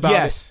 he's written about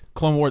it.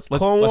 Clone Wars.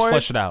 Let's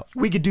flesh it out.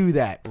 We could do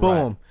that.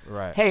 Boom.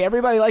 Right. Hey,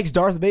 everybody likes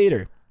Darth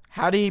Vader.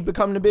 How did he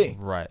become to be?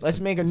 Right. Let's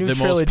make a new the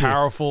trilogy. Most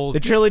powerful.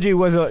 The trilogy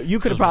was you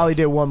could have probably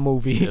did one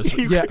movie.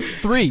 Yeah,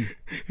 3.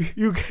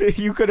 You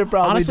could have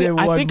probably honestly did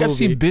one movie. I think I've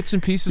seen bits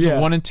and pieces of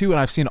 1 and 2, and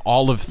I've seen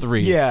all of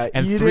 3. Yeah,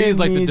 and 3 is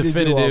like the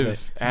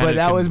definitive. But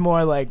that was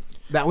more like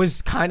that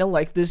was kind of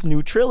like this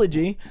new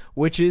trilogy,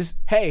 which is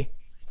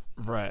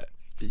right.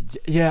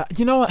 Yeah,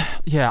 you know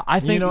what? Yeah, I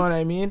think you know what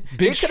I mean.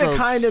 They could have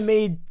kind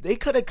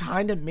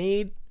of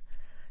made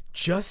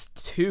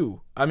just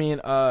 2. I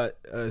mean,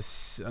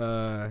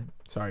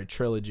 sorry,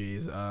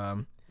 trilogies.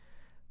 I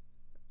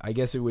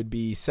guess it would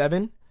be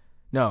 7.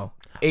 No,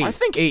 8. I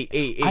think 8.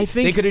 I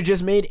think they could have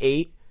just made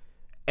 8,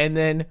 and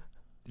then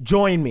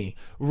join me.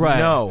 Right.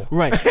 No.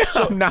 Right.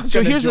 So I'm not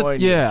gonna here's join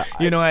you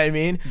know what I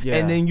mean? Yeah.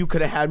 And then you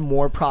could have had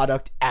more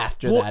product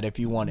after that if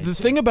you wanted the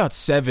to. thing about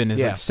 7 is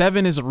that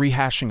 7 is a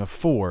rehashing of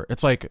 4.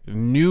 It's like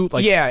new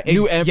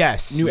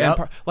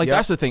Empire. Like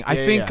that's the thing. I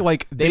think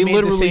like they made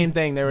literally the same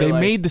thing. They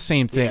made the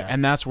same thing,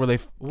 and that's where they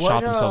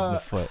shot themselves in the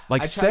foot.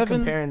 Like I tried 7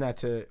 comparing that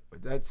to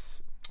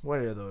what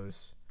are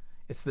those?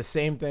 It's the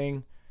same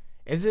thing.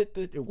 Was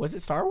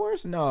it Star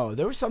Wars? No,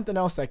 there was something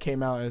else that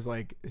came out as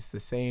like it's the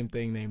same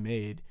thing they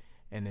made,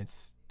 and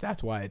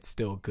that's why it's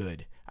still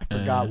good. I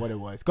forgot what it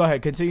was. Go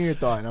ahead, continue your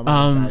thought, and I'm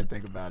gonna try to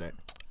think about it.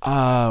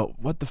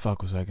 What the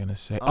fuck was I gonna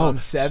say?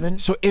 7.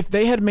 So if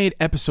they had made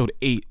episode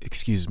 8,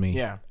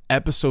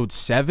 episode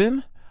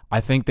 7,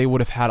 I think they would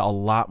have had a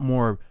lot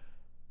more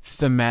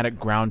thematic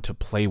ground to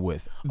play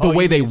with the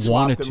way they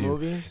wanted to.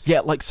 Movies? Yeah,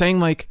 like saying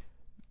like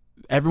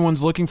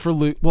everyone's looking for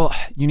Luke. Well,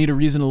 you need a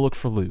reason to look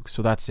for Luke,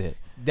 so that's it.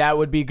 That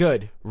would be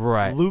good.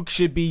 Right. Luke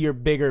should be your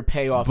bigger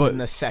payoff than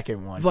the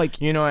second one.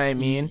 Like, you know what I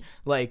mean?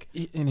 Like,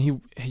 and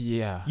you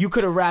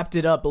could have wrapped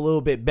it up a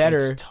little bit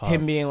better.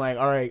 Him being like,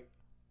 all right,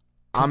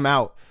 I'm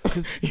out.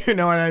 You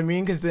know what I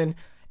mean? Because then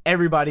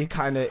everybody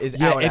kind of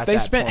is out. If they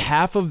spent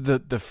half of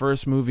the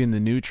first movie in the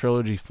new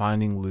trilogy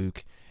finding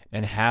Luke,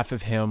 and half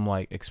of him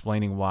like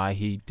explaining why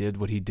he did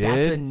what he did,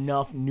 that's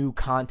enough new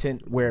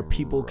content where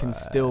people can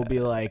still be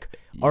like,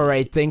 all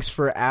right, thanks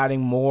for adding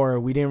more.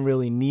 We didn't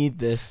really need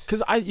this.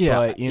 Because I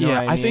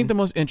think the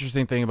most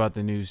interesting thing about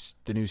the new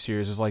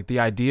series is like the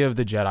idea of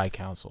the Jedi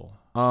Council.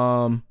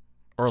 Or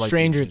like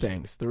Stranger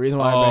Things. The reason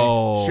why I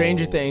bring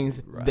Stranger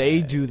Things, they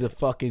do the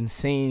fucking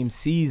same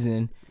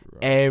season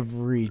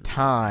every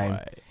time,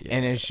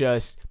 and it's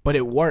just, but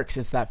it works.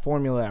 It's that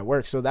formula that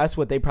works. So that's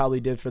what they probably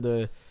did for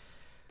the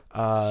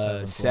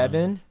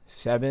 7,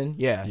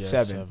 yeah,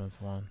 7.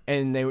 7th one,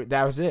 and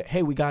that was it.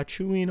 Hey, we got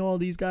Chewie and all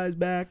these guys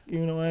back.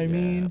 You know what I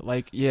mean?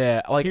 Like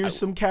here's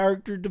some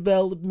character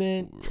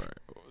development.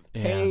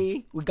 Yeah.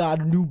 Hey, we got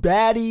a new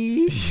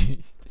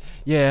baddie.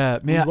 Yeah,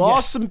 man, we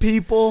lost some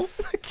people.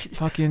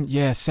 Fucking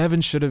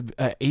 7 should have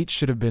 8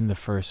 should have been the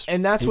first,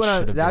 and that's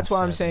why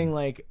I'm saying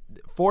like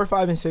 4,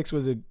 5, and 6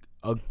 was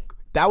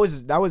that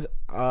was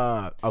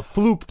a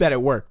fluke that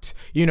it worked.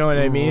 You know what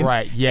I mean?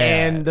 Right.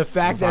 Yeah. And the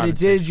fact that it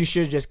did, you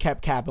should have just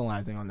kept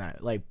capitalizing on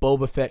that. Like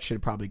Boba Fett should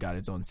have probably got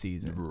its own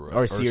season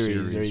or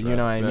series, or you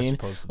know what I mean?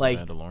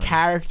 Like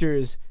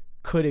characters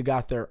could have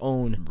got their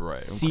own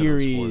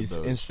series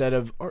instead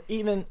of, or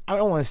even, I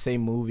don't want to say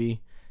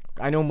movie.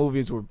 I know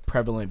movies were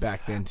prevalent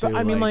back then too. But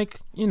I mean, like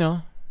you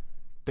know,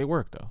 they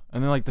work though,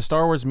 and then like the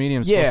Star Wars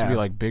medium is supposed to be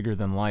like bigger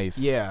than life.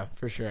 Yeah,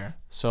 for sure.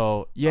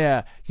 So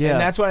yeah,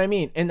 and that's what I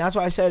mean, and that's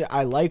why I said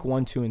I like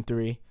 1, 2, and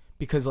 3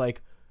 because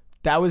like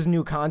that was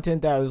new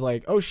content that was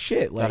like, oh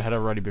shit, like that had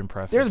already been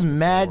prefaced. There's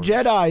mad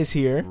Jedis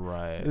here.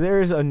 Right.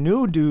 There's a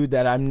new dude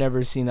that I've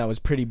never seen that was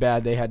pretty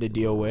bad. They had to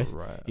deal with.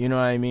 Right. You know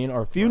what I mean?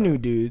 Or a few new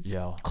dudes.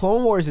 Yeah.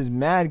 Clone Wars is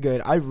mad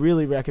good. I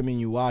really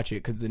recommend you watch it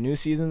because the new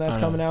season that's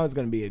coming out is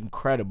going to be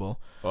incredible.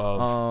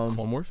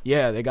 Clone Wars?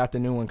 Yeah, they got the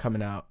new one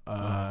coming out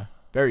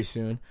very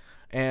soon,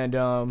 and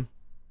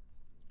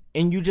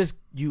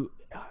you.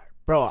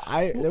 Bro,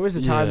 there was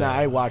a time that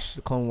I watched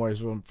the Clone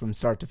Wars from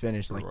start to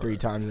finish like 3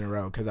 times in a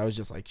row because I was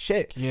just like,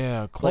 shit.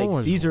 Yeah, Clone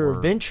Wars these are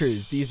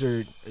adventures. These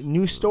are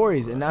new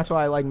stories, and that's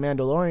why I like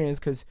Mandalorians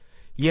because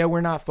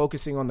we're not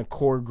focusing on the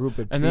core group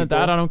of and people. And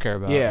that I don't care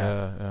about.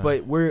 Yeah.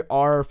 But we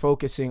are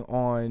focusing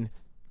on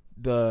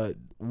the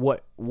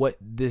what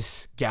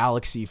this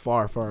galaxy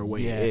far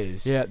away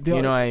is. Yeah.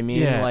 You know what I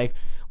mean? Yeah. Like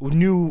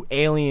new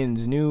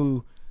aliens,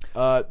 new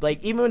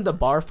like even the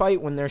bar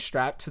fight when they're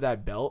strapped to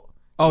that belt.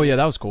 Oh yeah,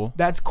 that was cool.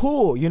 That's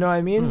cool. You know what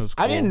I mean? Cool.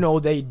 I didn't know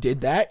they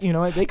did that. You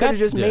know, they could have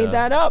just made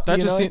that up. That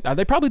just seemed,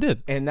 they probably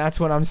did. And that's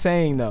what I'm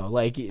saying though.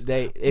 Like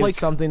it's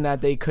something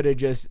that they could have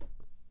just.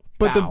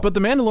 But the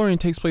Mandalorian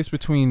takes place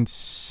between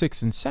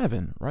 6 and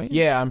 7, right?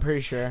 Yeah, I'm pretty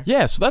sure.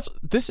 Yeah, so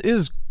this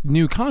is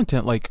new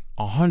content, like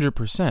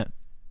 100%.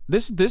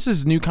 This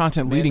is new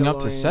content leading up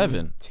to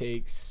 7.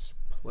 Takes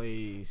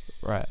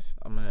place. Right.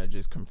 I'm gonna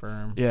just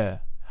confirm. Yeah.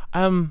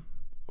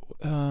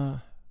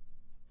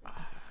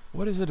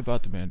 What is it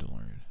about the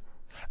Mandalorian?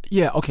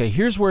 Yeah, okay,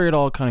 here's where it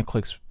all kind of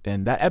clicks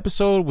in. That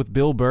episode with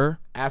Bill Burr.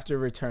 After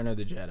Return of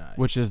the Jedi.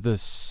 Which is the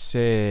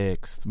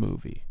 6th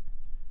movie.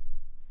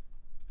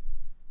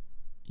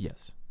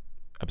 Yes.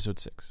 Episode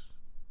 6.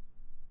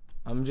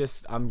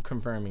 I'm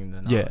confirming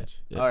the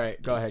knowledge. Yeah. All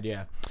right, go ahead,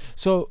 yeah.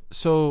 So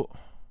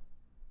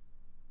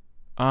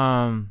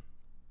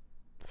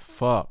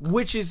fuck.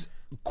 Which is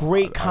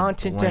great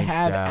content to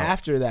have out.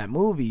 after that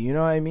movie, you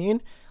know what I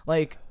mean?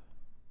 Like,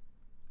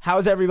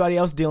 how's everybody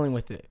else dealing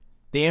with it?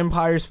 The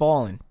Empire's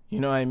fallen, you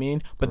know what I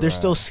mean? But they're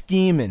still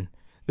scheming.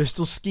 They're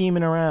still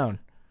scheming around.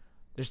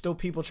 There's still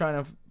people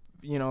trying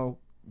to,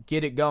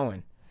 get it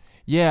going.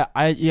 Yeah,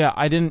 I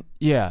didn't.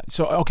 Yeah,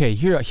 so okay,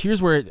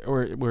 here's where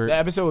the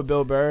episode with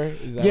Bill Burr.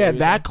 Is that yeah,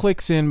 that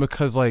clicks in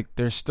because like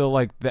there's still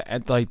like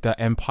the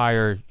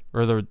Empire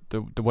or the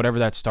whatever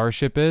that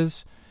starship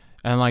is,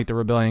 and like the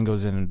rebellion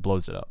goes in and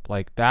blows it up.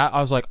 Like that, I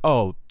was like,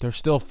 oh, they're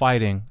still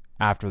fighting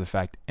after the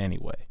fact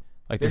anyway.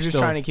 Like they're just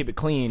still, trying to keep it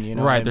clean, you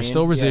know. Right, what I they're mean?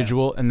 still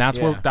residual, and that's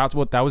Yeah.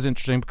 what that was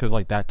interesting because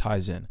like that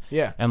ties in.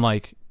 Yeah, and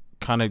like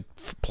kind of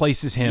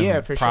places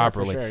him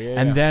properly, sure. Yeah,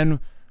 and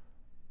then.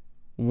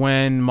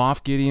 When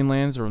Moff Gideon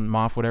lands, or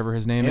Moff whatever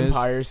his name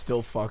Empire's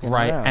still fucking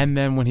right, around. and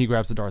then when he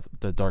grabs the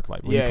dark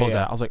light, when he pulls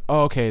that, I was like,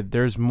 oh, okay,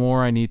 there's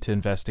more I need to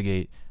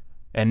investigate,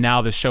 and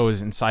now the show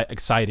is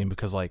exciting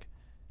because like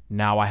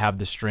now I have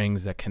the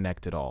strings that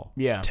connect it all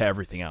to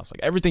everything else. Like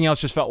everything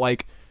else just felt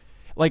like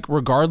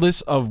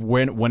regardless of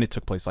when it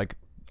took place, like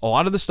a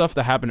lot of the stuff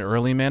that happened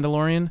early in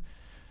Mandalorian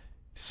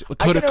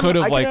could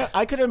have like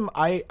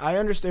I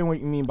understand what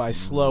you mean by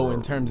slow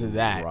in terms of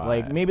that. Right.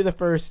 Like maybe the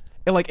first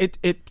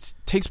it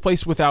takes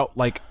place without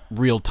like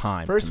real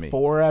time. First to me.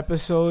 4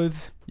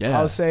 episodes,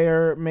 I'll say,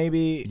 or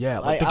maybe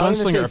like the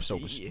Gunslinger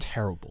episode was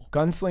terrible.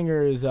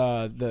 Gunslinger is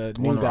the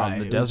new guy in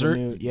the desert.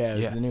 It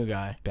was the new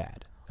guy.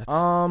 Bad.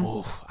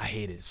 I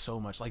hated it so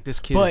much. Like this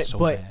kid is so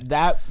bad.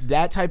 But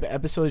that type of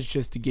episode is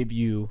just to give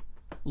you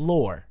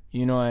lore.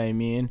 You know what I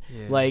mean?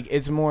 Yeah. Like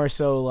it's more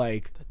so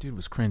like that dude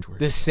was cringeworthy.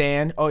 The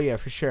sand, oh yeah,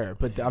 for sure.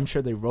 But I'm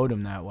sure they wrote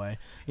him that way.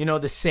 You know,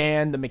 the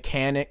sand, the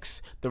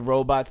mechanics, the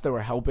robots that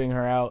were helping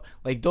her out,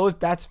 like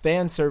that's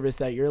fan service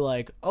that you're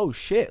like, oh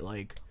shit,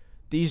 like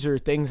these are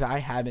things I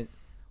haven't,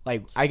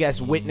 like I guess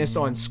witnessed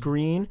on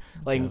screen,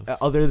 like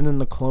other than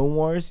the Clone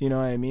Wars. You know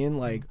what I mean?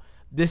 Like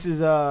this is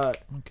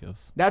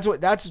that's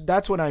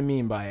what I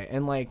mean by it.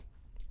 And like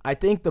I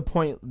think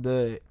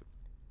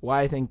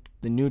why I think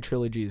the new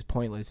trilogy is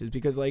pointless is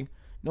because like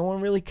no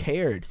one really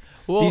cared.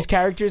 Well, these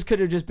characters could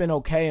have just been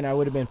okay and I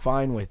would have been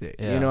fine with it.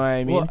 Yeah. You know what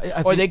I mean?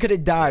 Well, or they could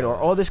have died or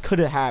all this could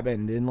have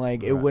happened and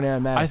like it wouldn't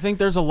have mattered. I think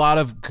there's a lot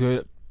of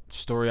good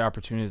story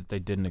opportunities that they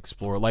didn't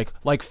explore.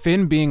 Like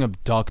Finn being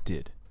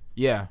abducted.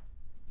 Yeah.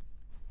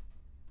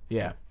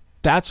 Yeah.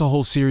 That's a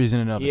whole series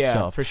in and of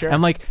itself. For sure.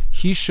 And like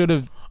he should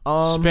have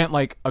spent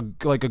like a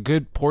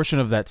good portion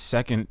of that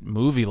second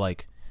movie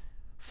like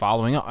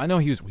following up. I know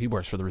he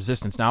works for the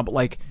Resistance now,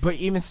 but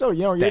even so,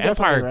 you're the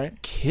Empire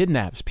right.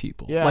 kidnaps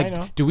people. Yeah, like, I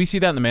know. Do we see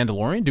that in the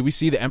Mandalorian? Do we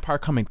see the Empire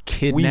come and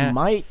kidnap? We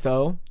might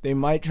though. They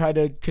might try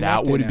to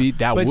connect. That would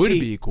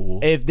be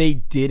cool if they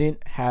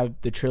didn't have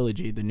the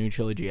new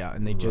trilogy out,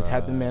 and they just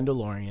had the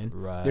Mandalorian.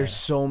 Right. There's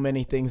so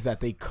many things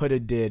that they could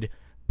have did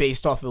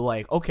based off of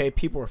like, okay,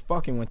 people are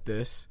fucking with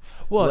this.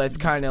 Well, let's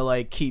kind of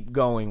like keep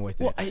going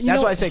with it.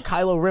 That's why I say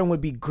Kylo Ren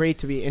would be great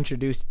to be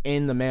introduced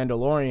in The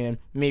Mandalorian,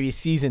 maybe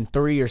season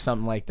 3 or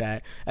something like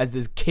that, as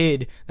this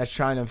kid that's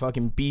trying to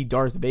fucking be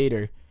Darth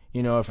Vader,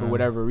 you know, for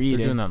whatever reason.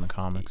 They're doing that in the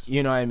comics.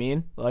 You know what I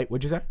mean? Like,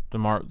 what'd you say?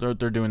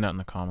 They're doing that in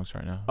the comics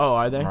right now. Oh,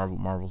 are they?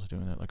 Marvel's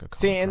doing it like a comic.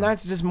 See, and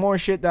that's just more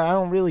shit that I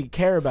don't really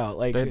care about.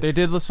 Like they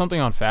did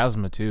something on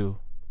Phasma too.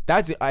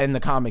 That's in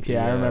the comics.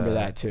 Yeah, I remember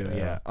that too.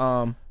 Yeah.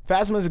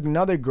 Phasma's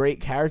another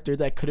great character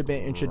that could have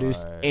been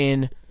introduced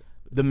in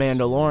The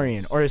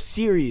Mandalorian or a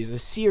series,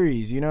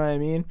 you know what I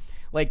mean?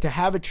 Like to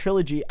have a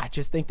trilogy, I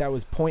just think that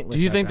was pointless.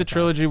 Do you think the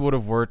trilogy would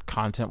have worked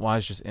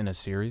content-wise just in a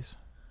series?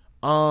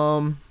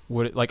 Would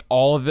it like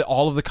all of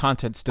the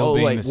content still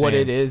being like the same? what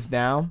it is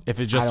now? If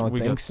it just I don't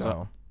think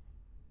so.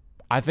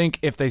 I think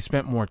if they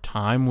spent more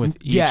time with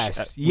each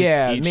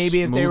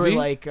maybe if movie, they were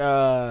like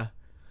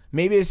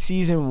maybe it's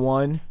season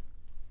 1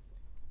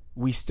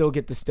 we still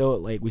get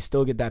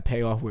that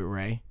payoff with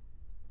Rey.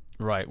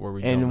 Right, where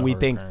we don't and know we her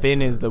think parents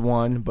Finn are- is the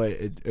one, but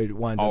it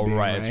winds up being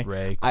Ray. It's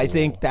Ray. I Cool.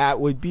 think that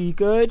would be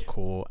good.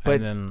 Cool. But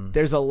And then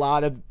there's a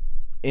lot of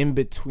in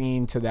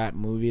between to that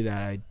movie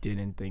that I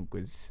didn't think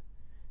was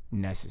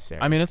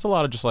necessary. I mean, it's a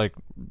lot of just like,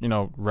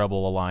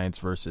 Rebel Alliance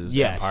versus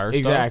Empire stuff.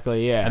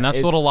 Exactly, yeah. And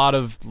that's what a lot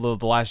of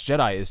The Last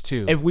Jedi is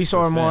too. If we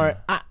saw for more,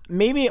 Finn.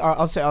 maybe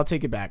I'll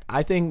take it back.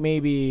 I think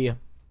maybe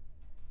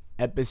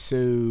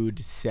episode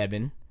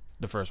 7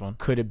 The first one.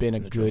 could have been a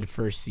good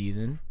first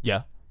season.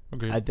 Yeah.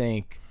 Agreed. I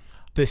think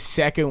the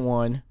second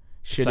one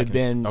should have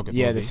been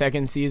movie. the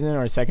second season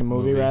or second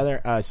movie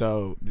rather.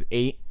 So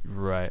 8.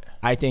 Right.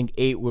 I think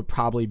 8 would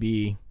probably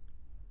be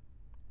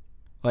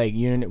like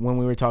when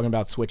we were talking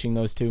about switching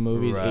those two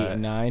movies, 8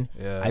 and 9.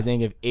 Yeah. I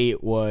think if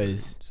 8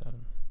 was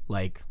 7.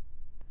 like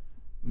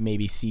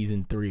maybe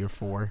season 3 or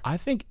 4. I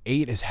think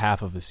 8 is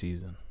half of a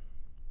season.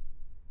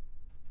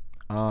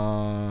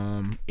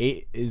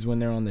 8 is when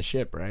they're on the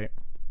ship, right?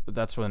 But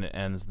that's when it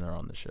ends and they're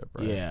on the ship,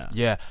 right? Yeah.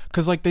 Yeah.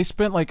 Because like they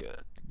spent like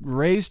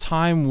Rey's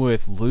time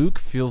with Luke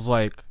feels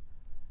like.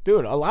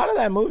 Dude, a lot of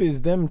that movie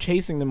is them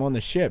chasing them on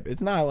the ship.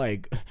 It's not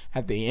like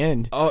at the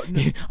end. Oh,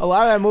 a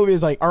lot of that movie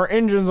is like our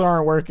engines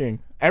aren't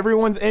working.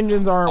 Everyone's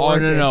engines aren't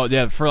working. no.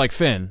 Yeah, for like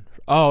Finn.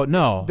 Oh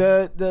no.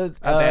 The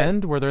at the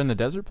end where they're in the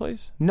desert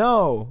place?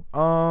 No.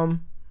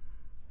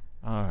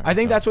 Right, I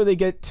think that's where they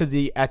get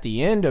to at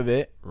the end of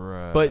it.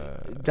 Right.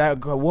 But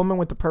that woman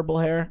with the purple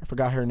hair, I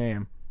forgot her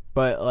name.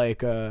 But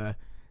like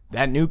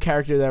that new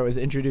character that was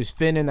introduced,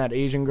 Finn and that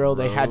Asian girl,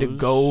 they had to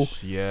go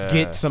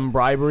get some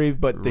bribery,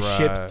 but the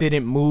ship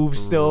didn't move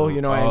still,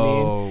 you know what I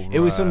mean? It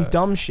was some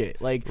dumb shit.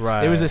 Like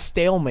there was a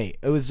stalemate.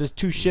 It was just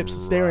two ships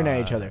staring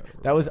at each other.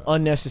 That was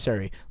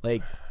unnecessary.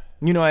 Like,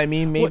 you know what I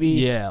mean?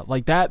 Maybe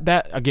like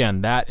that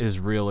again, that is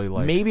really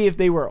like maybe if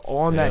they were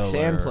on that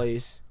sand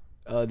place,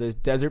 the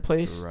desert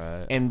place,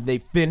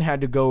 and Finn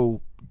had to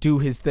go do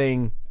his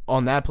thing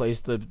on that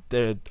place,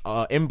 the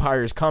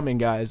Empire's coming,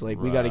 guys. Like,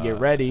 we got to get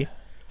ready.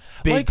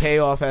 Big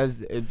payoff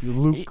as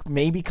Luke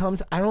maybe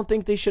comes. I don't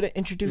think they should have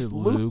introduced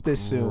Luke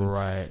this soon.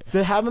 Right.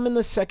 To have him in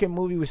the second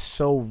movie was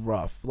so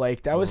rough.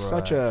 Like, that was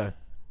such a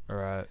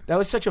that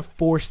was such a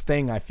forced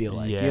thing, I feel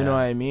like. You know what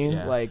I mean?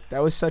 Yeah. Like,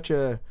 that was such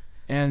a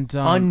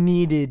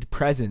unneeded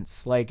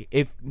presence. Like,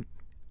 if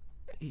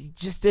he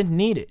just didn't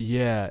need it.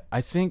 Yeah,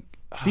 I think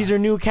these are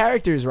new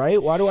characters,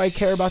 right? Why do I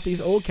care about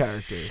these old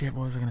characters? Shit,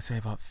 what was I gonna say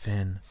about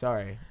Finn?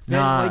 Sorry. Finn,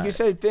 like you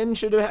said, Finn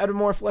should have had a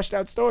more fleshed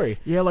out story.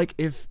 Yeah, like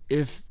if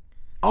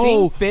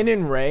seeing Finn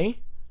and Rey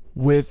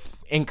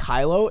with and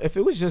Kylo, if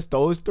it was just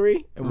those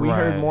three and we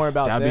heard more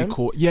about that'd them, be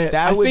cool. Yeah,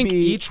 that I would think be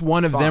each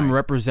one of them fine.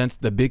 represents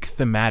the big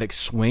thematic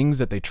swings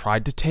that they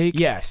tried to take.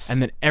 Yes,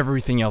 and then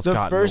everything else. The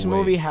got first in the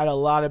way. movie had a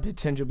lot of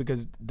potential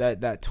because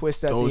that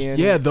twist at the end.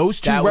 Yeah, those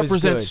two that was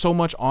represent good. so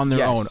much on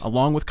their own,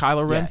 along with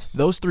Kylo Ren. Yes.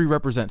 Those three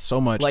represent so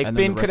much. Like, and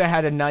then Finn could have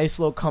had a nice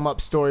little come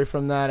up story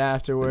from that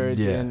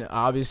afterwards, and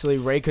obviously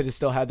Rey could have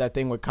still had that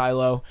thing with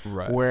Kylo,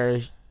 where.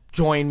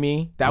 Join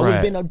me. That would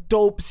have been a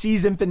dope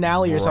season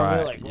finale or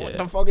something. Like, what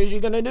the fuck is she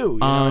gonna do? You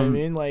know what I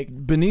mean? Like,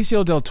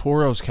 Benicio del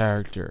Toro's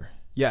character.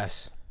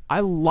 Yes,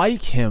 I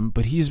like him,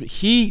 but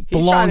he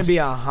belongs trying to be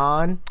a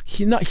Han.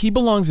 He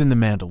belongs in the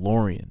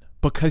Mandalorian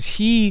because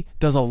he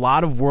does a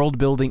lot of world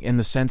building in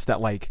the sense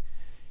that like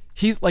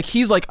he's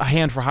like a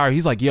hand for hire.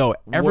 He's like, yo,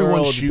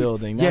 everyone world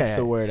building. That's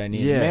the word I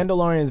need. Yeah.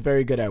 Mandalorian is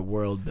very good at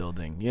world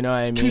building. You know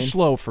what I mean? Too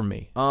slow for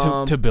me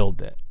to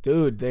build it.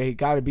 Dude, they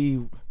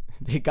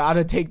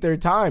gotta take their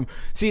time.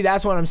 See,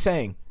 that's what I'm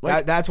saying.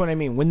 Like, that's what I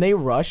mean. When they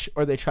rush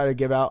or they try to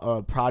give out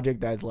a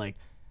project that's like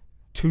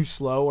too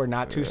slow or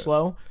not too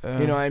slow,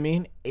 you know what I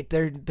mean?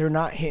 They're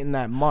not hitting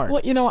that mark.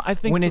 Well, I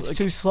think when it's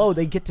too slow,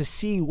 they get to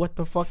see what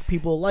the fuck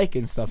people like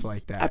and stuff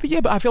like that.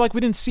 But I feel like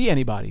we didn't see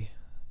anybody.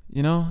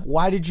 You know,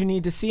 why did you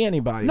need to see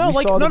anybody? No,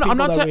 I'm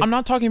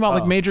not talking about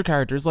like major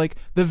characters. Like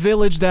the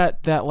village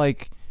that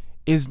like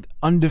is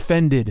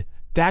undefended.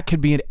 That could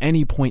be at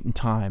any point in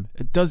time.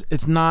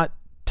 It's not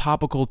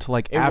topical to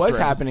like. It was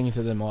happening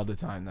to them all the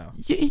time though.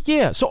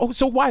 Yeah. So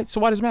why does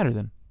it matter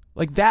then?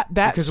 Like that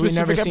because we've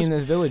never seen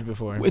this village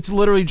before. It's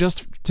literally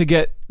just to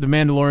get the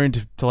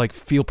Mandalorian to like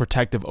feel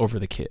protective over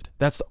the kid.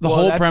 That's the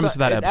whole premise of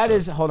that episode. That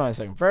is, hold on a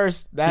second.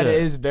 First, that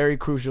is very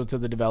crucial to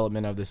the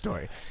development of the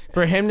story.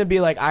 For him to be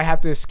like, I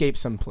have to escape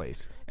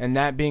someplace, and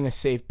that being a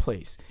safe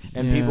place,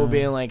 and people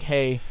being like,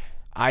 hey,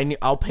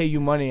 I'll pay you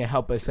money to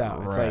help us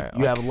out. It's like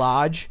you have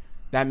Lodge.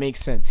 That makes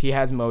sense. He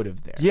has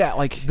motive there. Yeah,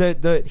 like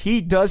he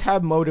does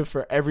have motive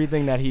for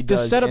everything that he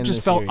does. The setup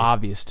just felt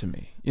obvious to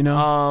me. You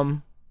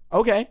know.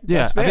 Okay.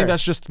 Yeah, that's fair. I think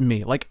that's just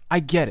me. Like, I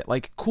get it.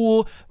 Like,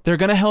 cool. They're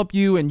gonna help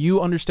you, and you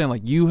understand.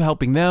 Like, you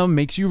helping them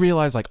makes you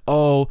realize, like,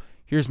 oh,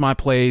 here's my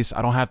place.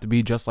 I don't have to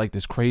be just like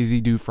this crazy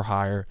dude for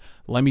hire.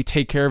 Let me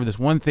take care of this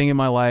one thing in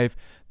my life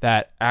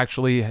that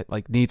actually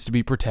like needs to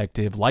be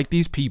protective. Like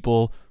these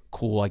people.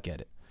 Cool. I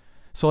get it.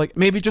 So like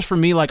maybe just for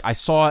me, like I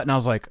saw it and I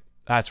was like,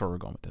 that's where we're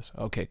going with this.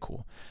 Okay,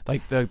 cool.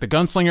 Like the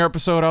gunslinger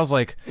episode, I was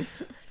like.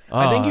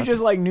 I think you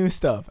just like new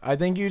stuff. I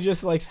think you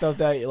just like stuff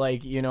that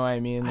like, you know what I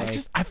mean? Like,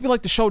 I feel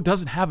like the show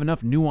doesn't have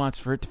enough nuance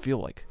for it to feel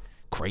like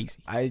crazy.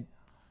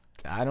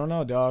 I don't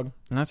know, dog.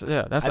 And that's I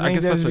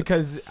think guess that's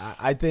because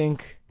I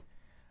think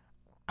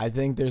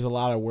there's a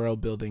lot of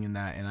world building in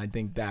that, and I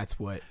think that's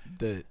what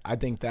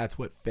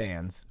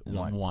fans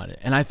want. it.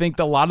 And I think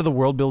a lot of the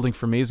world building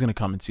for me is going to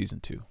come in season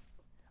 2.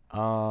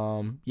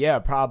 Yeah,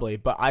 probably,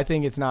 but I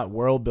think it's not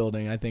world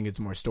building. I think it's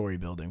more story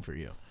building for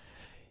you.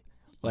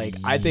 Like,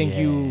 I think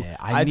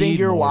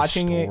you're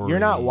watching it. You're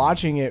not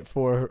watching it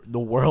for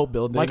the world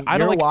building. Like,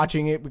 you're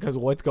watching it because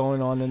of what's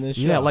going on in this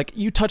show. Yeah, like,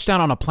 you touch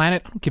down on a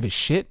planet. I don't give a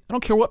shit. I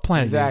don't care what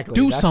planet it is.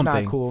 Do That's something.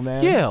 That's not cool,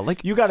 man. Yeah,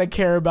 like, you got to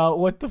care about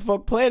what the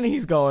fuck planet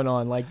he's going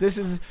on. Like, this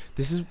is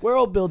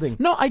world building.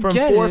 No, I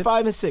get it. From 4,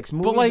 5, and 6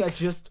 movies, but like, that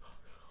just.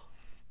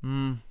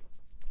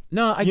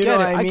 No, I get it.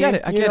 I get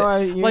it. I get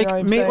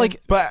it.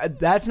 Like, but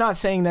that's not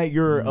saying that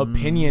your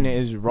opinion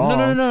is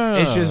wrong. No.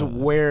 It's just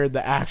where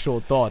the actual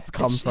thoughts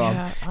come from.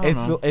 Yeah,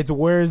 it's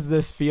where's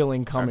this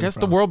feeling coming from. I guess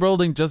the world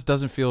building just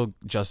doesn't feel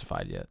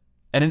justified yet.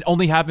 And it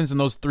only happens in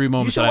those 3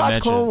 moments that I mentioned.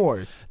 You should watch Clone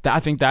Wars. I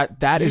think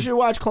that is. You should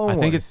watch Clone Wars. I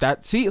think it's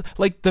that. See,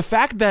 like, the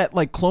fact that,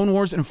 like, Clone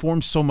Wars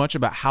informs so much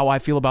about how I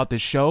feel about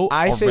this show.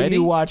 I say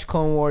you watch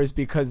Clone Wars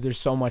because there's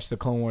so much to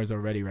Clone Wars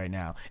already right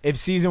now. If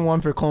season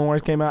 1 for Clone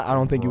Wars came out, I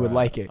don't think you would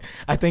like it.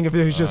 I think if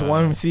there was just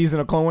one season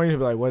of Clone Wars, you'd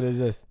be like, what is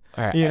this?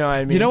 Right. You know what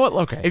I mean? You know what?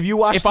 Okay.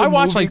 If I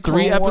watch like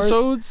 3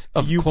 episodes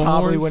of you Clone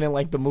probably Wars, wouldn't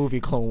like the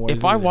movie Clone Wars.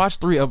 If I watch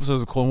 3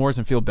 episodes of Clone Wars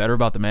and feel better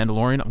about the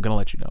Mandalorian, I'm gonna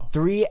let you know.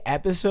 3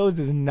 episodes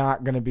is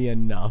not gonna be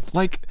enough.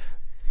 Like,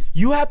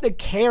 you have to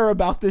care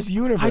about this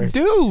universe. I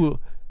do.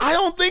 I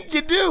don't think you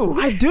do.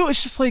 I do.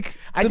 It's just like,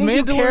 I think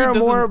you care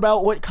more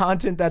about what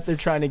content that they're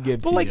trying to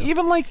give to you. But like,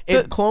 even like,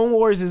 if Clone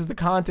Wars is the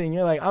content,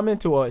 you're like, I'm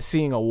into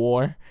seeing a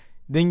war,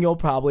 then you'll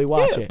probably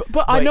watch it.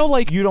 But I know,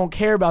 like, you don't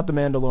care about the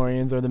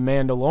Mandalorians or the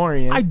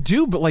Mandalorian. I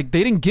do, but like,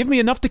 they didn't give me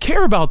enough to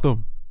care about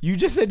them. You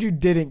just said you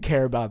didn't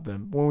care about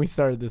them when we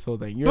started this whole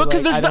thing. You're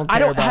because like, I don't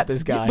care about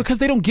this guy. Because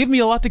they don't give me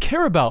a lot to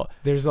care about.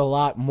 There's a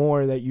lot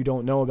more that you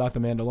don't know about the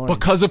Mandalorian.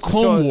 Because of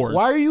Clone Wars.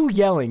 Why are you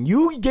yelling?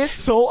 You get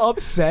so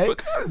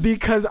upset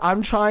because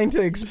I'm trying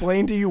to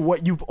explain to you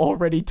what you've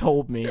already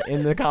told me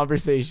in the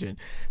conversation.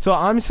 So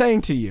I'm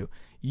saying to you,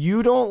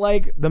 you don't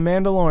like the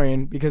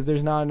Mandalorian because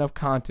there's not enough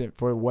content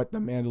for what the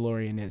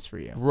Mandalorian is for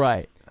you.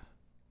 Right.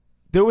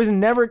 There was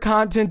never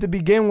content to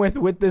begin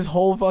with this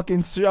whole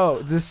fucking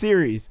show, this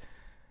series.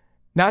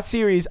 Not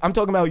series, I'm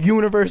talking about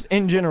universe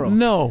in general.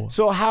 No.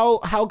 So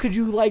how could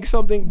you like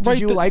something? Did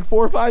you like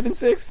 4, 5, and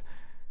 6?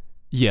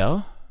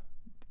 Yeah.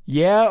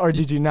 Yeah, or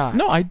did you not?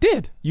 No, I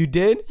did. You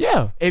did?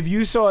 Yeah. If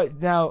you saw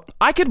it now,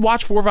 I could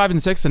watch 4, 5,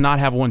 and 6 and not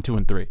have 1, 2,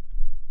 and 3.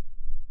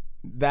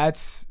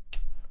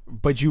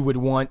 But you would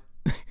want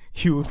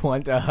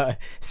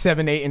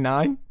 7, 8, and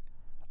 9?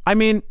 I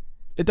mean,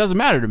 it doesn't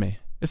matter to me.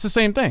 It's the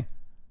same thing.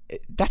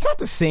 That's not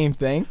the same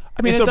thing.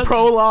 I mean, it's a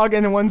prologue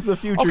and one's the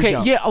future. Okay,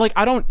 jump. yeah, like,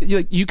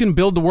 you can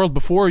build the world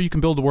before or you can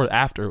build the world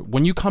after.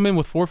 When you come in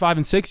with 4, 5,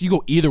 and 6, you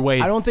go either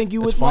way. I don't think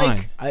you would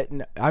fine.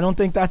 I don't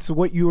think that's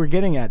what you were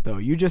getting at, though.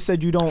 You just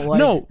said you don't like.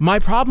 No, my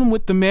problem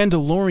with The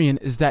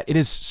Mandalorian is that it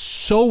is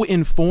so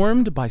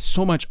informed by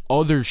so much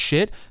other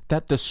shit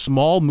that the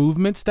small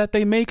movements that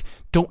they make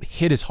don't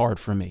hit as hard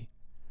for me.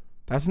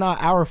 That's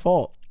not our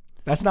fault.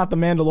 That's not the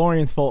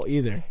Mandalorian's fault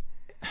either.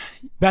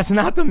 That's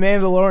not the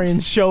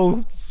Mandalorian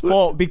show's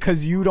fault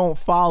because you don't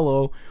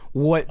follow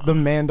what the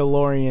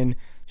Mandalorian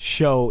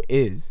show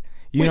is.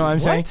 You know what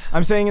I'm saying?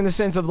 I'm saying in the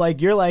sense of, like,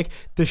 you're like,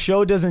 the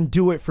show doesn't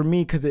do it for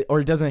me because it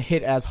doesn't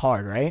hit as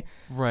hard, right?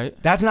 Right.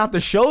 That's not the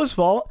show's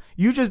fault.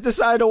 You just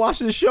decided to watch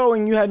the show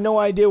and you had no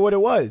idea what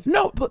it was.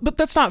 No, but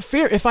that's not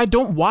fair. If I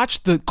don't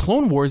watch the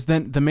Clone Wars,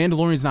 then the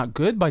Mandalorian's not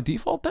good by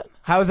default then?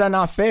 How is that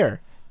not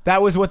fair?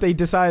 That was what they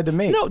decided to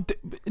make. No,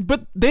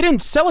 but they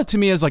didn't sell it to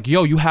me as like,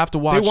 yo, you have to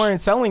watch. They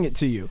weren't selling it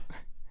to you.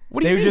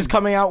 What do you They mean? were just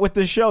coming out with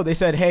the show. They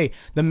said, hey,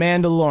 The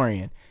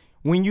Mandalorian.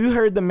 When you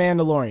heard The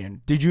Mandalorian,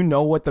 did you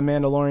know what The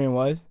Mandalorian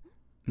was?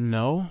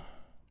 No.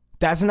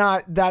 That's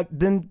not that.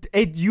 Then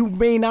you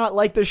may not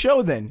like the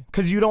show then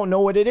because you don't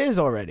know what it is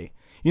already.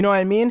 You know what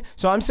I mean?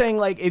 So I'm saying,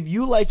 like, if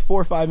you liked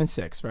 4, 5, and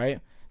 6, right?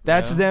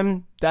 That's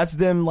them. That's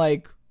them,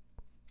 like,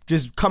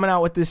 just coming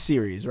out with this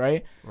series,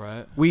 right?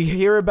 Right. We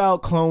hear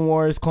about Clone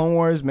Wars,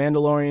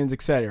 Mandalorians,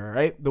 etc.,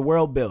 right? The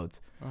world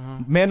builds.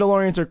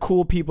 Mandalorians are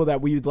cool people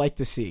that we would like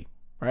to see,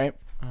 right?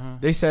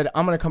 They said,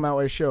 I'm going to come out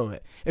with a show of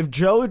it. If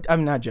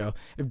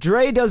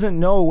Dre doesn't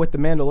know what the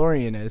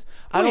Mandalorian is,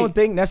 I don't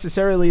think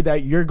necessarily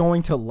that you're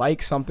going to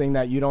like something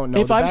that you don't know.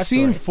 If I've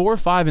seen 4,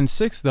 5, and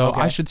 6, though,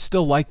 I should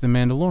still like the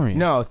Mandalorian.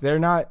 No, they're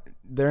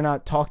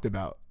not talked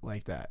about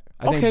like that.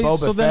 I think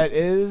Boba Fett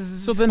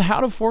is. So then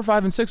how do 4,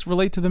 5, and 6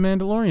 relate to the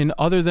Mandalorian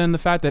other than the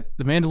fact that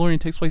the Mandalorian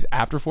takes place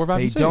after 4, 5,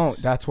 and 6? They don't.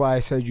 That's why I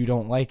said you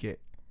don't like it.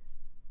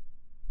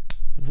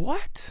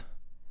 What?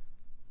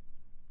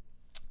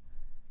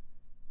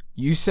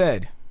 You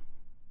said,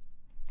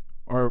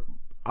 or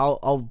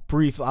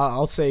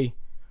I'll say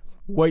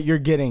what you're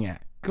getting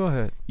at. Go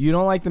ahead. You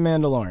don't like the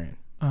Mandalorian.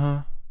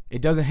 Uh-huh.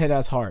 It doesn't hit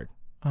as hard.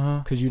 Uh-huh.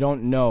 Because you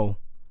don't know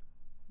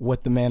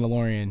what the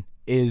Mandalorian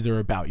is or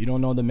about. You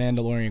don't know the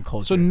Mandalorian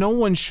culture. So no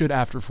one should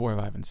after 4,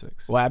 5, and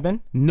 6. What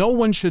happened? No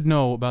one should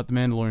know about the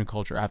Mandalorian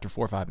culture after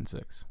 4, 5, and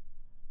 6.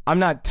 I'm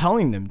not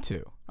telling them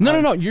to.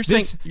 No. You're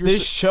saying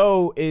this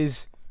show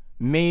is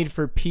made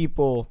for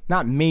people,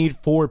 not made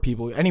for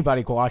people.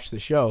 Anybody can watch the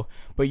show,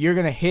 but you're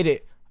gonna hit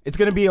it. It's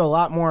gonna be a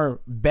lot more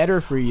better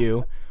for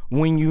you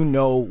when you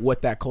know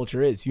what that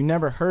culture is. You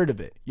never heard of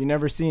it. You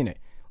never seen it.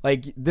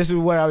 Like, this is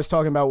what I was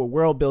talking about with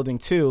world building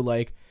too.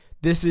 Like,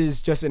 this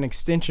is just an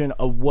extension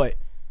of what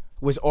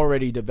was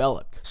already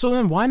developed. So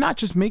then why not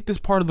just make this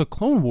part of the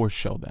Clone Wars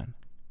show then?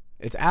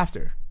 It's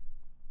after.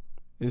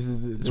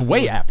 It's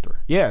way after.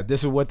 Yeah,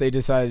 this is what they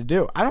decided to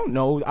do. I don't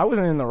know. I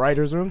wasn't in the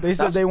writer's room. They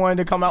said they wanted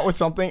to come out with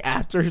something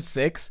after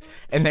 6,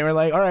 and they were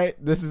like, all right,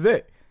 this is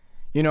it.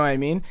 You know what I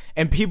mean?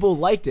 And people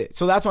liked it.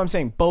 So that's what I'm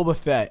saying. Boba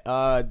Fett,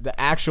 the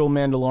actual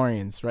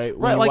Mandalorians, right?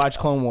 When you watch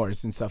Clone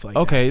Wars and stuff like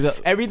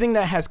that. Everything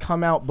that has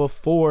come out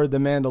before The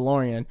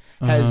Mandalorian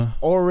has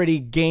already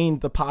gained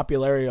the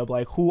popularity of,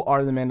 like, who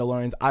are the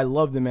Mandalorians? I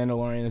love the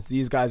Mandalorians.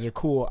 These guys are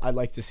cool. I'd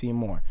like to see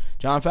more.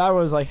 Jon Favreau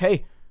was like,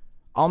 hey,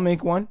 I'll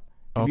make one.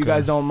 If you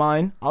guys don't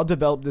mind, I'll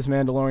develop this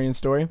Mandalorian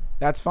story.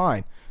 That's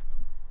fine.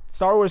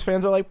 Star Wars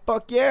fans are like,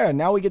 fuck yeah,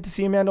 now we get to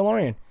see a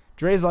Mandalorian.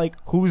 Dre's like,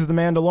 who's the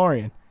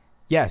Mandalorian?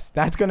 Yes,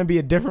 that's going to be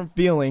a different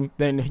feeling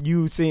than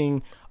you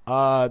seeing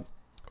 4,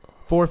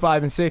 5,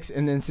 and 6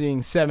 and then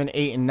seeing 7,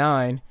 8, and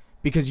 9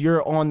 because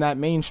you're on that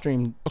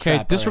mainstream.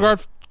 Okay, disregard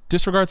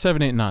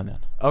 7, 8, and 9 then.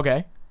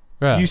 Okay.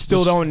 Yeah, you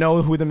still don't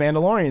know who the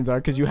Mandalorians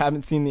are because you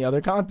haven't seen the other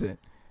content.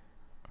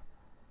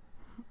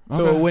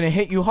 So it wouldn't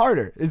hit you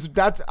harder.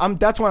 That's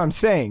what I'm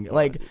saying.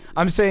 Like,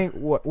 I'm saying,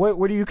 what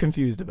are you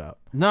confused about?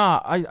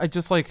 Nah, I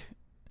just like,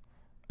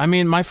 I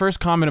mean, my first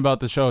comment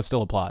about the show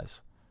still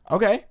applies.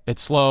 Okay.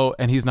 It's slow,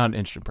 and he's not an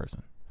interesting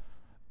person.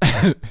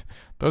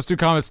 Those 2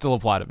 comments still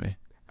apply to me.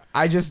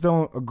 I just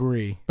don't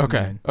agree. Okay.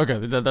 Man. Okay.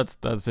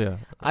 That's yeah.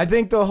 I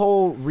think the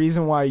whole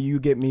reason why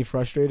you get me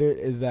frustrated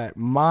is that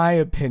my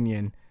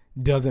opinion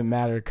doesn't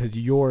matter because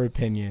your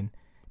opinion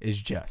is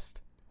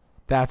just.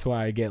 That's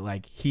why I get,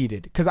 like,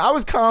 heated. Because I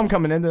was calm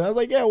coming in there. I was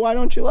like, yeah, why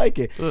don't you like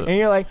it? And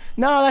you're like,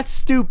 no, that's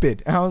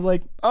stupid. And I was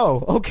like,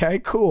 oh, okay,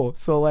 cool.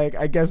 So, like,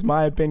 I guess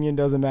my opinion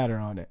doesn't matter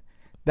on it.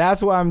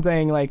 That's why I'm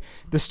saying, like,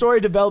 the story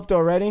developed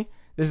already.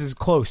 This is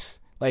close.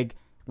 Like,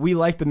 we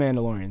like the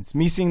Mandalorians.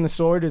 Me seeing the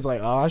sword is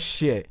like, oh,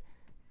 shit.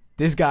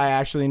 This guy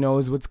actually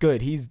knows what's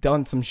good. He's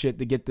done some shit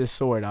to get this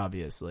sword,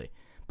 obviously.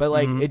 But,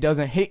 like, it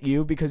doesn't hit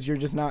you because you're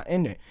just not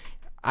in it.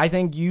 I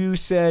think you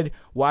said,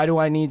 why do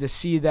I need to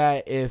see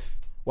that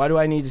why do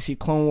I need to see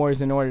Clone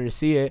Wars in order to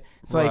see it?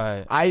 It's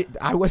like,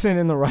 I wasn't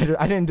in the writer.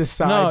 I didn't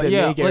decide to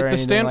make it or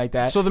anything like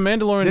that. So the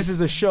Mandalorian... This is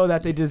a show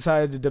that they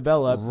decided to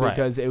develop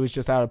because it was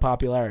just out of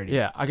popularity.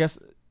 Yeah, I guess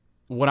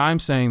what I'm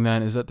saying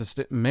then is that the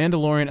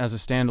Mandalorian as a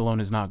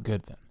standalone is not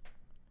good then.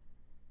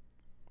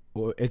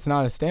 Well, it's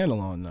not a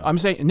standalone though. I'm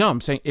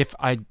saying if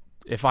I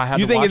had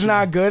you to think watch it's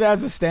not good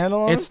as a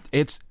standalone?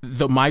 It's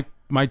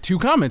my 2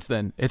 comments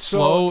then. It's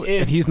slow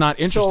and he's not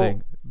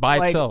interesting.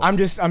 By itself. I'm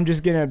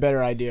just getting a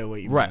better idea of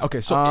what you mean. Right,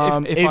 okay,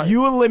 so if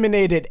you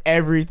eliminated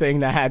everything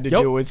that had to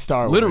do with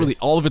Star Wars. Literally,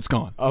 all of it's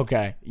gone.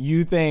 Okay.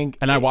 You think...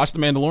 And I watched The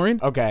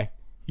Mandalorian? Okay.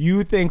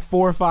 You think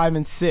 4, 5,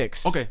 and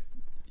 6. Okay.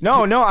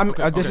 No,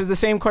 this is the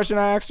same question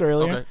I asked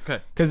earlier.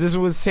 Okay. Because this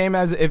was the same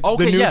as if the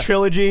new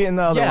trilogy and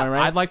the other one,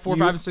 right? I'd like 4,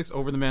 5, and 6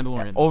 over The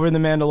Mandalorian. Over The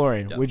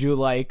Mandalorian. Yes. Would you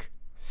like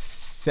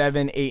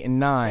 7, 8, and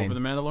 9? Over The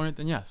Mandalorian?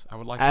 Then yes, I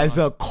would like as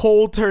a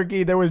cold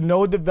turkey, there was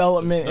no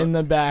development in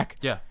the back.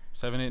 Yeah,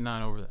 7, 8,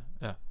 9 over there.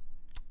 Yeah.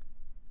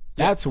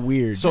 That's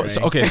weird. So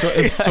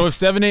if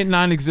 7, 8,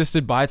 9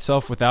 existed by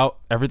itself without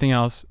everything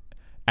else,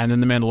 and then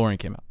The Mandalorian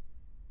came out,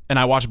 and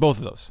I watched both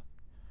of those.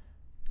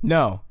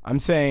 No, I'm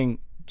saying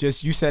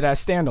just you said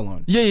as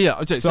standalone. Yeah.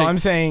 Okay, so I'm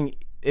saying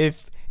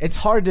if it's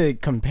hard to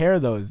compare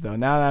those though.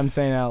 Now that I'm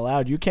saying it out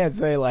loud, you can't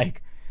say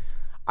like,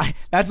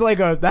 that's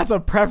a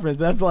preference.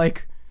 That's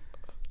like,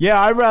 yeah,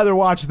 I'd rather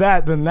watch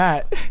that than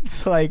that.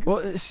 It's like,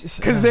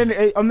 because then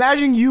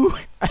imagine you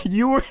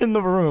were in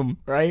the room,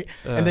 right?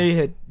 And then you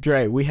hit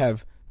Dre. We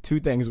have 2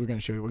 things we're gonna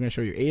show you. We're gonna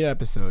show you 8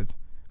 episodes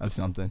of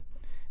something,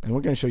 and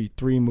we're gonna show you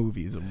 3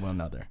 movies of one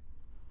another.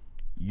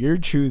 You're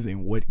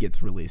choosing what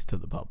gets released to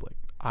the public.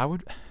 I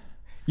would.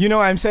 You know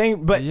what I'm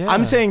saying? But yeah.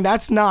 I'm saying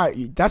that's not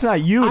you.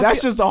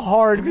 That's just a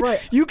hard. Right.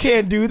 You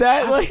can't do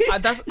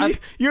that.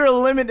 You're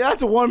eliminating.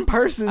 That's one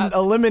person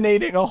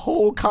eliminating a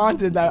whole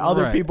content that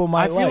other people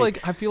might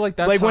like. I feel like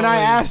that's like when I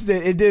asked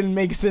it, it didn't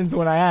make sense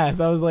when I asked.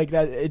 I was like,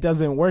 that it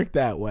doesn't work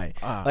that way.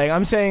 Like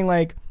I'm saying,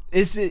 like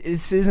this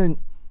isn't.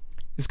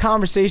 This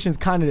conversation's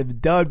kind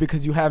of dud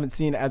because you haven't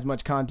seen as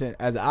much content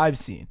as I've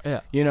seen.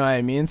 Yeah. You know what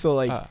I mean? So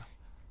like,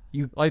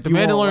 The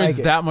Mandalorian's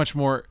that much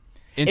more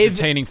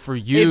entertaining for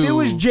you. If it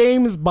was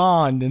James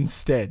Bond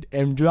instead,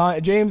 and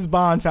James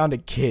Bond found a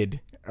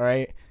kid, all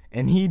right,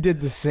 and he did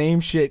the same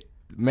shit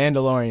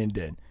Mandalorian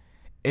did,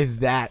 is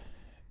that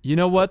you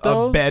know what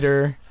though? A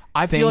better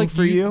I feel like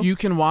for you? You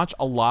can watch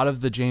a lot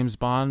of the James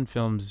Bond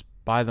films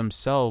by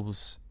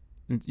themselves.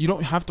 You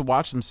don't have to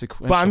watch them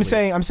sequentially. But I'm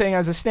saying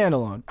as a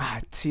standalone.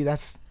 See,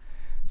 that's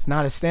It's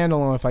not a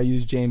standalone if I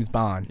use James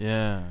Bond.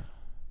 Yeah.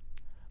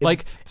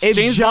 If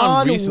James John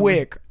Bond recently,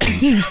 Wick,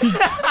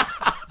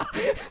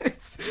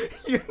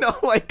 you know,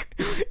 like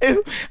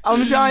if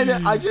I'm trying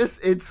to,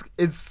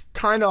 it's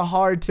kind of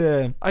hard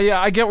to. Yeah,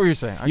 I get what you're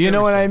saying. You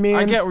know what I mean?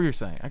 I get what you're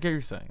saying.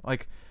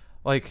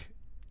 Like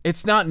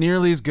it's not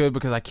nearly as good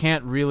because I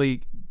can't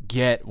really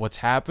get what's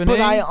happening.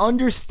 But I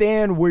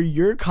understand where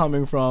you're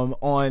coming from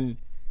on.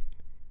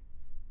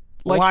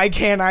 Like, why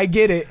can't I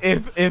get it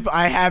if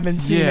I haven't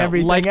seen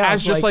everything like, else?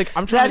 As just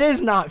I'm trying. That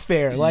is not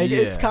fair. Like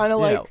it's kind of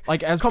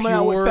like as coming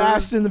out with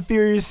Fast and the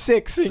Furious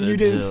 6 and you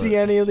didn't see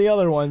any of the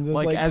other ones. It's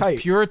like as tight.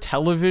 Pure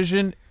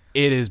television,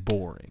 it is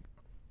boring.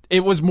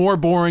 It was more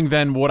boring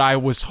than what I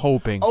was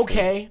hoping.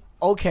 Okay.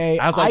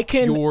 As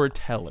pure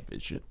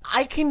television,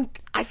 I can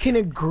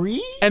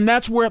agree. And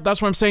that's where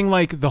I'm saying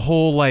like the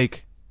whole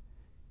like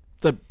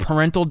the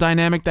parental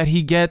dynamic that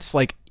he gets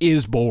like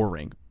is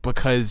boring.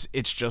 Because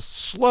it's just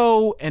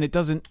slow and it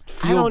doesn't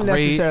feel great. I don't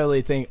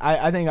necessarily think.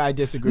 I think I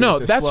disagree with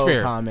the that's slow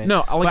fair. comment.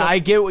 No, but I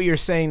get what you're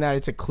saying that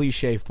it's a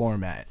cliche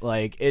format.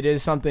 Like it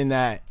is something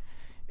that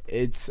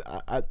it's.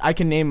 I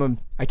can name them.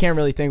 I can't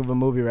really think of a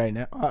movie right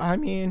now. I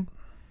mean,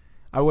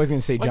 I was gonna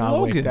say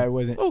John Wick. That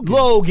wasn't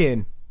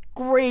Logan.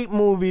 Great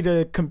movie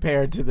to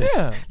compare to this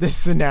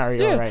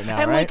scenario right now,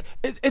 and right?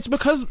 Like it's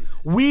because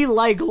we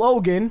like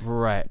Logan,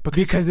 right?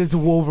 Because it's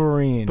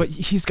Wolverine, but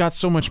he's got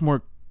so much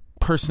more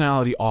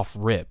personality off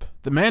rip.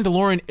 The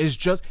Mandalorian is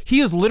just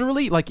he is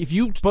literally like if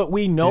you but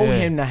we know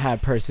him to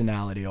have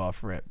personality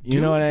off rip. You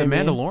know what I mean?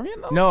 The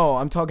Mandalorian though? No,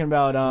 I'm talking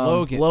about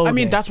Logan. I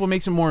mean that's what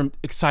makes him more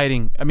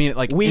exciting. I mean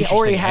like we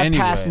already have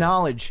past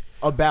knowledge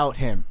about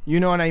him. You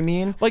know what I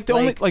mean? Like the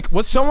only like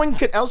what's someone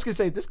else could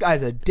say this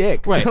guy's a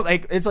dick. Right.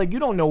 Like it's like you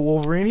don't know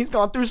Wolverine. He's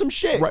gone through some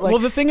shit. Right. Like,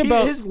 well the thing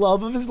about his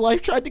love of his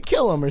life tried to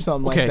kill him or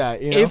something like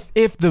that. You know?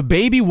 If the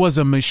baby was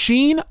a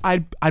machine,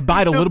 I'd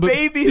buy it a little bit.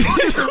 Baby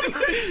was a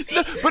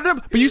machine.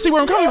 But you see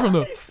where I'm coming from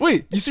though.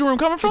 Wait, you see where I'm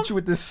coming from? Hit you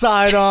with the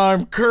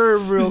sidearm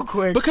curve real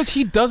quick. Because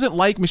he doesn't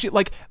like machine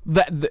like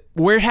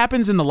where it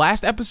happens in the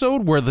last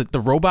episode where the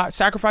robot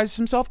sacrifices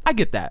himself. I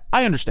get that.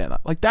 I understand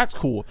that. Like that's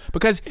cool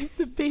because if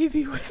the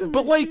baby was a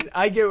but machine, like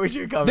I get what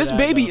you're coming. This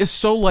baby is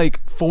so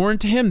like foreign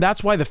to him.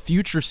 That's why the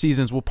future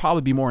seasons will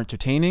probably be more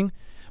entertaining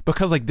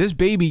because like this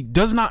baby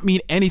does not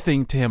mean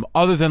anything to him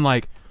other than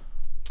like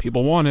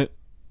people want it.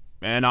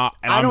 And I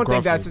don't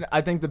think that's.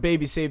 I think the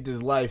baby saved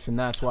his life, and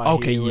that's why.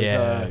 Okay, he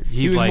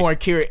was like, more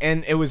curious,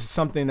 and it was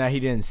something that he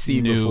didn't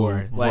see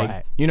before.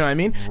 Like, you know what I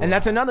mean? Right. And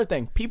that's another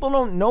thing. People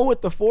don't know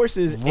what the Force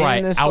is in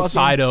this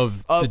outside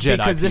of the Jedi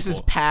because this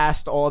is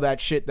past all that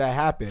shit that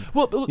happened.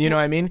 Well, you know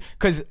what I mean?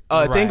 Because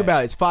think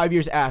about it. It's 5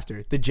 years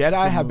after the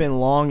Jedi have been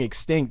long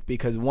extinct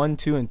because 1,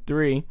 2, and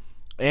 3,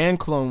 and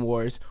Clone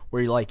Wars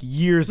were like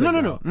years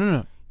ago.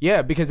 No.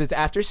 Yeah, because it's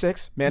after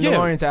 6.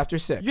 Mandalorian's after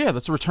 6. Yeah,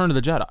 that's Return of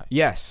the Jedi.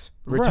 Yes.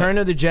 Return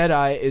of the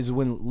Jedi is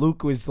when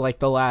Luke was like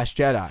the last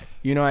Jedi.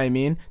 You know what I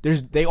mean?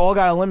 They all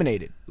got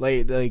eliminated.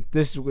 Like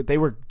this, they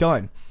were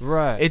done.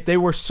 Right. They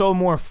were so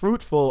more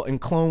fruitful in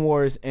Clone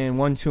Wars and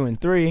 1, 2, and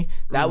 3.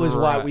 That was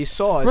what we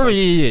saw.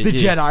 It's the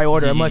Jedi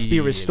Order must be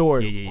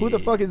restored. Who the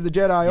fuck is the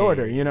Jedi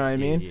Order? You know what I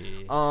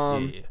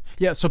mean?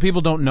 Yeah. So people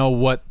don't know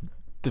what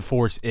the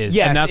Force is.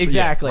 Yes, and that's,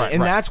 exactly. And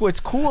that's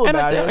what's cool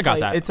about it. I got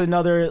that. It's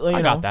another.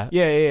 I got that.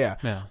 Yeah.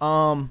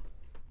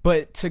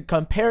 But to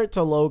compare it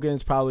to Logan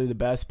is probably the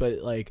best. But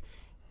like,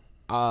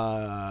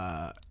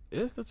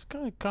 that's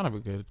kind of a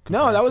good.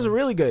 No, that was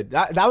really good.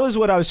 That was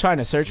what I was trying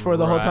to search for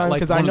the whole time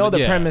because I know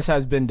the premise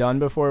has been done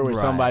before, where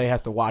somebody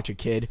has to watch a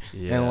kid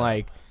and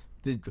like.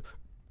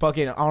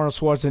 Fucking Arnold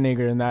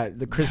Schwarzenegger in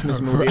the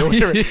Christmas movie,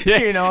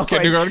 you know,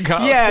 Kindergarten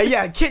Cop. Yeah,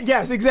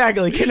 yes,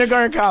 exactly,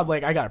 Kindergarten Cop.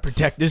 Like, I gotta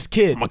protect this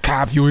kid. I'm a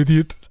cop, you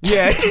idiot.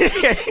 Yeah,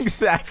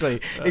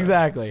 exactly.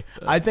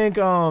 I think,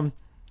 I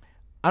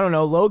don't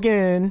know,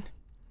 Logan.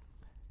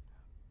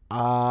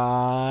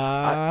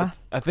 I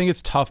think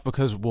it's tough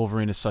because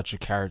Wolverine is such a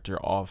character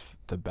off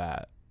the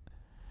bat,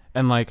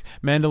 and like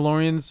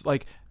Mandalorians,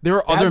 like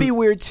there are That'd be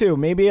weird too.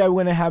 Maybe I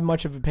wouldn't have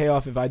much of a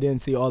payoff if I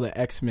didn't see all the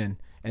X-Men.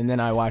 And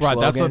then I watched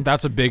Logan.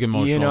 That's a big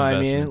emotional. You know what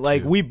I mean?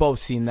 Like too. we both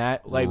seen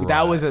that. Like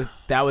that was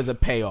a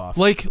payoff.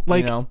 Like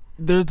you know?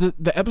 There's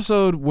the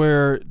episode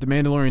where the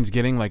Mandalorian's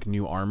getting like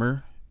new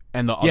armor,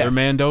 and the other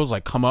Mandos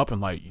like come up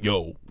and like,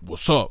 yo,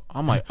 what's up?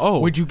 I'm like, oh,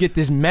 where'd you get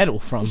this medal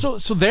from? So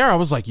there I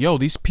was like, yo,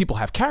 these people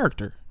have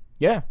character.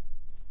 Yeah,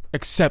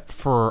 except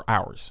for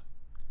ours.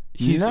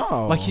 He's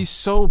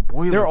so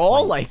boilerplate. They're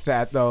all like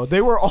that though.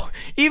 They were all.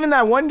 Even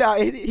that one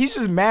guy, he's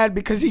just mad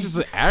because he's just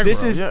aggro.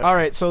 This is all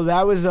right. So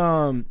that was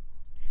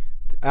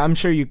I'm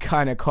sure you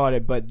kind of caught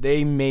it, but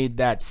they made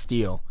that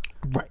steel,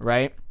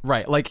 right.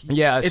 Like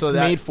it's so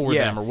made for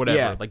them or whatever.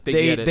 Yeah. Like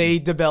they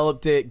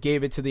developed it,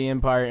 gave it to the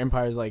Empire.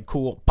 Empire's like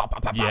cool. Pop,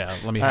 pop, pop, yeah,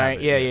 let me have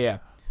it. Yeah.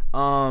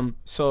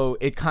 So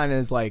it kind of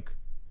is like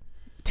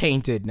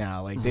tainted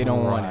now. Like they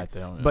don't want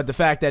it. But the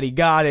fact that he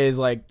got it is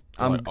like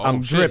I'm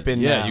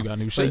dripping. Yeah, now. you got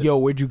new shit. Like yo,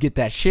 where'd you get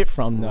that shit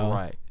from though?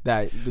 Right.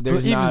 That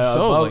there's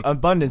not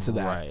abundance of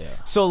that. Right. Yeah.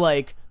 So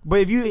like,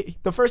 but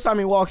if the first time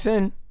he walks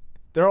in.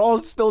 They're all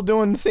still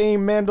doing the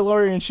same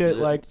Mandalorian shit,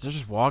 like they're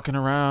just walking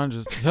around,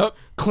 just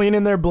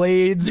cleaning their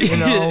blades,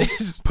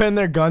 putting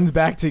their guns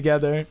back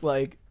together.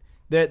 Like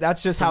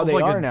that's just how they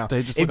are now.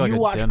 They just if look you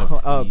like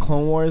watch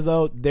Clone Wars,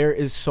 though, there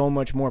is so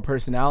much more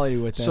personality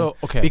with them. So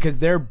okay, because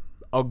they're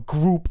a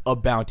group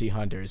of bounty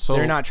hunters. So,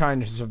 they're not trying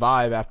to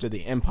survive after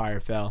the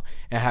Empire fell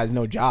and has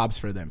no jobs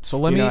for them.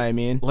 So you know what I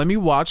mean? Let me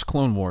watch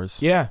Clone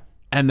Wars. Yeah.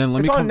 And then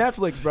it's on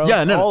Netflix, bro.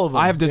 Yeah, no, all of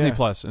them. I have Disney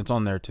Plus. It's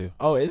on there too.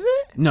 Oh, is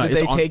it? No, did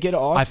they take it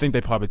off? I think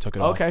they probably took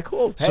it off. Okay,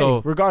 cool. Hey,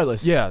 So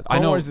regardless, yeah, Clone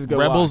I know. Wars is good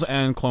Rebels watch.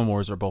 and Clone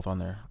Wars are both on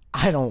there.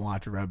 I don't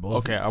watch Rebels.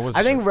 Okay,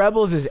 I think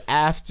Rebels is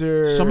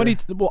after somebody.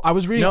 Well, I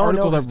was reading an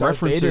article that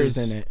Darth references. Vader's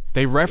in it.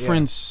 They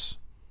reference.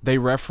 They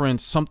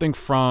reference something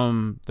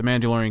from the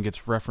Mandalorian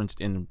gets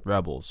referenced in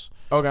Rebels.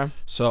 Okay.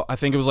 So I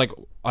think it was like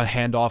a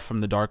handoff from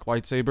the dark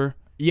lightsaber.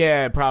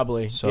 Yeah,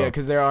 probably. So, yeah,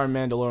 because there are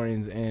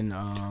Mandalorians in.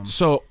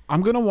 So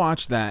I'm gonna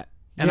watch that,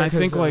 and I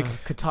think like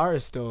Qatar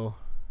is still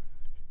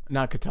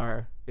not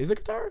Qatar. Is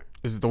it Qatar?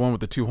 Is it the one with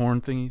the two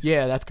horn thingies?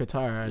 Yeah, that's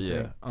Qatar. I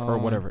think. Or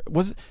whatever.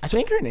 Was it? I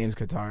think her name's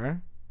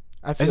Qatar.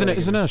 I feel Isn't like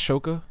it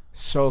Ashoka?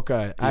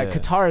 Ahsoka. Yeah.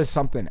 Qatar is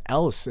something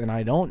else, and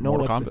I don't know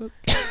Mortal Kombat.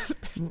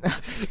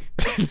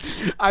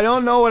 I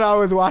don't know what I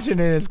was watching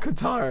in as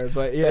Qatar,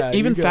 but yeah.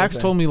 Even Fax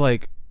told me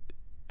like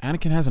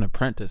Anakin has an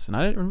apprentice, and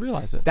I didn't even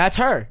realize it. That's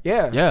her.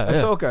 Yeah.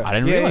 Ahsoka. I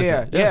didn't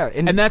realize it. Yeah.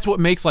 And that's what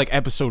makes like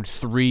episode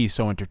 3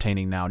 so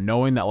entertaining now,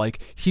 knowing that like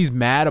he's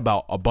mad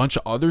about a bunch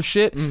of other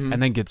shit,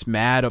 and then gets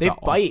mad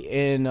about. They fight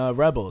in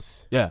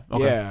Rebels. Yeah.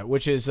 Okay. Yeah,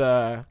 which is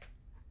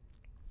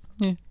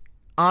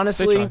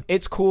honestly,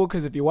 it's cool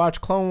because if you watch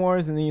Clone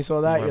Wars and then you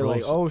saw that, you're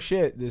like, oh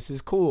shit, this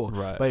is cool.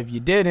 Right. But if you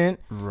didn't,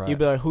 you'd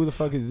be like, who the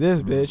fuck is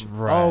this bitch?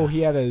 Right. Oh,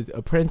 he had an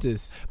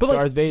apprentice. But like,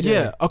 Darth Vader.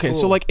 Yeah. Okay. Cool.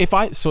 So like,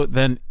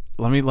 then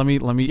let me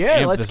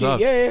amp this up.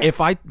 Yeah.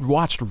 If I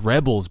watched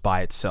Rebels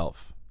by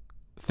itself,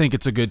 think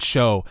it's a good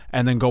show,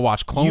 and then go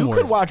watch Clone Wars. You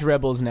could watch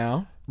Rebels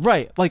now.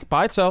 Right. Like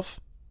by itself.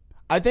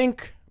 I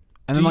think.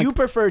 And do then, you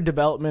prefer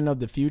development of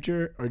the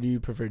future or do you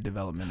prefer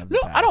development of the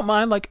past? I don't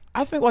mind. Like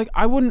I think like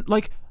I wouldn't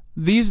like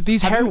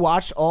these. Have you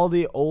watched all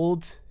the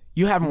old?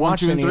 You haven't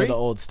watched any of the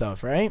old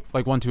stuff, right?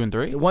 Like 1, 2, and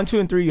 3. 1, 2,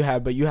 and 3 you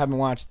have, but you haven't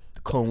watched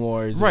Clone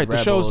Wars, right? Or the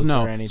shows,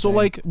 no. or anything. So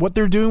like what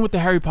they're doing with the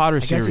Harry Potter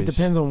series. I guess it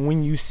depends on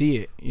when you see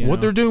it.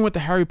 What they're doing with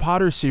the Harry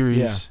Potter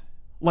series,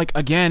 like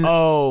again.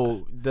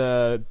 Oh,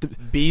 the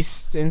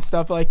beasts and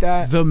stuff like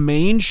that. The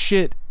main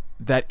shit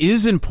that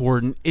is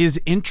important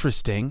is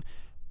interesting,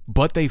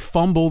 but they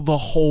fumble the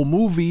whole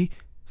movie.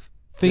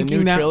 Thinking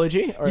the new that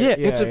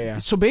trilogy.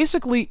 So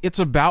basically, it's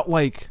about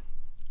like.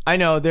 I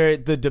know the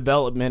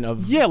development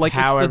of like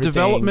how it's the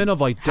development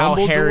of like how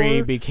Dumbledore.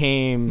 Harry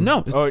became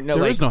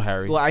there is no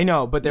Harry. Well, I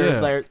know, but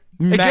they're it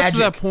magic, gets to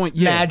that point,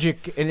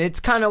 magic, and it's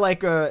kind of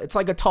like a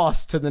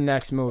toss to the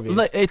next movie.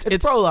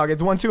 It's prologue.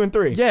 It's 1, 2, and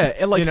 3. Yeah,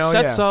 it like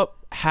sets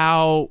up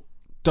how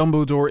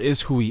Dumbledore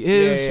is who he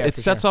is. It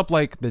sets up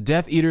like the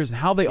Death Eaters and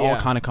how they all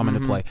kind of come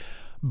into play.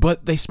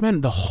 But they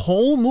spend the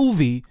whole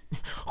movie.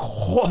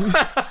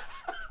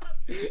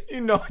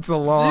 It's a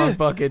long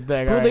fucking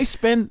thing. Bro, right? they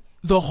spend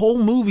the whole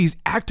movie's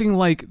acting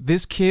like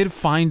this kid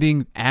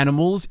finding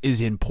animals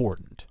is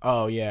important.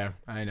 Oh yeah,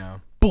 I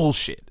know.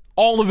 Bullshit.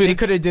 All of it. They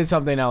could have did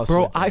something else.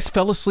 Bro, I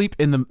fell asleep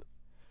in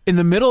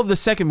the middle of the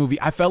second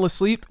movie. I fell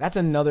asleep. That's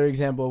another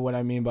example of what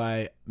I mean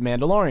by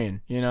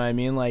Mandalorian. You know what I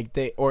mean? Like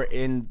for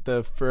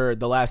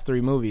the last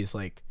 3 movies,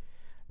 like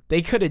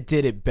they could have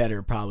did it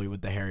better probably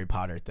with the Harry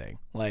Potter thing.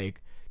 Like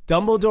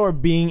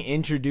Dumbledore being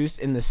introduced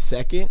in the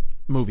second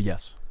movie,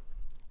 yes.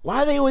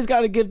 Why they always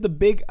got to give the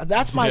big?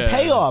 That's my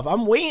payoff.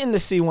 I'm waiting to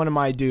see one of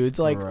my dudes.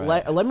 Like,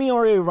 let me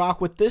already rock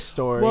with this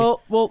story.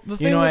 Well, the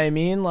thing you know what I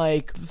mean?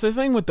 Like the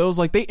thing with those,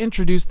 like they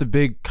introduced the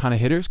big kind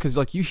of hitters because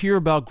like you hear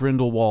about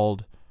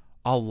Grindelwald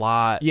a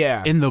lot,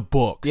 in the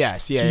books.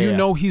 Yes, so you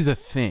know he's a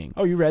thing.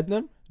 Oh, you read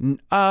them?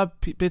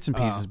 Bits and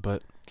pieces,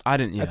 but I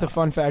didn't. That's a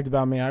fun fact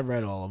about me. I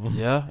read all of them.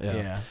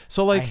 Yeah.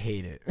 So like, I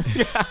hate it.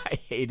 I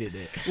hated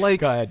it. Like,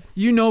 go ahead.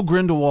 You know,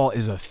 Grindelwald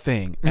is a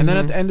thing, and then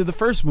at the end of the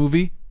first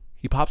movie,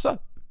 he pops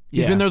up.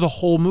 He's been there the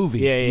whole movie.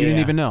 You didn't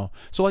even know.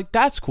 So like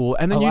that's cool.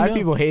 And then a lot of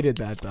people hated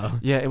that though.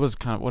 Yeah, it was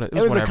kind of it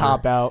was a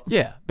cop out.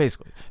 Yeah,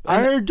 basically.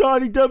 I heard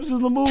Johnny Depp's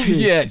in the movie.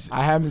 Yes.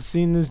 I haven't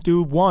seen this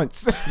dude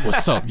once.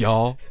 What's up,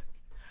 y'all?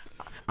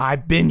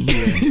 I've been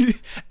here.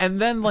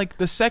 And then like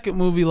the second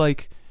movie,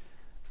 like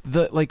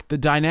the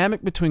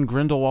dynamic between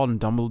Grindelwald and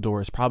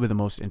Dumbledore is probably the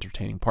most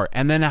entertaining part.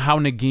 And then how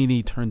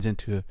Nagini turns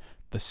into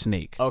the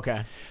snake.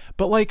 Okay.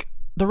 But like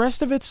the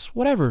rest of it's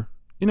whatever.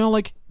 You know,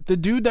 like the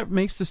dude that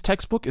makes this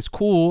textbook is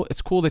cool.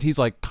 It's cool that he's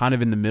like kind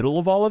of in the middle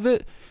of all of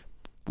it.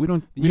 We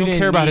don't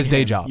care about his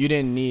day job. You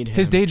didn't need him.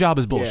 His day job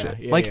is bullshit.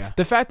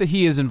 The fact that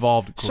he is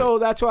involved. Cool. So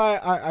that's why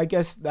I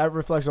guess that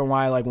reflects on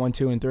why I like 1,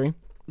 2, and 3.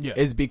 Yeah.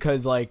 Is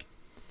because like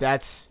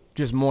that's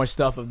just more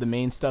stuff of the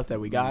main stuff that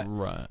we got.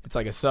 Right. It's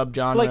like a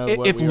subgenre. Like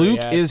if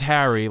Luke is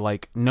Harry,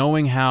 like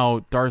knowing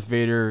how Darth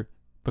Vader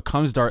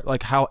becomes Darth,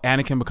 like how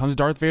Anakin becomes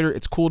Darth Vader.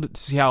 It's cool to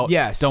see how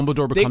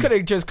Dumbledore becomes. They could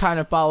have just kind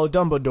of followed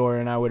Dumbledore,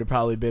 and I would have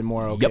probably been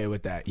more okay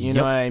with that. You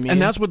know what I mean?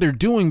 And that's what they're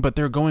doing, but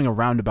they're going a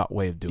roundabout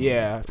way of doing it.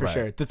 Yeah, for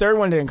sure. The third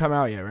one didn't come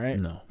out yet, right?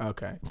 No.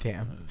 Okay.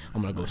 Damn.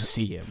 I'm gonna go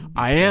see him.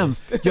 I am.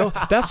 Yo,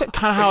 that's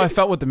kind of how I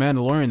felt with The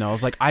Mandalorian, though. I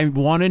was like, I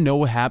want to know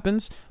what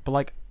happens, but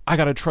like, I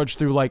gotta trudge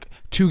through like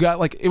two guys.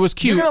 Like, it was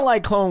cute. You're gonna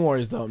like Clone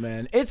Wars though,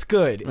 man. It's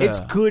good. Yeah.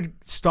 It's good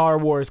Star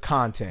Wars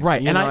content,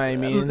 right? You know what I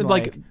mean?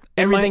 Like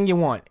everything you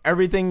want.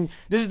 Everything.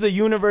 This is the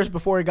universe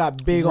before it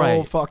got big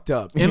old fucked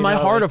up. In my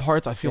heart of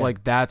hearts, I feel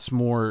like that's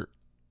more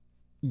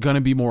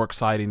gonna be more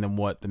exciting than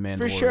what the Mandalorian.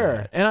 For sure.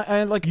 Had. And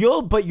I like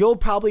you'll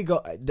probably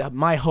go.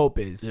 My hope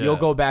is you'll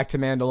go back to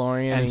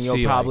Mandalorian and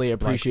you'll probably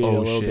appreciate it a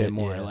little bit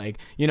more. Yeah. Like,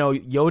 you know,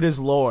 Yoda's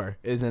lore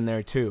is in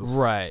there too.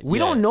 Right. We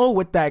don't know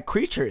what that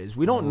creature is.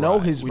 We don't know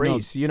his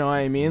race. You know what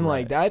I mean?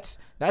 Like that's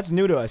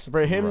new to us.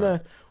 For him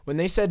when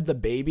they said the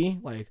baby,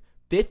 like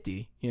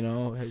 50, you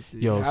know.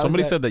 Yo,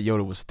 somebody said that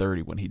Yoda was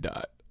 30 when he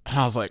died. And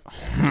I was like,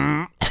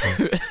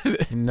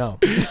 no.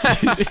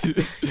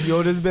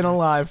 Yoda's been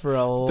alive for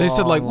a long time. They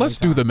said, like, let's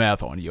do the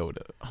math on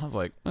Yoda. I was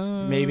like,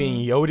 maybe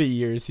in Yoda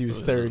years he was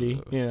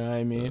 30. You know what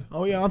I mean?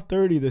 Oh, yeah, I'm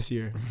 30 this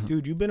year.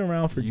 Dude, you've been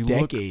around for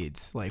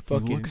decades. Like,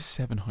 fucking. You look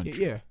 700.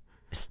 Yeah.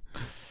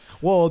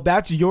 Well,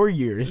 that's your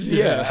years.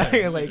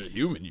 Yeah. Like,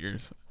 human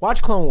years.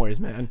 Watch Clone Wars,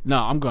 man.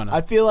 No, I'm gonna.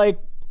 I feel like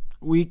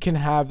we can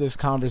have this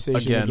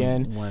conversation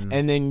again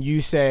and then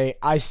you say,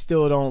 I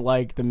still don't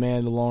like The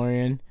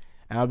Mandalorian.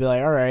 And I'll be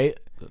like, all right.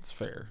 That's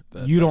fair.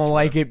 You don't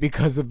like it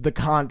because of the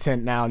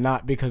content now,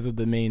 not because of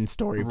the main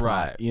story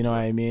plot. Right. You know what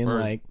I mean?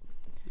 Like,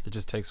 it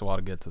just takes a while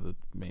to get to the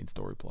main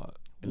story plot.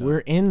 You know? We're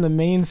in the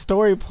main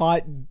story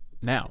plot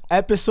now.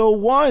 Episode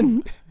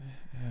 1.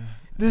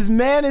 This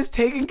man is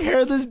taking care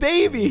of this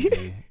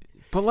baby.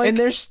 But like, and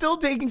they're still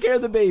taking care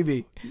of the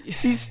baby.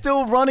 He's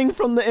still running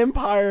from the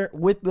Empire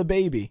with the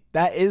baby.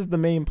 That is the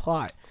main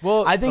plot.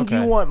 Well, I think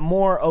you want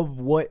more of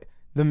what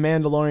the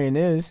Mandalorian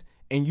is,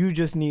 and you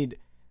just need.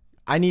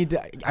 I need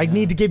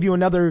to give you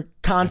another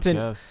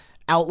content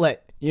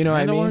outlet. You know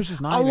what I mean?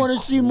 I want to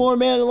see more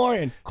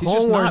Mandalorian.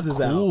 Clone Wars is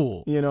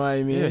out. You know what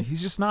I mean? Yeah,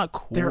 he's just not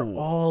cool. They're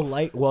all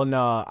like, well,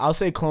 no, I'll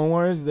say Clone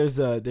Wars. There's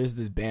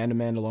this band of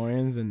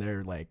Mandalorians, and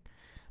they're like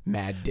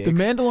mad dicks. The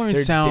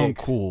Mandalorians sound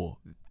cool,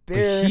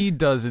 but he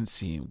doesn't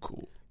seem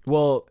cool.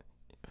 Well,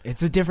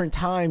 it's a different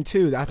time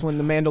too. That's when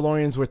the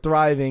Mandalorians were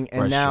thriving,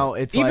 and now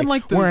it's even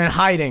like we're in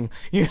hiding.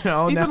 You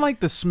know, even like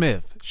the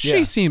Smith,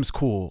 she seems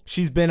cool.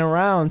 She's been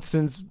around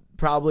since.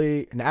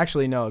 Probably, and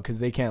actually no, because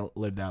they can't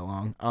live that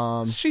long.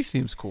 She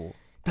seems cool.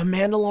 The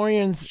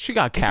Mandalorians, she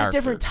got character. It's a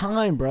different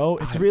time, bro.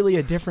 It's really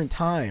a different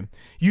time.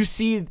 You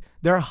see,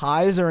 their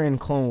highs are in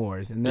Clone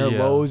Wars, and their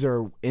lows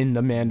are in the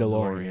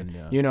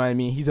Mandalorian. You know what I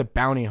mean? He's a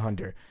bounty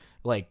hunter,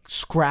 like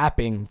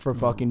scrapping for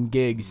fucking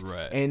gigs.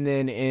 Right. And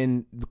then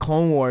in the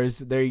Clone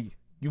Wars,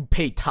 you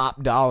pay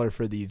top dollar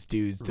for these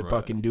dudes to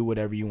fucking do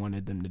whatever you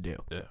wanted them to do.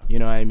 Yeah. You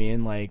know what I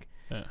mean? Like,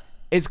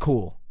 it's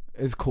cool.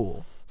 It's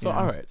cool. So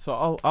all right,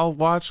 so I'll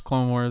watch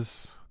Clone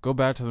Wars. Go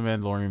back to the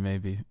Mandalorian,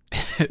 maybe.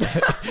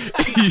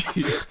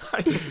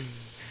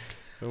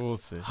 We'll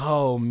see.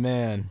 Oh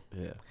man.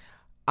 Yeah.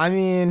 I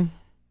mean,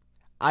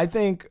 I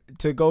think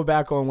to go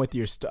back on with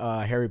your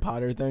Harry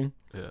Potter thing.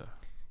 Yeah.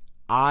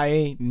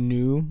 I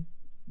knew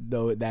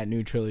though that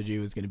new trilogy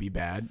was gonna be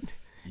bad,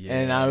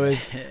 and I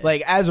was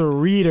like, as a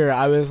reader,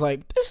 I was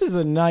like, these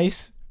are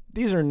nice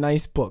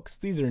books.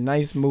 These are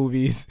nice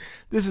movies.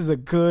 This is a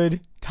good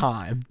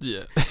time.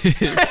 Yeah.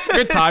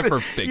 Good time for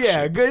fiction.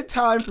 Yeah, good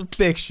time for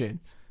fiction.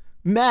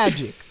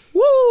 Magic.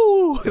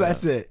 Woo! Yeah.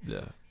 That's it.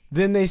 Yeah.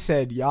 Then they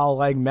said, y'all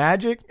like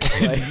magic?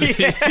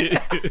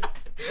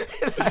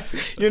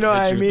 You know what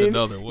I mean?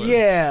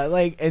 Yeah,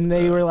 like, and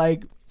they were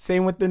like,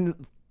 same with the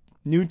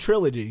new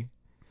trilogy.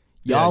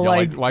 Y'all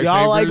like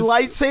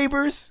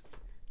lightsabers?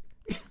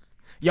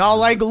 Y'all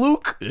like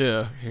Luke?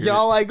 Yeah.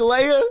 Y'all like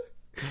Leia?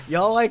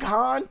 Y'all like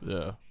Han?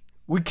 Yeah.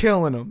 We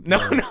killing them. No.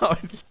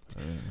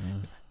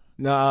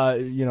 Nah,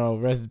 you know,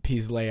 rest in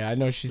peace, Leia. I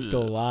know she's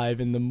still alive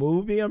in the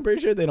movie. I'm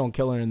pretty sure they don't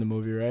kill her in the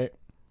movie, right?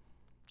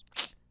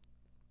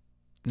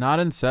 Not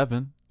in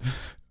 7.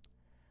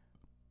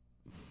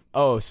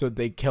 Oh, so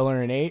they kill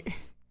her in 8?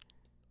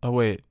 Oh,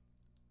 wait.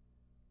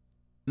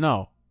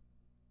 No.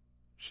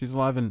 She's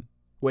alive in...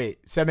 Wait,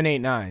 7, 8,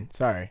 9.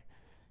 Sorry.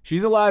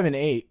 She's alive in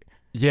 8.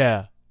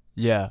 Yeah.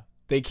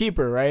 They keep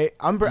her, right?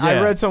 I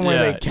read somewhere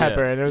they kept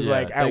her, and it was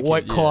like, at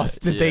what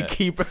cost did they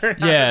keep her?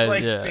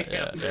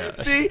 Yeah.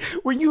 See,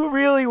 when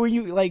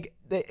you like,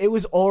 it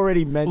was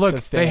already meant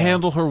to fail. They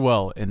handle her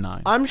well in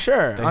 9. I'm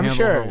sure.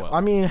 Well. I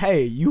mean,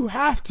 hey, you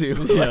have to.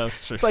 Yeah,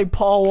 that's true. It's like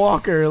Paul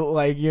Walker,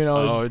 like, you know.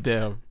 Oh,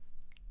 damn.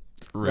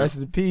 Rest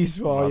in peace,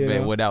 Paul. My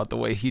man went out the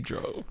way he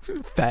drove.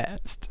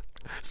 Fast.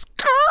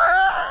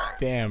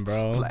 Damn,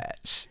 bro.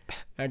 Splash.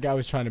 That guy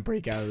was trying to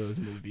break out of those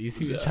movies.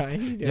 He was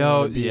trying. He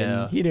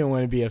didn't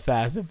want to be a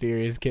Fast and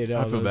Furious kid.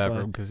 I feel bad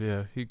for him because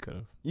he could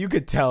have. You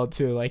could tell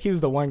too. Like, he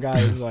was the one guy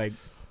who's like,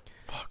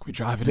 "Fuck, we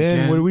driving again."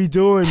 Then what are we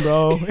doing,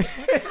 bro?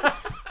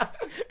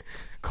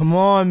 come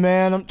on,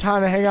 man. I'm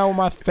trying to hang out with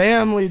my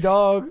family,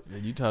 dog.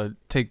 And you try to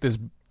take this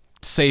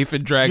safe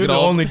and drag You're it the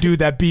all. only dude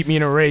that beat me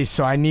in a race,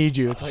 so I need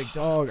you. It's like,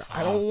 dog,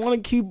 I don't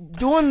want to keep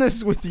doing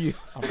this with you.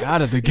 I'm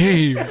out of the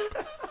game.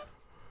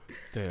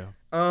 Damn.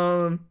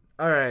 All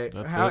right.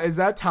 Is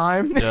that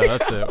time? Yeah,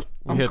 that's it.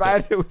 I'm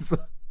glad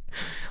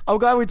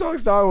we talked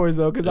Star Wars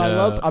though, because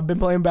I've been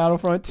playing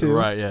Battlefront 2.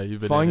 Right, yeah,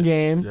 you've been fun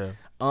game. Yeah.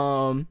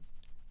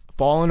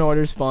 Fallen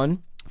Order's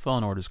fun.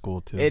 Fallen Order's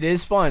cool too. It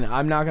is fun.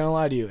 I'm not gonna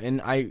lie to you,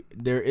 and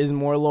there is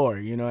more lore.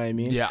 You know what I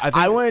mean? Yeah,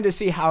 I wanted to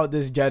see how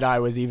this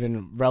Jedi was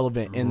even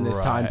relevant in this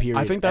time period.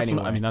 I think that's.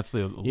 Anyway. That's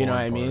the. You know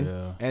what I mean?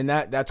 Yeah. And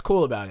that's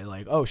cool about it.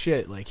 Like, oh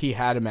shit, like he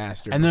had a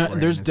master. And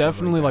there's and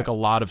definitely like a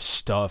lot of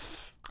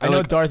stuff. I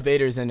know Darth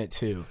Vader's in it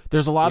too.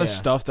 There's a lot of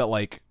stuff that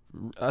like,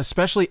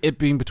 especially it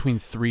being between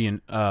 3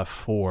 and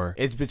 4.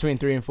 It's between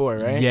 3 and 4,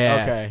 right?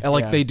 Yeah. Okay.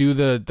 And they do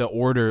the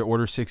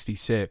order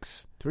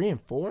 66. 3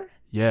 and 4.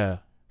 Yeah.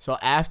 So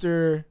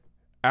after.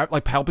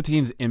 Like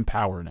Palpatine's in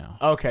power now.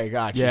 Okay,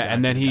 gotcha. Yeah,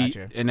 and then he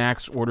gotcha.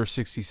 enacts Order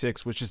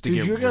 66, which is to Dude,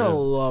 get you're rid gonna of.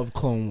 love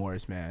Clone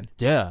Wars, man.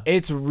 Yeah,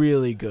 it's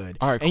really good.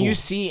 All right, cool. And you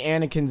see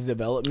Anakin's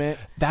development,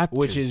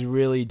 which is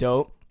really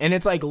dope. And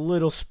it's like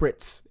little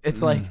spritz.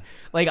 It's like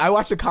I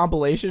watched a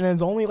compilation and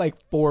it's only like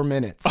 4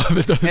 minutes,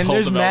 and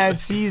there's mad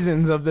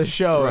seasons of the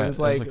show. Right. And it's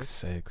like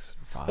 6,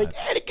 5. Like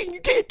Anakin,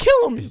 you can't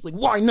kill him. He's like,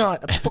 why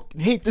not? I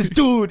fucking hate this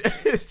dude.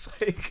 It's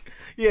like,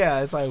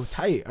 yeah, it's like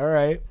tight. All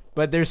right.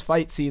 But there's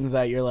fight scenes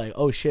that you're like,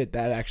 oh shit,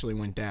 that actually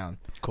went down.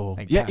 Cool.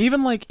 Like, yeah,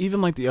 even like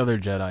the other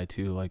Jedi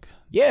too, like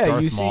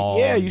Darth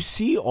Maul, you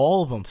see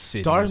all of them.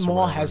 Sidious Darth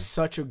Maul has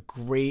such a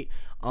great.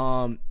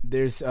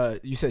 There's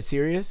you said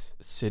Sidious?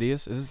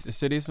 Sidious is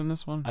Sidious in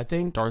this one? I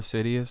think Darth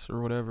Sidious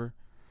or whatever.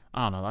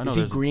 I don't know. I know is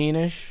he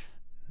greenish?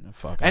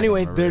 Fuck.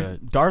 Anyway,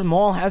 Darth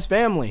Maul has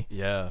family.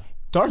 Yeah.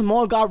 Darth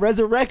Maul got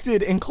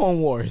resurrected in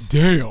Clone Wars.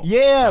 Damn.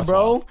 Yeah, That's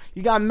bro. wild.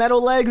 You got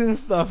metal legs and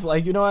stuff.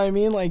 Like, you know what I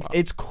mean? Like,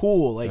 it's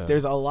cool. Like,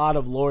 there's a lot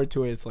of lore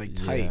to it. It's like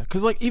tight.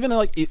 Because like even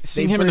like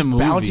seeing him in the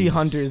movies, bounty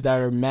hunters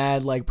that are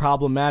mad like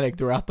problematic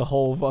throughout the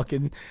whole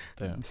fucking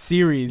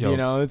series. You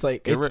know, it's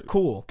like it's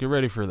cool. Get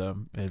ready for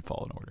them in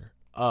Fallen Order.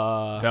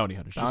 Bounty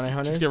hunters.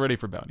 Just get ready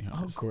for bounty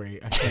hunters. Oh,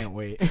 great! I can't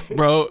wait,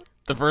 bro.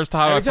 The first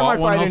time every time I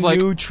one, find I was a like,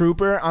 new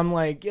trooper, I'm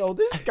like, yo,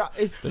 this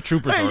guy. The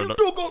troopers hey, are.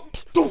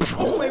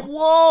 I'm like,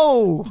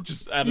 whoa!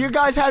 You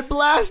guys had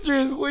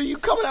blasters. What are you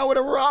coming out with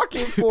a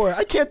rocket for?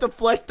 I can't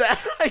deflect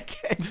that. I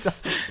can't.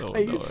 So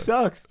it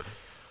sucks.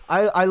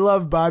 I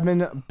love, but I've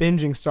been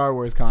binging Star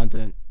Wars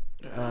content.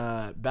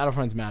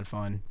 Battlefront's mad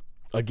fun.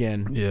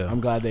 Again, yeah. I'm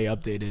glad they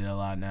updated it a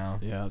lot now.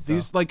 Yeah, so.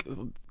 these like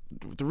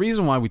the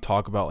reason why we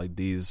talk about like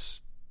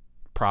these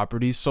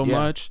properties so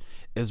much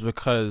is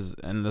because,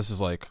 and this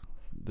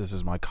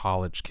is my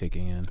college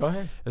kicking in. Go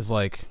ahead. It's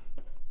like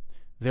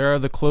there are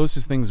the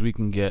closest things we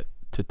can get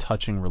to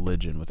touching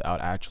religion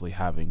without actually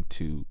having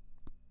to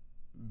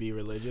be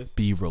religious.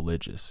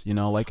 You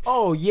know, like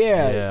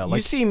yeah. like,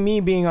 you see me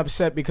being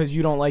upset because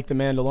you don't like the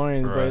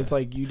Mandalorian, but it's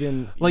like you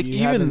didn't like you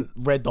even haven't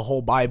read the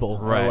whole Bible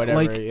or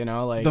whatever. Like, you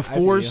know, like the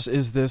Force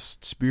is this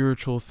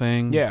spiritual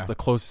thing. Yeah, it's the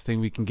closest thing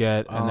we can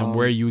get, and then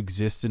where you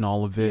exist in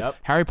all of it. Yep.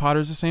 Harry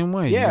Potter's the same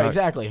way. Yeah,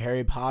 exactly.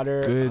 Harry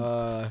Potter.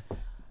 Good.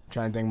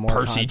 Trying to think more.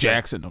 Percy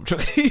Jackson. I'm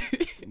joking.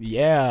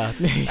 Yeah.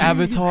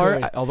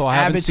 Avatar. Although I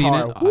haven't seen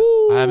it.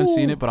 I haven't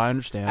seen it, but I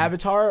understand.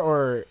 Avatar,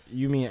 or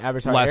you mean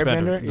Avatar Last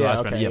Airbender? Yeah,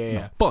 okay.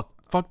 Yeah.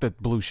 Fuck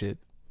that blue shit.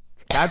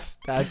 That's.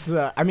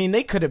 I mean,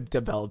 they could have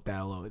developed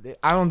that a little bit.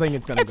 I don't think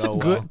it's gonna go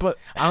good, well. but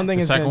I don't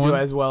think it's gonna do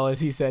as well as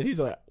he said. He's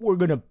like, we're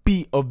gonna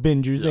beat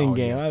Avengers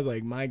Endgame. Yeah. I was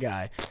like, my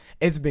guy,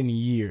 it's been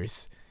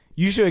years.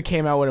 You should have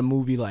came out with a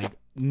movie like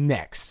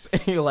next,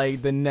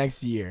 like the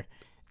next year.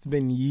 It's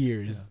been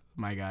years,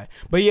 my guy.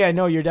 But yeah,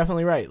 no, you're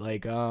definitely right.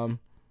 Like,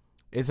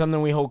 it's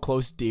something we hold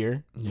close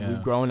dear. Yeah.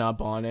 We've grown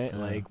up on it. Yeah.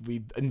 Like,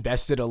 we've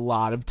invested a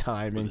lot of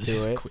time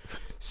into it.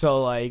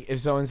 So, like, if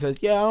someone says,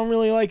 yeah, I don't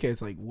really like it,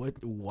 it's like,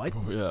 what?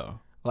 Yeah.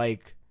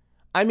 Like,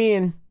 I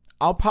mean,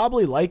 I'll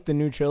probably like the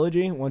new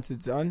trilogy once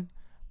it's done.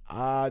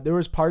 There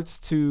was parts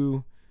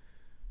to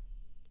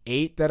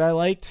 8 that I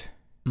liked.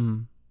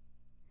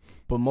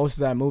 But most of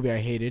that movie I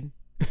hated.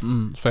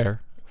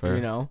 Fair. You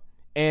know?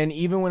 And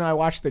even when I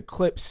watched the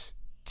clips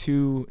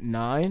to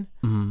 9,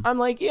 I'm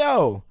like,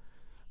 yo,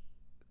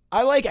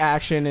 I like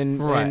action and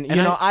you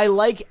know, I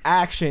like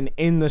action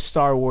in the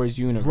Star Wars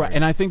universe. Right,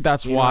 and I think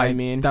that's why I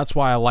mean, that's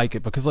why I like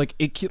it, because like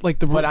it like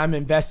the but I'm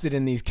invested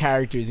in these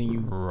characters and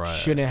you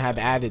shouldn't have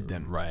added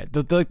them. Right.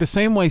 Like the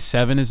same way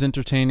 7 is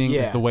entertaining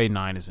is the way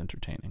 9 is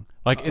entertaining.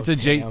 Like it's a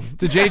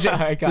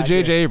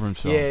JJ Abrams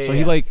film. So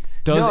he like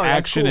does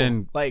action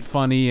and like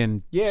funny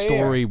and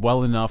story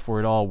well enough where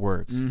it all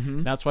works.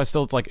 That's why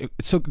still it's like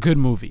it's a good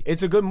movie.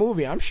 It's a good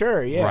movie, I'm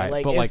sure. Yeah. Right.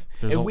 Like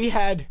but if we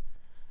had,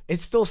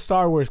 it's still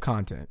Star Wars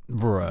content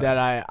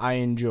that I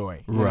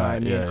enjoy. You know what I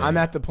mean? Yeah, I'm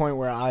at the point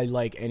where I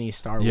like any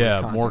Star Wars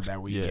content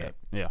that we get.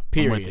 Yeah.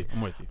 Period.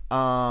 I'm with you.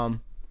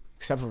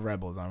 Except for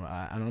Rebels, I don't know.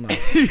 I don't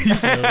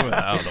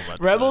know about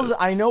Rebels,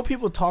 I know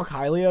people talk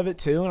highly of it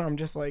too, and I'm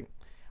just like,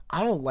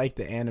 I don't like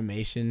the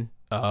animation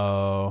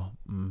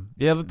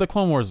Yeah, the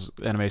Clone Wars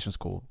animation's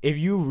cool. If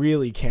you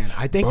really can,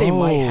 I think they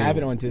might have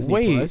it on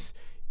Disney Plus.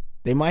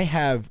 They might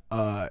have.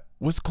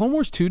 Was Clone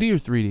Wars 2D or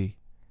 3D?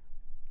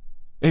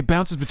 It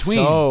bounces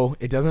between. So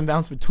it doesn't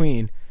bounce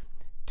between.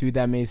 Dude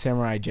that made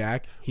Samurai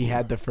Jack, he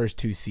had the first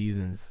 2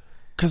 seasons.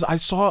 Because I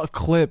saw a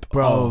clip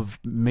of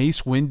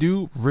Mace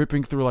Windu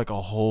ripping through like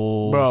a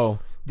whole... Bro,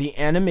 the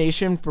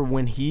animation for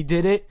when he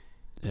did it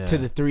to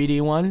the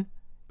 3D one,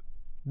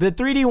 the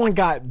 3D one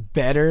got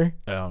better.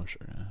 Yeah, I'm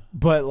sure. Yeah.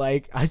 But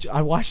like,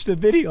 I watched a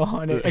video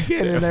on it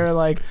again, and they were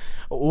like,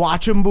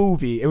 watch a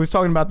movie. It was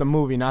talking about the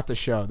movie, not the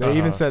show. They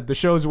even said the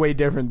show's way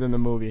different than the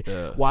movie.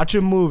 Yeah. Watch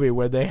a movie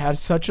where they had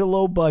such a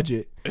low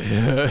budget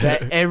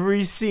that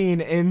every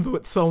scene ends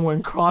with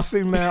someone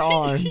crossing their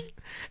arms.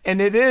 And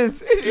it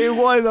was.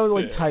 I was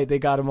like, tight. They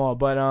got them all.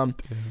 But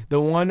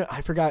the one, I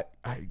forgot,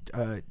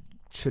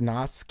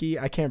 Chinaski,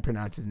 I can't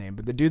pronounce his name,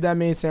 but the dude that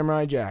made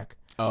Samurai Jack.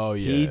 Oh,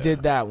 yeah. He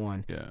did that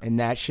one. Yeah. And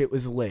that shit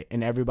was lit.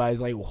 And everybody's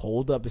like, well,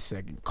 hold up a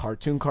second.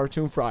 Cartoon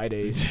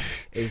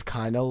Fridays is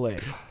kind of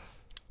lit.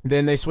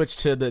 Then they switched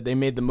to they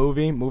made the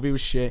movie. Movie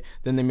was shit.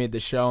 Then they made the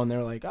show, and they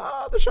were like,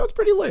 the show's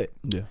pretty lit.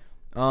 Yeah.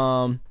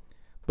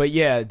 But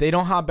yeah, they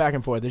don't hop back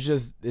and forth. It's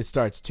just, it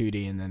starts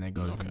 2D and then it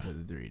goes into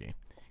the 3D.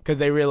 Because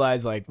they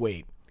realize, like,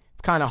 wait,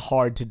 it's kind of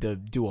hard to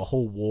do a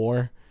whole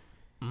war.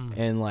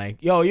 And like,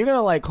 yo, you're going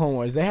to like Clone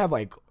Wars. They have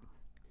like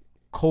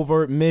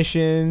covert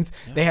missions.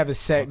 They have a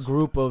set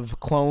group of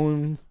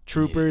clone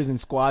troopers and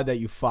squad that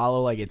you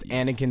follow. Like, it's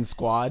Anakin's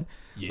squad.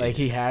 Like,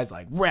 he has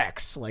like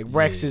Rex. Like,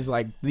 Rex is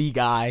like the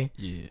guy.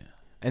 Yeah.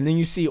 And then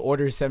you see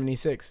Order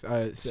 76.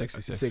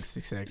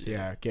 66.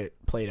 Yeah,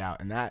 get played out.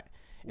 And that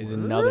is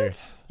another.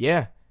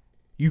 Yeah.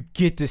 You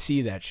get to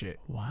see that shit.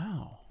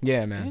 Wow.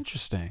 Yeah, man.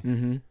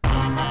 Interesting.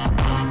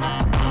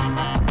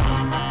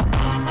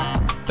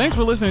 Thanks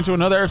for listening to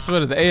another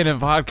episode of the A&M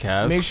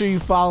Podcast. Make sure you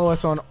follow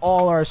us on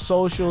all our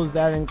socials.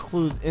 That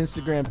includes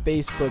Instagram,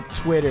 Facebook,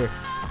 Twitter,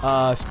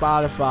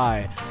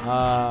 Spotify,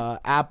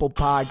 Apple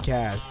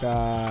Podcast,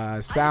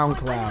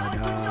 SoundCloud.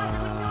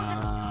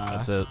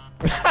 That's it.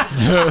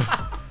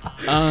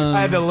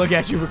 I had to look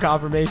at you for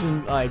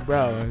confirmation. Like,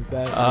 bro, is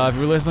that... if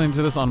you're listening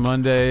to this on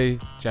Monday,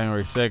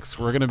 January 6th,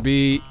 we're going to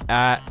be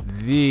at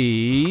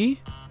the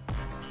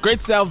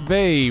Great South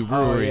Bay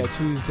Brewery. Oh, yeah,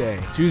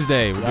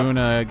 Tuesday. We're doing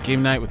a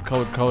game night with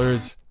Colored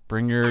Colors.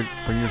 Bring your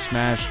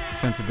Smash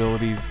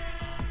sensibilities.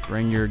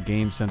 Bring your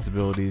game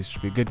sensibilities.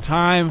 Should be a good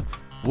time.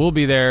 We'll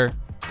be there.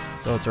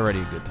 So it's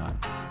already a good time.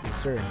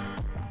 Yes, sir.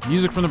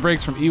 Music from the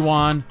breaks from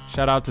Ewonee.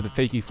 Shout out to the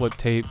Fakie Flip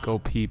tape. Go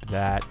peep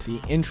that. The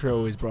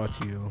intro is brought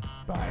to you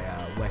by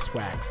Wes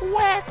Wax.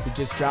 He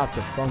just dropped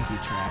a funky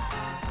track.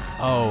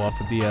 Oh, off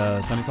of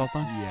the Sunny Salt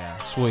Song? Yeah.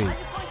 Sweet.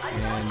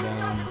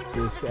 And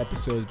this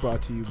episode is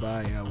brought to you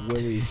by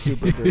Willie's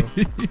Super Brew,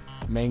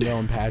 Mango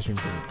and Passion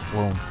Fruit.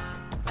 Boom.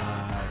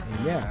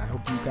 And yeah, I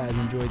hope you guys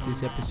enjoyed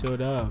this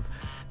episode of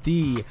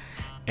the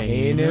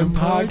A&M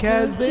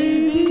Podcast,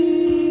 baby.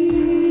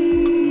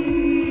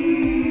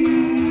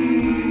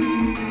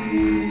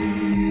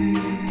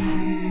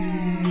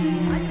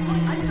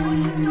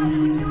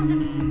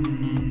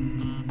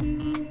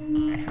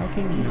 How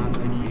can you not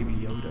like Baby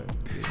Yoda?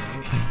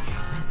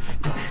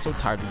 I'm so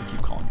tired of they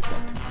keep calling it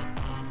that too.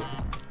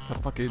 It's a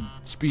fucking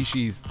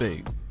species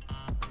thing.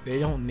 They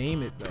don't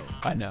name it though.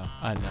 I know.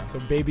 So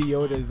Baby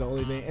Yoda is the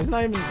only thing. It's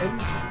not even.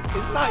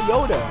 It's not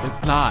Yoda.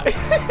 It's not.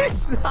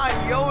 It's not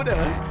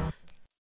Yoda.